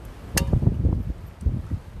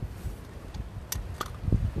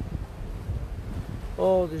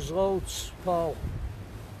 Oh, there's loads, Paul.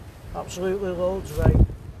 Absolutely loads, right.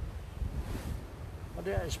 I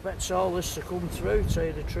didn't expect all this to come through, to tell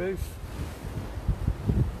you the truth.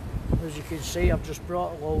 As you can see, I've just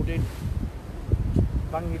brought a load in.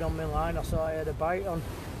 Banging on my line, I thought I had a bite on.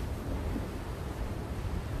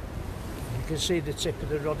 You can see the tip of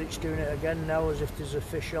the rod, it's doing it again now as if there's a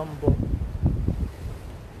fish on, but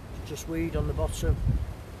it's just weed on the bottom.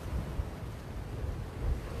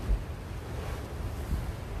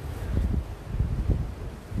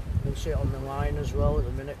 You can see it on the line as well at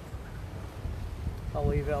the minute. I'll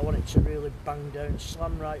leave it, I want it to really bang down,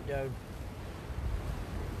 slam right down.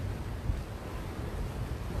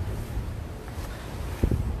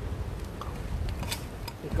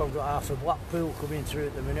 I think I've got half a blackpool coming through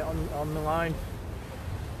at the minute on the line.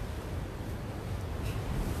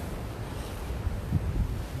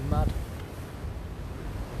 Mad.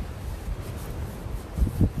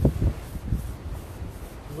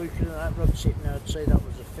 Looking at that rod tip now, I'd say that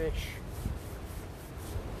was a fish.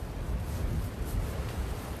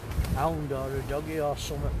 Hound or a doggy or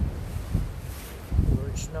something. But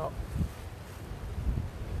it's not.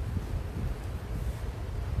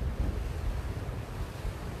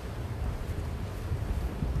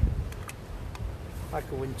 Like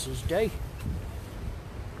a winter's day.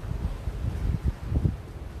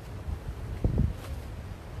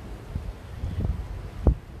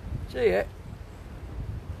 See it?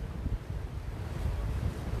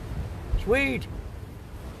 It's weed.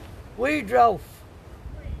 Weed, Ralph.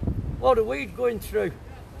 Load of weed going through.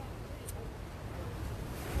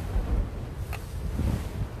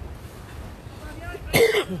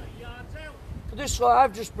 This is what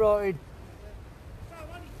I've just brought in.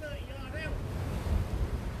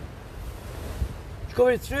 It's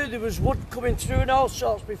coming through, there was wood coming through and all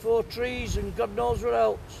sorts before, trees and God knows what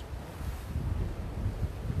else.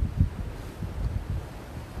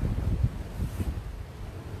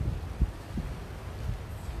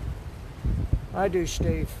 I do,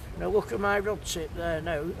 Steve. Now look at my rod tip there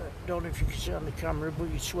now. I don't know if you can see it on the camera, but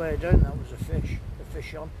you'd swear down that was a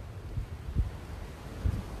fish on.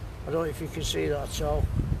 I don't know if you can see that at all.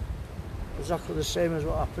 Exactly the same as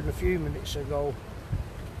what happened a few minutes ago.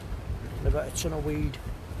 And about a ton of weed.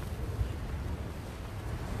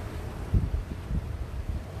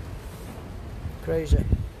 Crazy.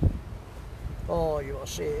 Oh, you want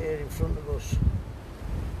to see it here in front of us.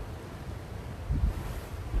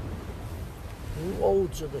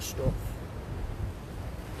 Loads of the stuff.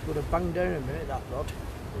 It's going to bang down in a minute, that rod,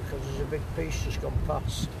 because there's a big piece just gone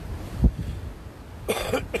past.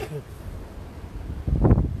 There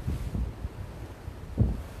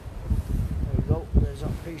we go, there's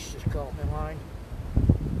that piece just caught my line.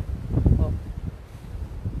 Oh.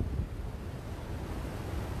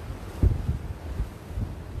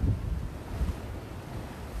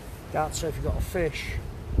 Can't say if you've got a fish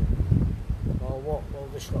or what. Well,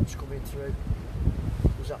 this lot's coming through.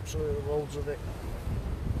 There's absolutely loads of it.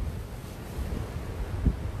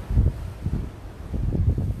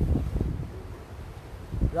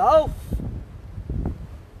 Ralph!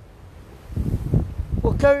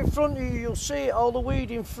 Look out in front of you, you'll see it, all the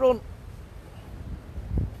weed in front.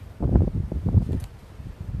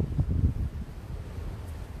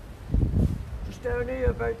 Just down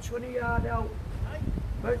here, about 20 yards out.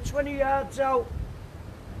 About 20 yards out.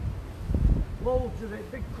 Loads of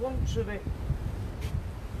it, big clumps of it.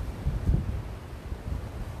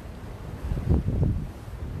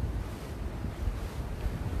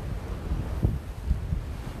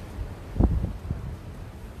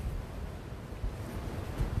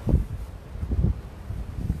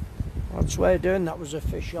 I'd swear doing that was a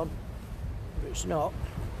fish on, but it's not.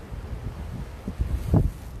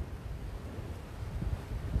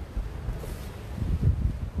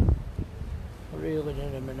 I'll reel it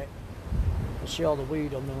in a minute. I see all the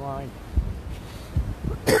weed on the line.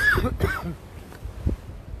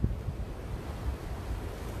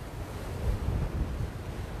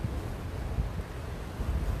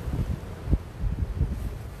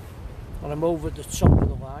 And I'm over the top of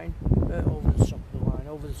the line,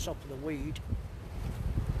 over the top of the weed.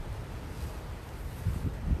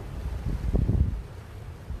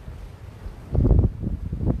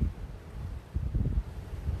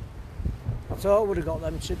 I thought I would have got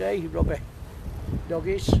them today, rubby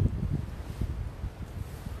doggies.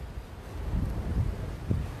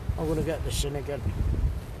 I'm going to get this in again.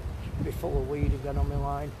 It'll be full of weed again on my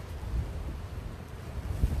line.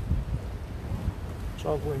 It's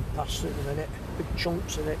all going past at the minute, big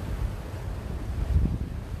chunks of it.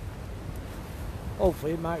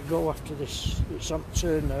 Hopefully it might go after this. It's on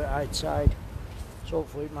turn now at high tide, so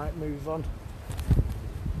hopefully it might move on.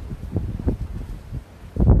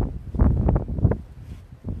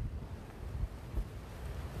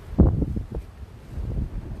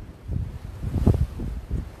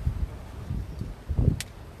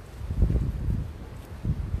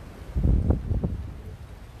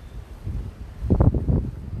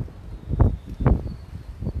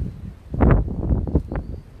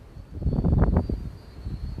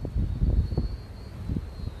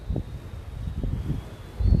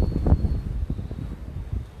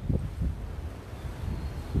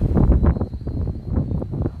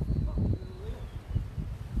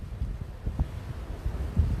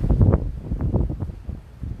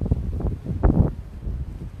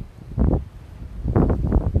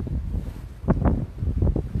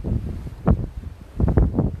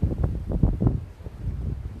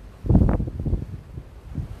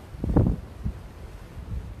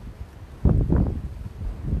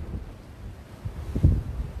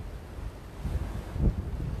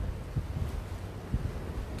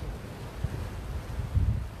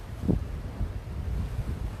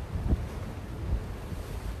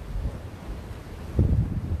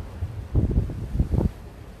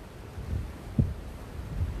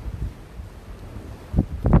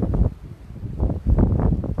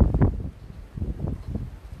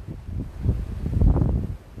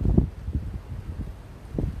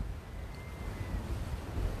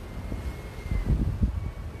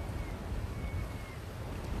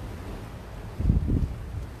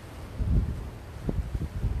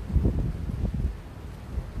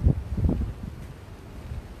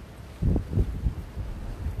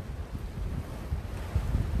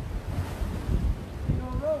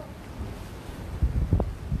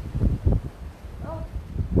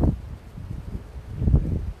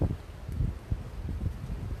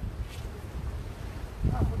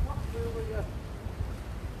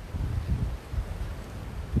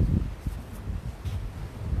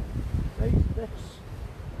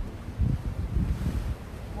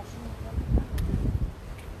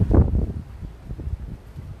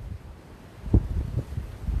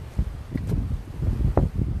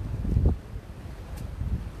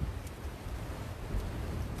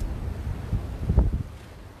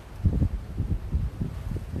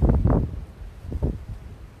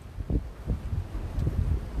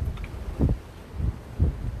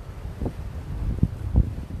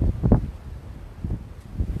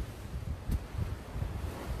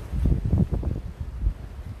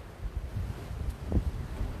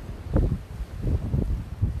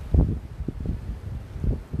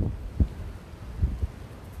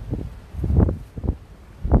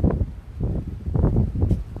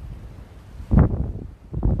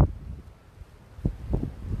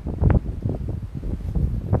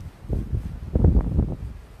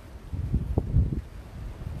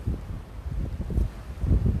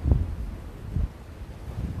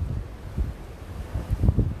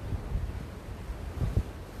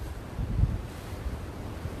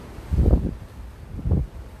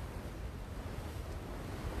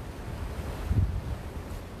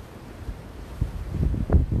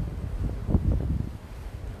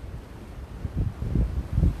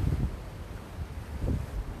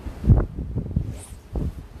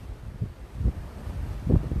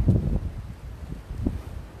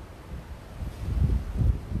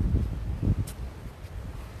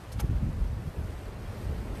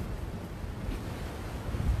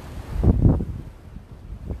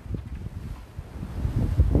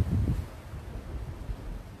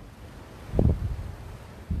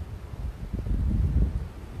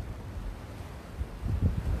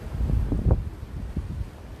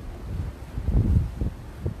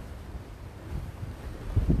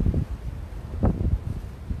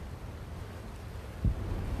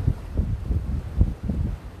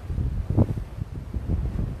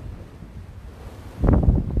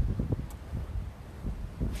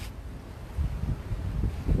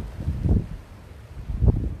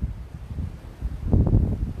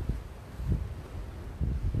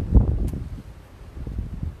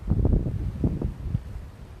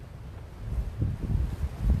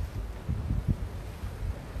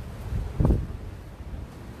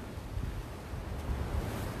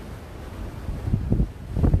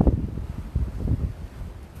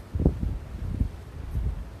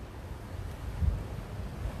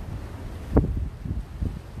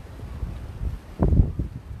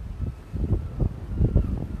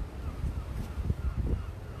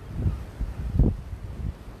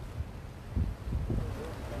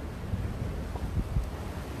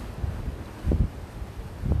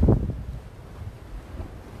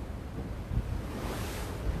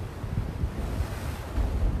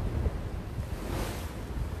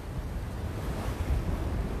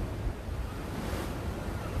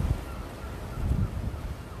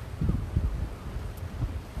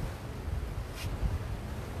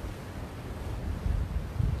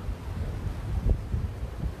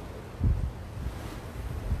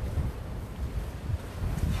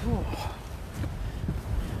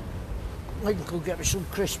 think I'll get me some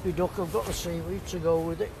crispy duck. I've got the seaweed to go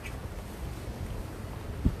with it.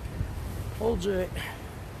 I'll do it.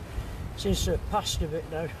 Seems to have passed a bit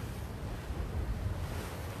now.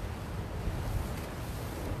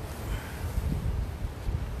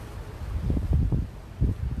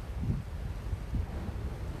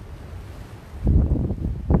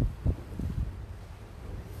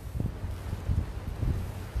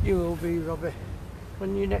 You will be, Robbie.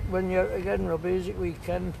 When you're out again, Robbie, is it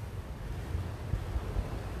weekend?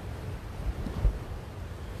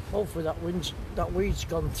 Hopefully that weed's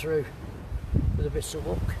gone through with a bit of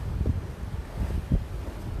luck.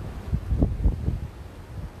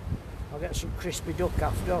 I'll get some crispy duck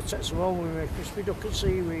after. I'll take some home with me, crispy duck and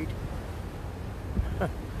seaweed.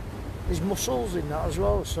 There's mussels in that as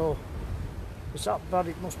well, so it's that bad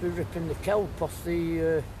it must be ripping the kelp off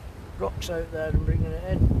the rocks out there and bringing it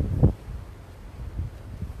in.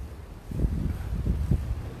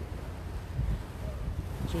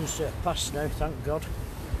 Seems to have passed now, thank God.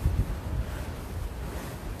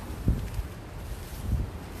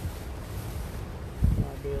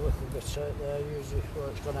 Might be a little bit out there usually. Well,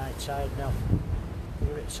 it's gone high tide now.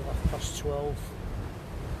 It's 12:30.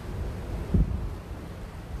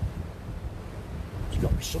 There's got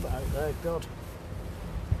to be something out there, God.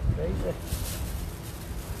 Crazy.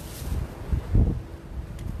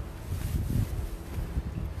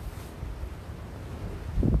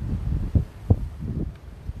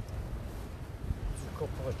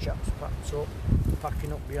 Chaps packed up,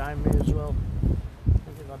 packing up behind me as well. I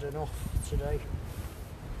think they've had enough today.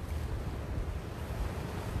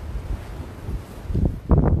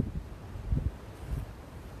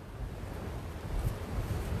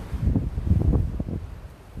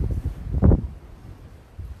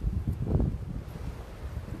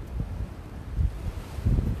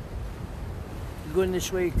 You're going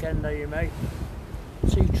this weekend, are you, mate?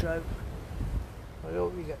 Sea trout. I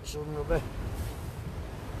hope you get some, Robbie.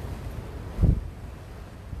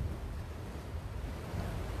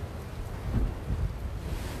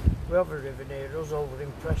 We have a river near us over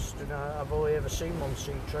in Preston. I've only ever seen one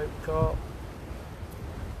sea trout caught.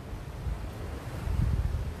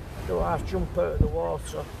 Don't have to jump out of the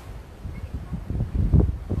water.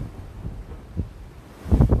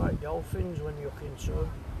 Like dolphins when you look into them.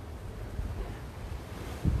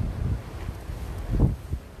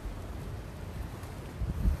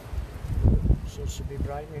 Seems to be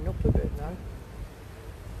brightening up a bit now.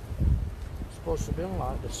 It's supposed to be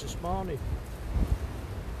like this morning.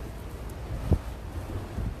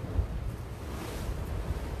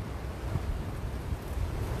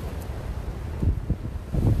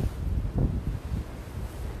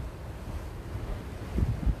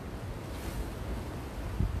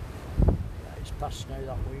 Past now,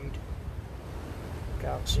 that weed.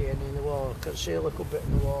 Can't see any in the water. I can see a little bit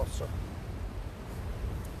in the water.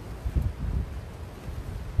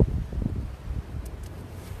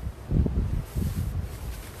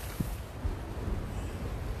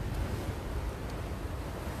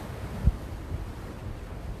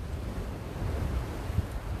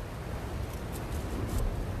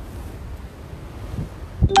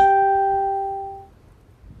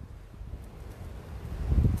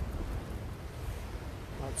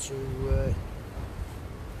 To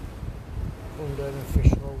come down and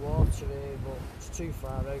fish no water here, but it's too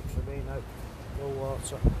far out for me now. No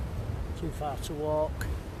water, too far to walk.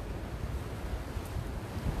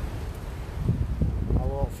 I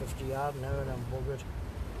walk 50 yards now and I'm buggered.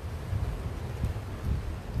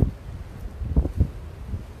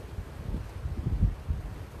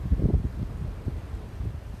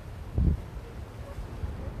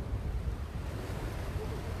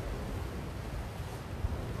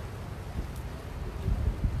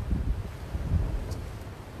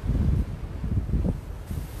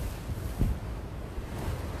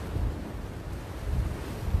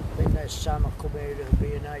 Next time I come here it'll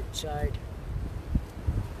be a night tide.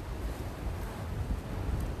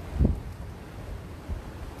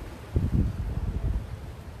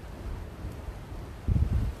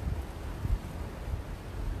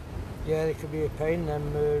 Yeah, they can be a pain,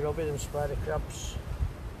 them Robbie, them spider crabs.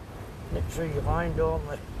 Nip through your line, don't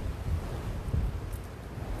they?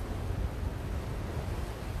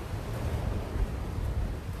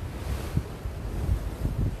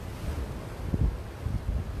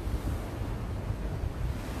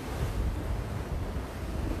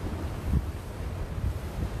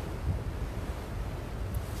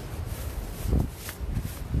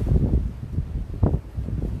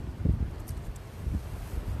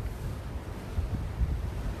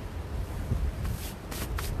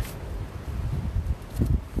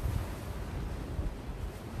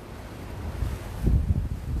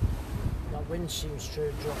 wind seems to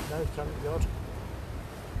have dropped now, thank God.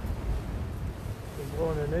 Been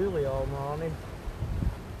blowing a newly all morning.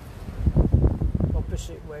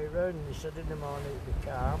 Opposite way round, they said in the morning it'd be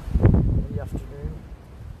calm, in the afternoon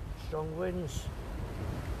strong winds.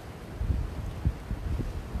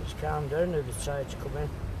 It's calmed down now the tide's come in.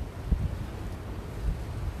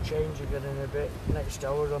 Change again in a bit, next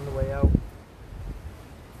hour on the way out.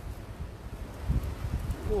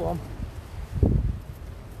 Go on.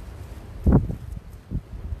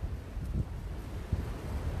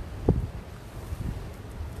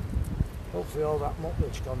 Hopefully all that muck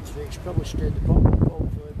that's gone through, it's probably stayed the bottom,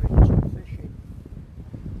 hopefully it brings some fish in.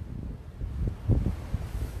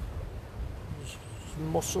 There's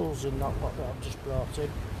some mussels and that lot that I've just brought in.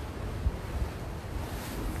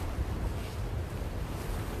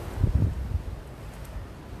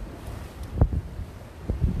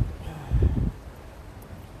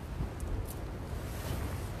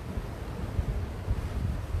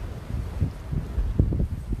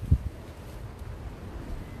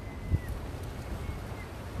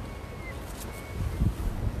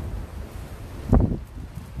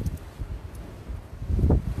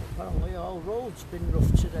 Apparently all roads been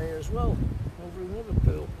rough today as well, over in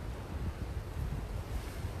Liverpool.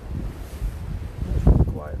 It's been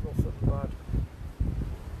quite rough and bad.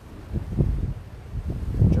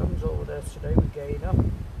 John's over there today with Gaynor.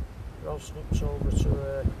 We're all snipped over to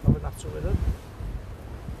have a natter with him.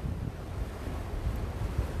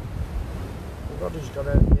 Roddy's got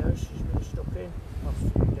out of the house, he's been stuck in last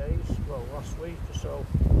few days, well last week or so.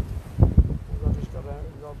 Roddy's got out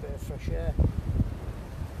and got a bit of fresh air.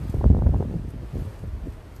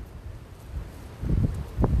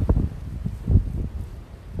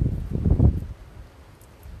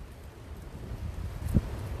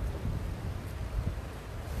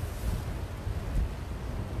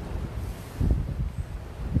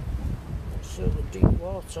 Certainly deep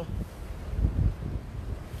water.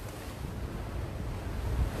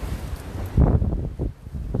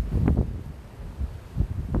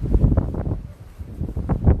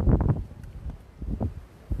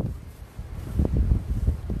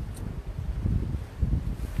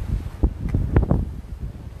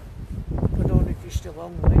 I don't know if you're still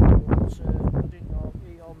on with it, but I didn't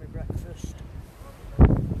eat all my breakfast.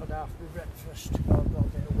 Had half my breakfast. I've got a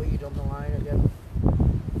bit of weed on the line again.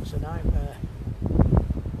 It's a nightmare.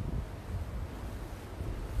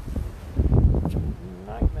 It's a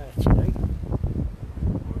nightmare today.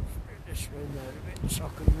 Let's bring this round there a bit so I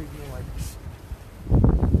can move my legs.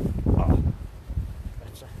 Oh,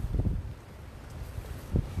 better.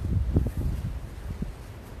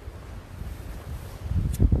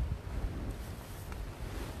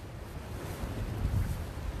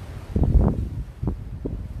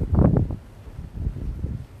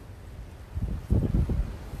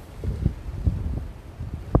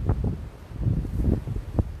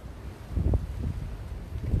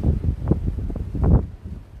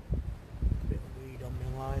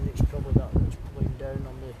 It's probably that that's pulling down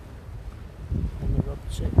on the rod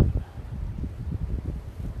tip.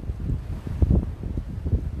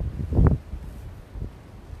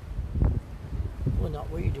 Pulling that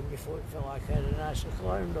weed in before it felt like I had a nice little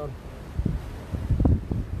round on.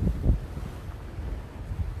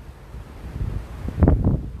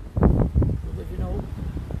 We're living up.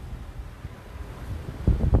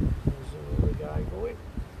 There's the other guy going.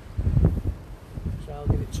 So I'll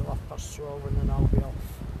give it till 12:30 and then I'll be off.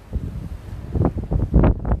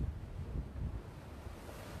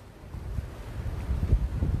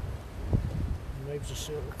 Waves are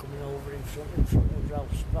certainly coming over in front of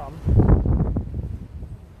Ralph's van.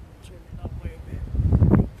 Turn it that way a bit,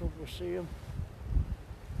 you can probably see them.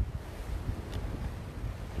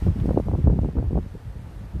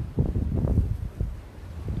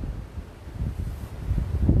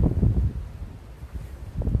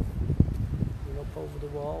 Going up over the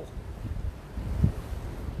wall.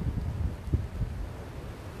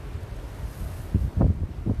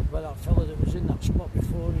 Well, that fella that was in that spot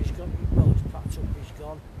before, he's gone, well, he's packed up, he's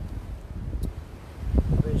gone.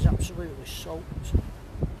 But he's absolutely soaked.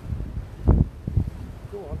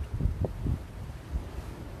 Go on.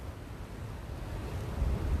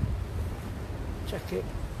 Check it.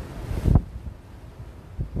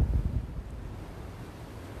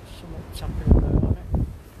 Someone tapping about on it.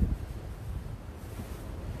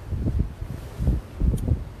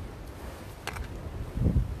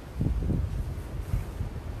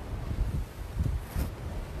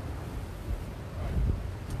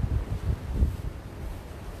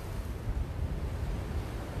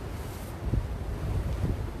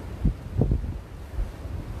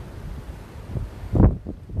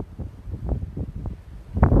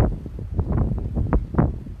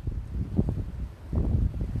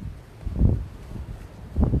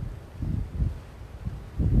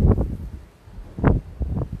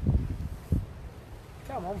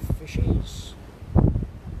 fishies.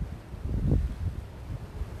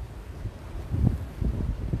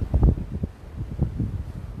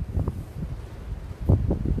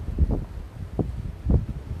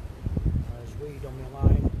 There's weed on my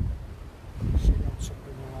line, sitting on top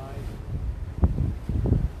of my line.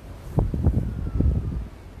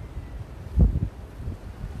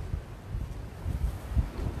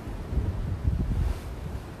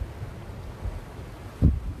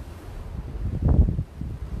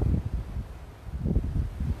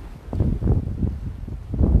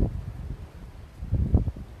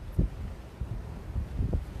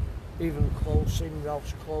 Even close in,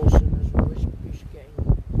 Ralph's close in as well, he's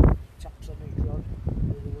getting taps on his rod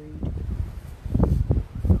with the weed.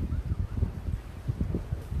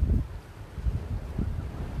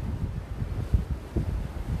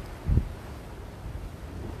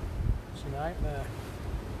 It's a nightmare.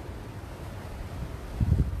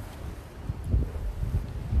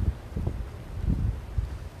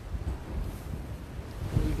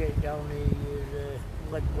 When you get down here, your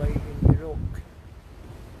lead weight in your hook,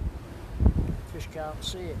 fish can't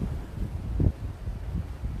see it.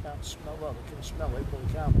 Can't smell, well they can smell it, but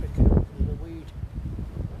they can't pick it up with the weed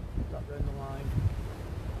back round the line.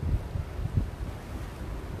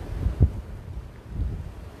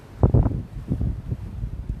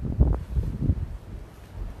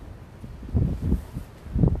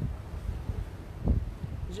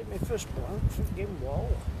 Is it my first blank freaking wall?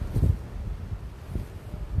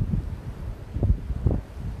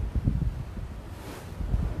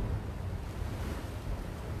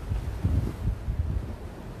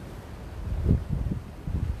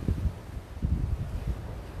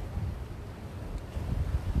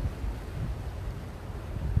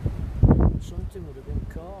 Something would have been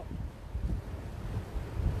caught.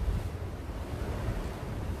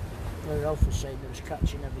 Ralph was saying they was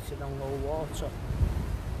catching everything on low water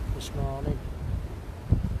this morning.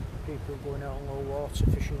 People going out on low water,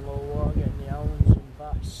 fishing low water, getting the hounds and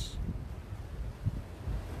bass.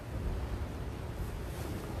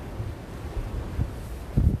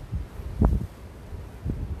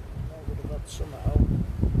 I would have had some out.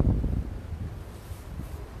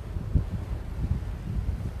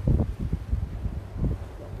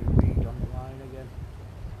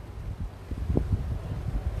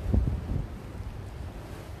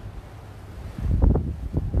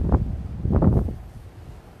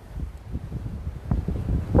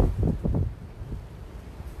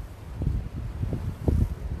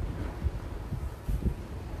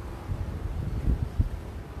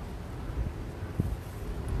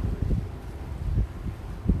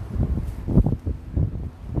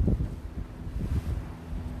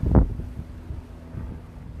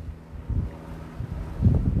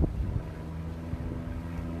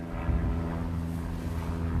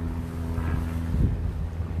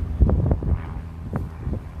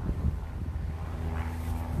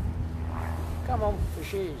 Come on,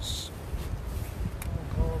 fishies.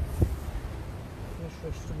 Oh, just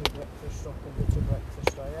resting my breakfast up, a bit of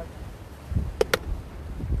breakfast I had.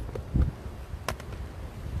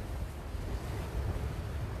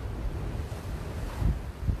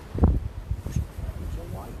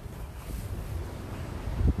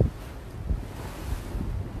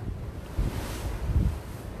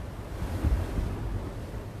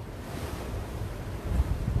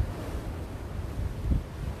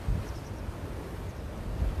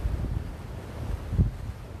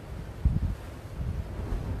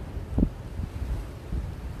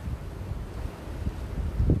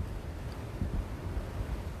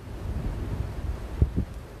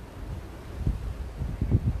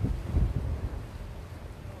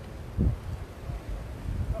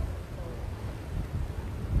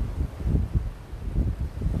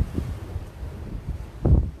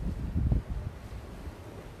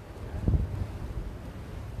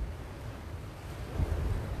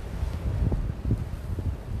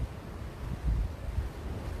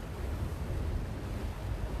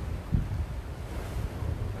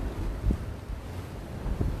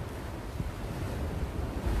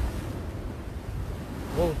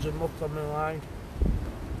 Loads of muck on my line.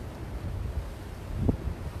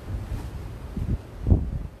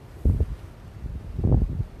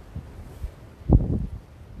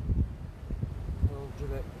 Loads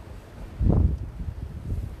of it.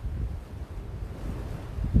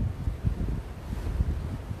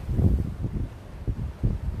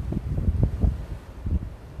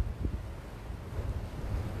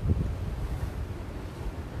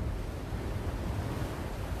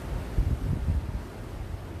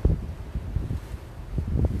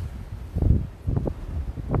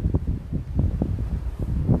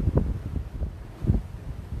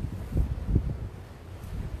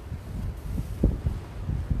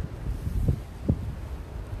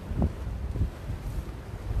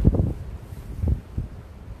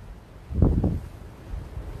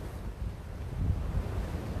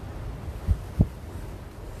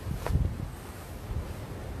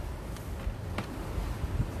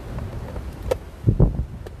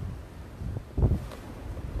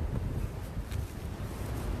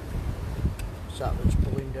 that that's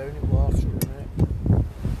pulling down the water in it.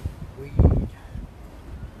 Weed.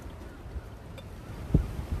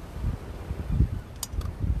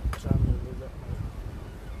 Time to look at me.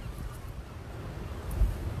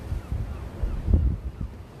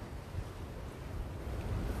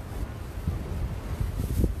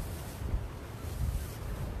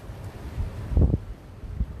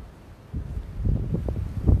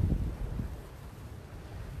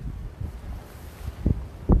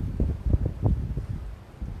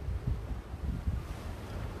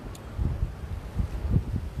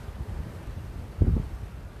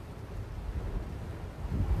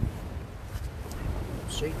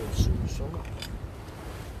 Seagulls in the summer.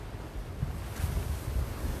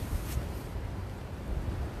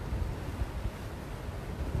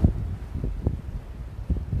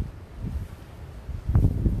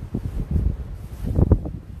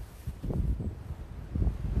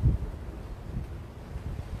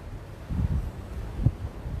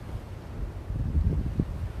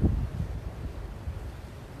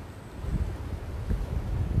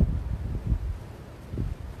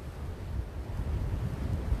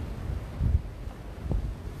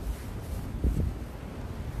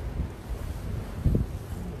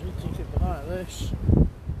 This.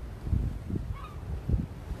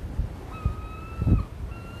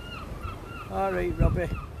 Alright Robbie,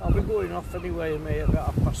 I'll be going off anyway mate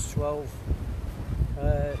about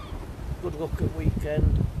 12:30. Good luck at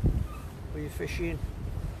weekend with your fishing.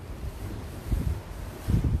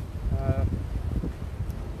 I'm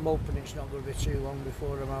hoping it's not going to be too long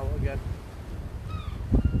before I'm out again.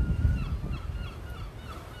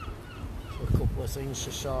 So a couple of things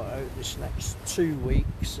to sort out this next 2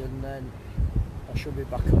 weeks and then I should be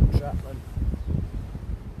back on track then.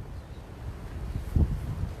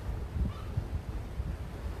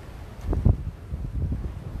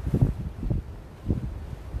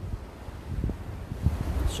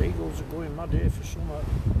 Seagulls are going mad here for summer.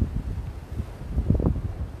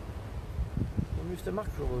 Wonder if the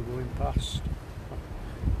mackerel are going past.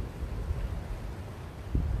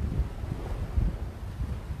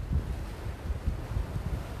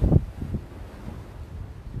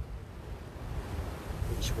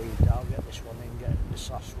 Sweet, I'll get this one in, get this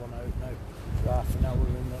last one out now for half an hour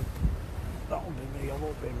and then that'll be me, I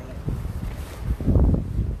won't be a minute.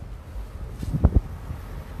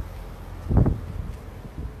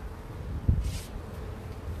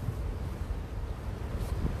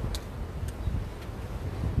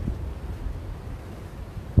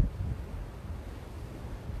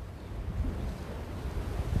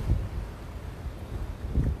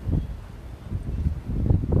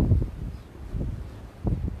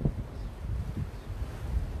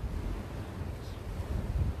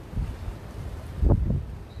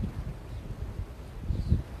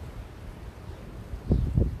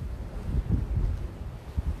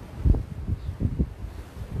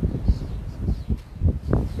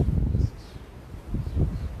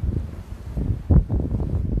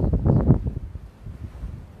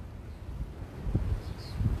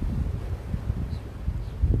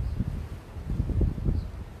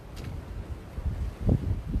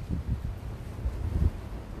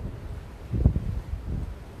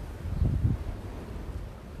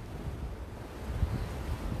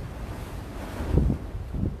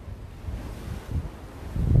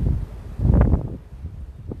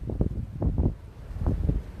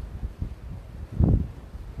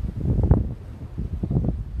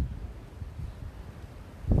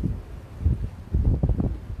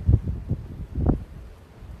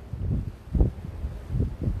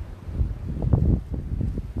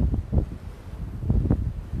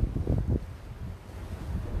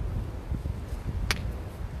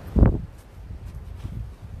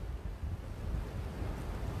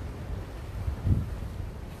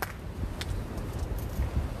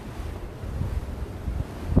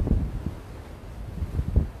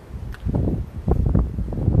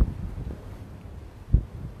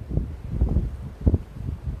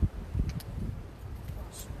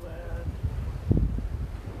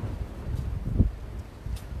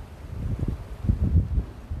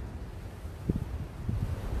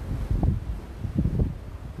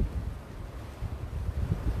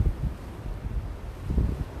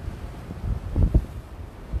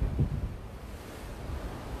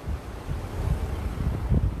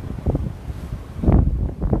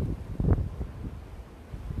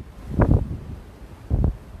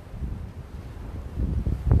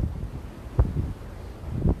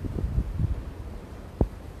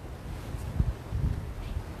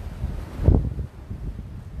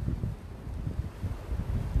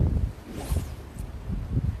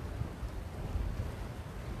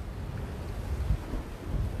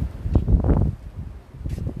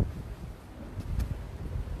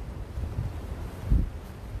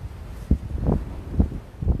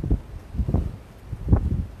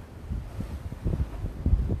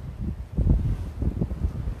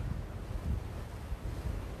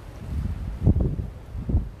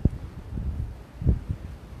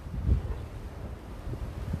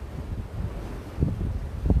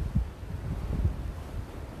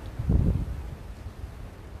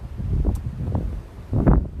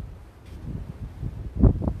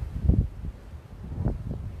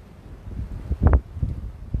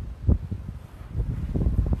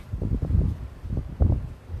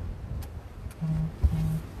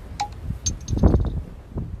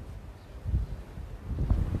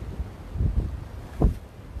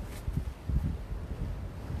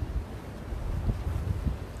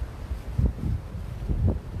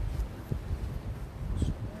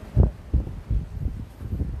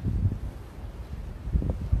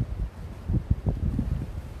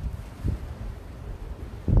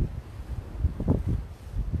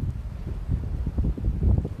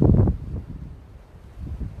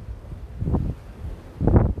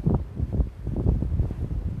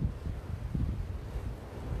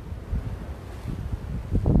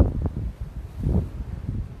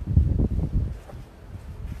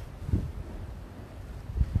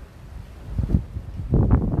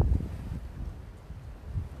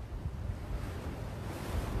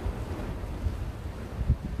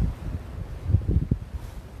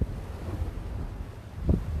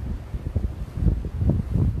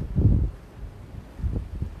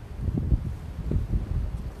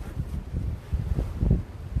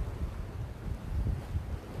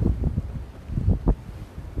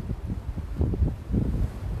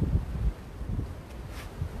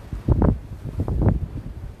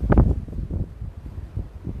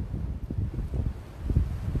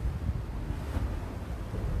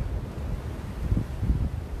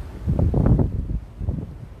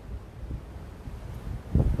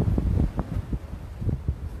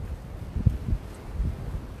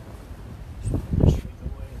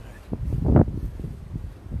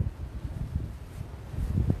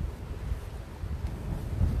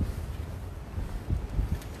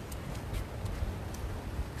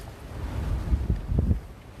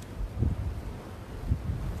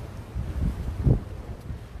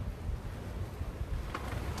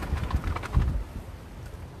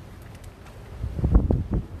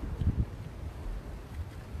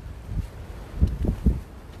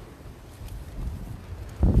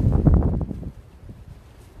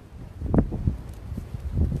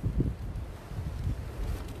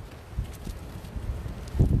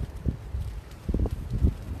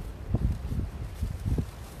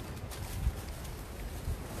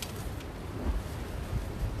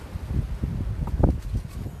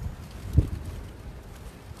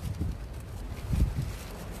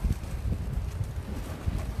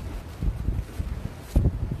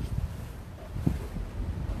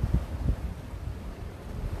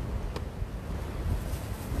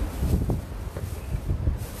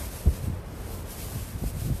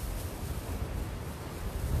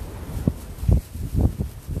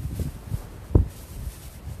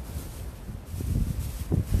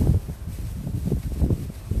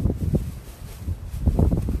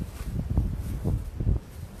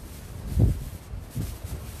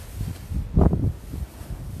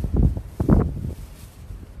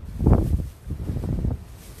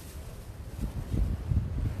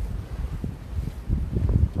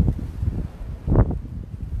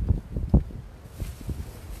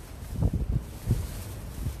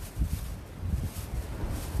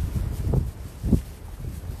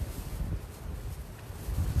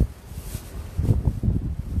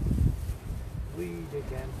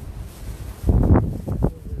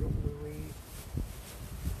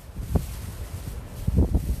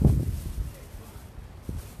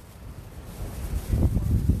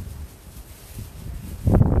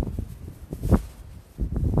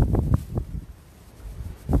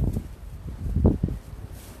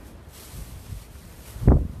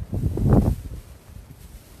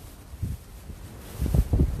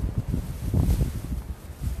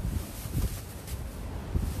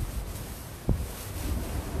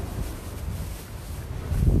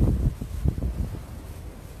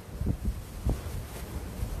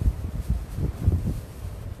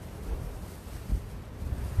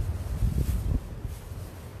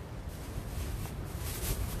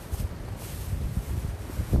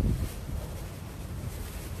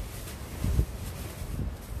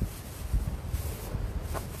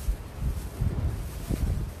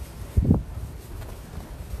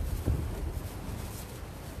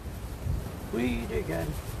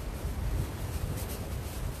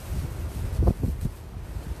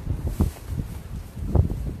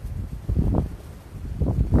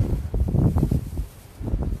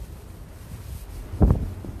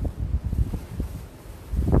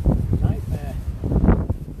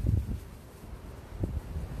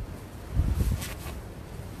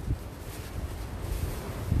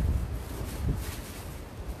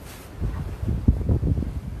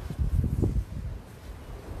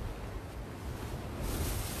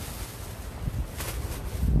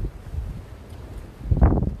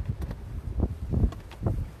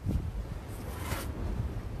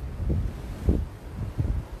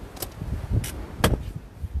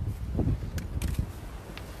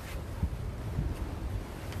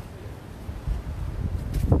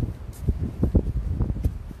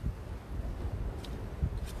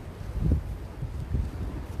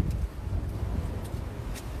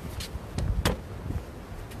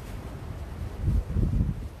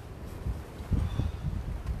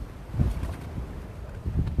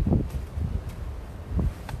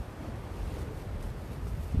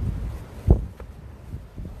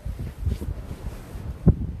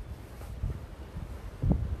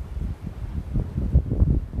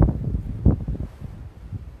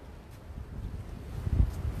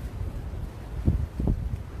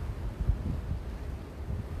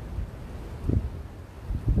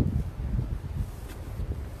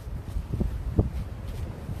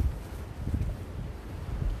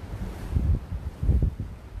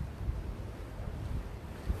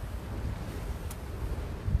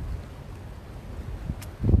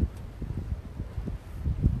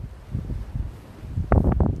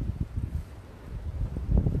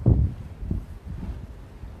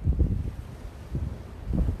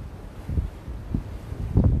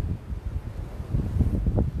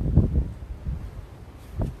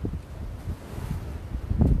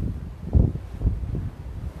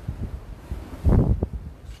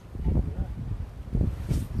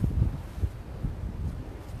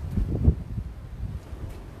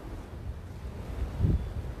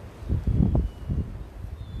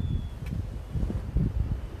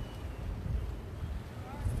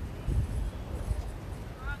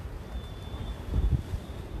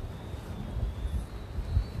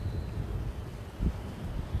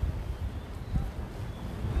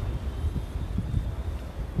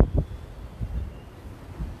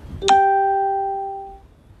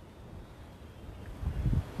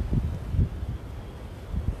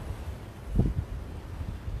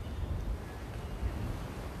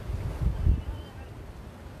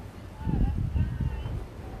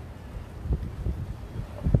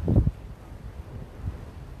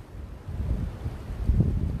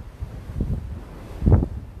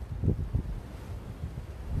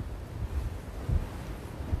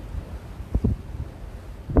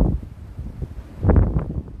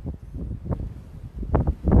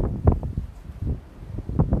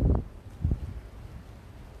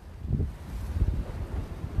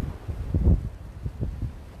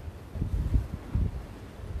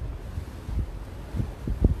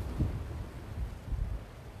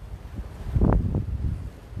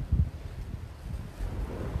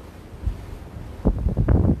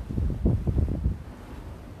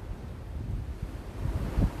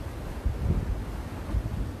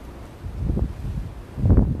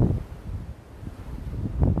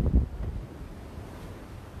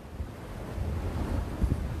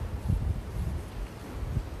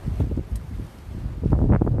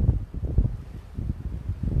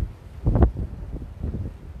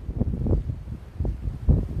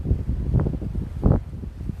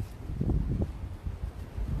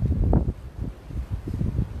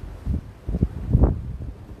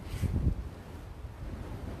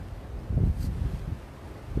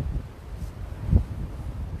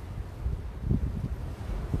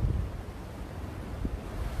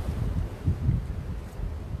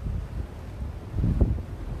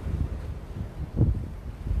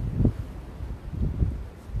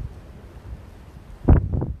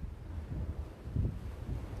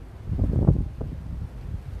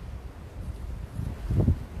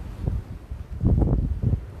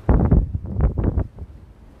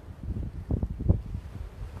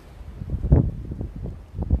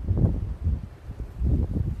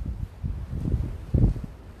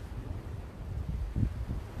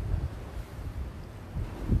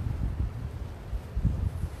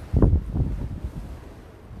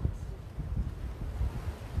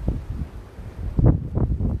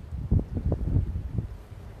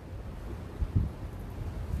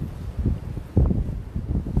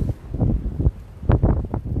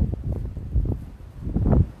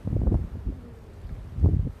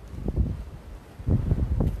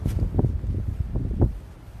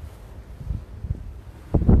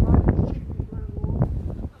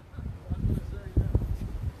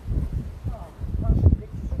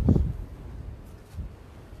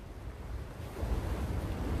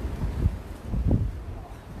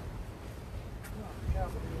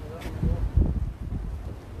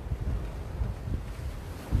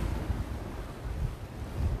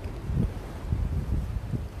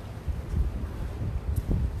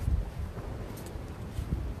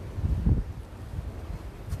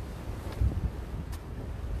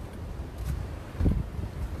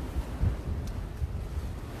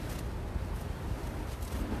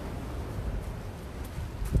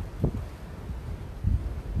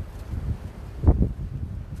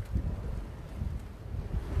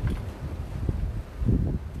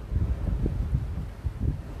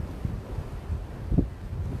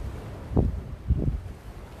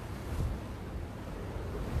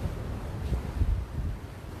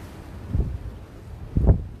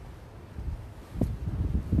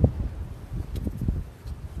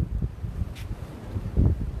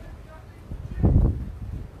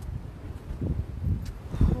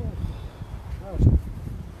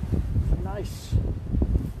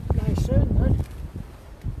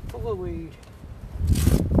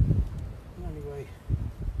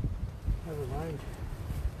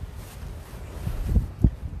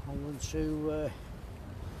 to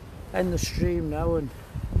end the stream now and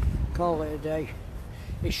call it a day.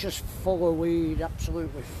 It's just full of weed,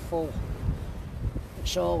 absolutely full.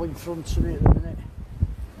 It's all in front of me at the minute.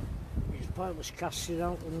 It's pointless casting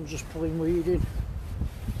out and I'm just pulling weed in.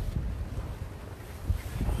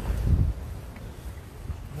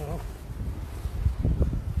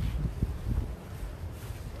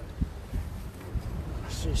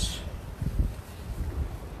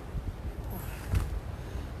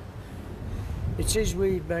 It is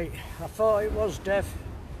weed, mate. I thought it was, Dev.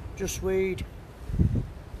 Just weed.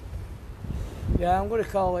 Yeah, I'm going to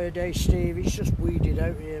call it a day, Steve. It's just weeded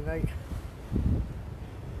out here, mate.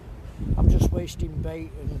 I'm just wasting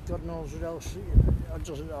bait and God knows what else.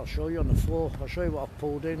 I'll show you on the floor. I'll show you what I've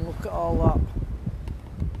pulled in. Look at all that.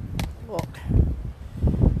 Look.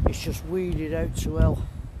 It's just weeded out to hell.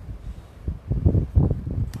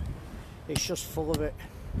 It's just full of it.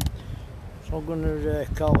 So I'm going to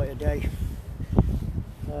call it a day.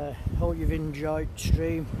 Hope you've enjoyed the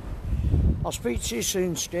stream. I'll speak to you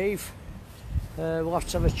soon, Steve. We'll have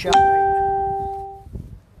to have a chat,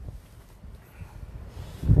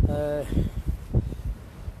 mate.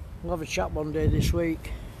 We'll have a chat one day this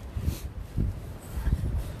week.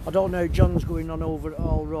 I don't know how John's going on over at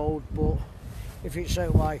Hall Road, but if it's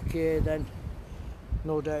out like here, then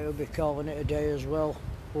no doubt he'll be calling it a day as well.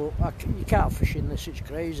 But you can't fish in this, it's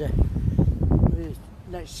crazy.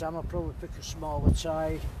 Next time I'll probably pick a smaller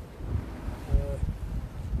tide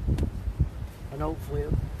and hopefully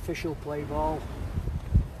fish will play ball.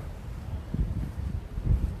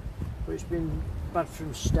 But it's been bad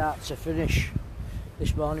from start to finish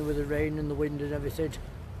this morning with the rain and the wind and everything.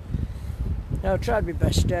 Now I tried my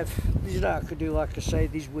best, Dev. This is what I could do. Like I say,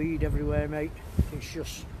 there's weed everywhere, mate.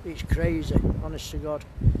 It's crazy, honest to God.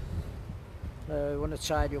 When I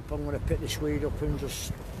tidy up, I'm going to pick this weed up and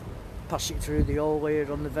just pass it through the hole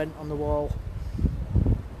here on the vent on the wall.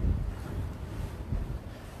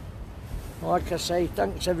 Like I say,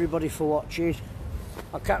 thanks everybody for watching.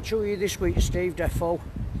 I'll catch up with you this week, Steve Defo.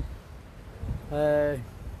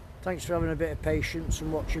 Thanks for having a bit of patience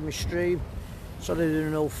and watching my stream. Sorry there are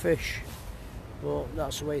no fish, but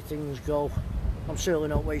that's the way things go. I'm certainly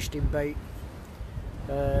not wasting bait.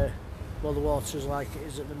 Well, the water's like it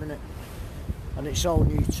is at the minute. And it's all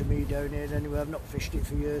new to me down here anyway. I've not fished it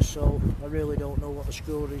for years, so I really don't know what the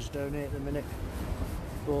score is down here at the minute.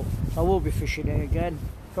 But I will be fishing it again,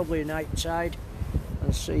 probably a night tide,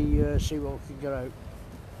 and see what we can get out.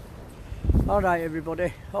 Alright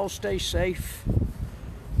everybody, all stay safe.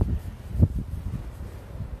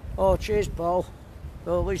 Oh, cheers Paul.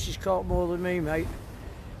 Well, at least he's caught more than me, mate.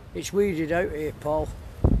 It's weeded out here, Paul.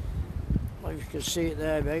 Like you can see it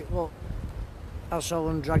there, mate. Look, that's all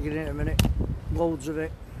I'm dragging in a minute. Loads of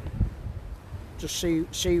it. Just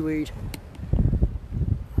seaweed.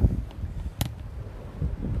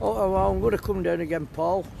 Oh, well, I'm going to come down again,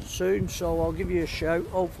 Paul, soon, so I'll give you a shout.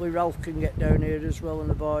 Hopefully Ralph can get down here as well and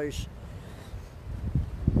the boys.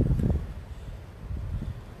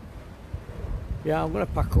 Yeah, I'm going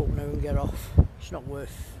to pack up now and get off. It's not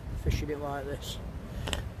worth fishing it like this.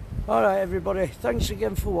 Alright everybody, thanks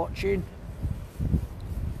again for watching.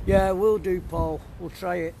 Yeah, we'll do, Paul. We'll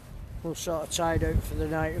try it. We'll sort of tide out for the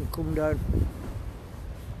night and come down.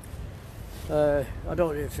 I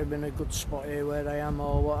don't know if I'm in a good spot here where I am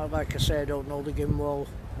or what. Like I say, I don't know the Gimwell.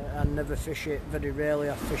 I never fish it. Very rarely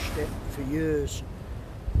I've fished it for years.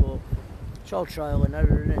 But it's all trial and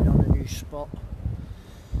error, isn't it, on a new spot.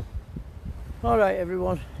 Alright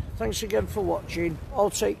everyone, thanks again for watching. All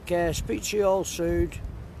take care. Speak to you all soon.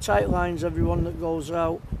 Tight lines everyone that goes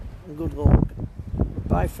out, and good luck.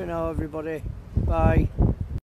 Bye for now everybody. Bye.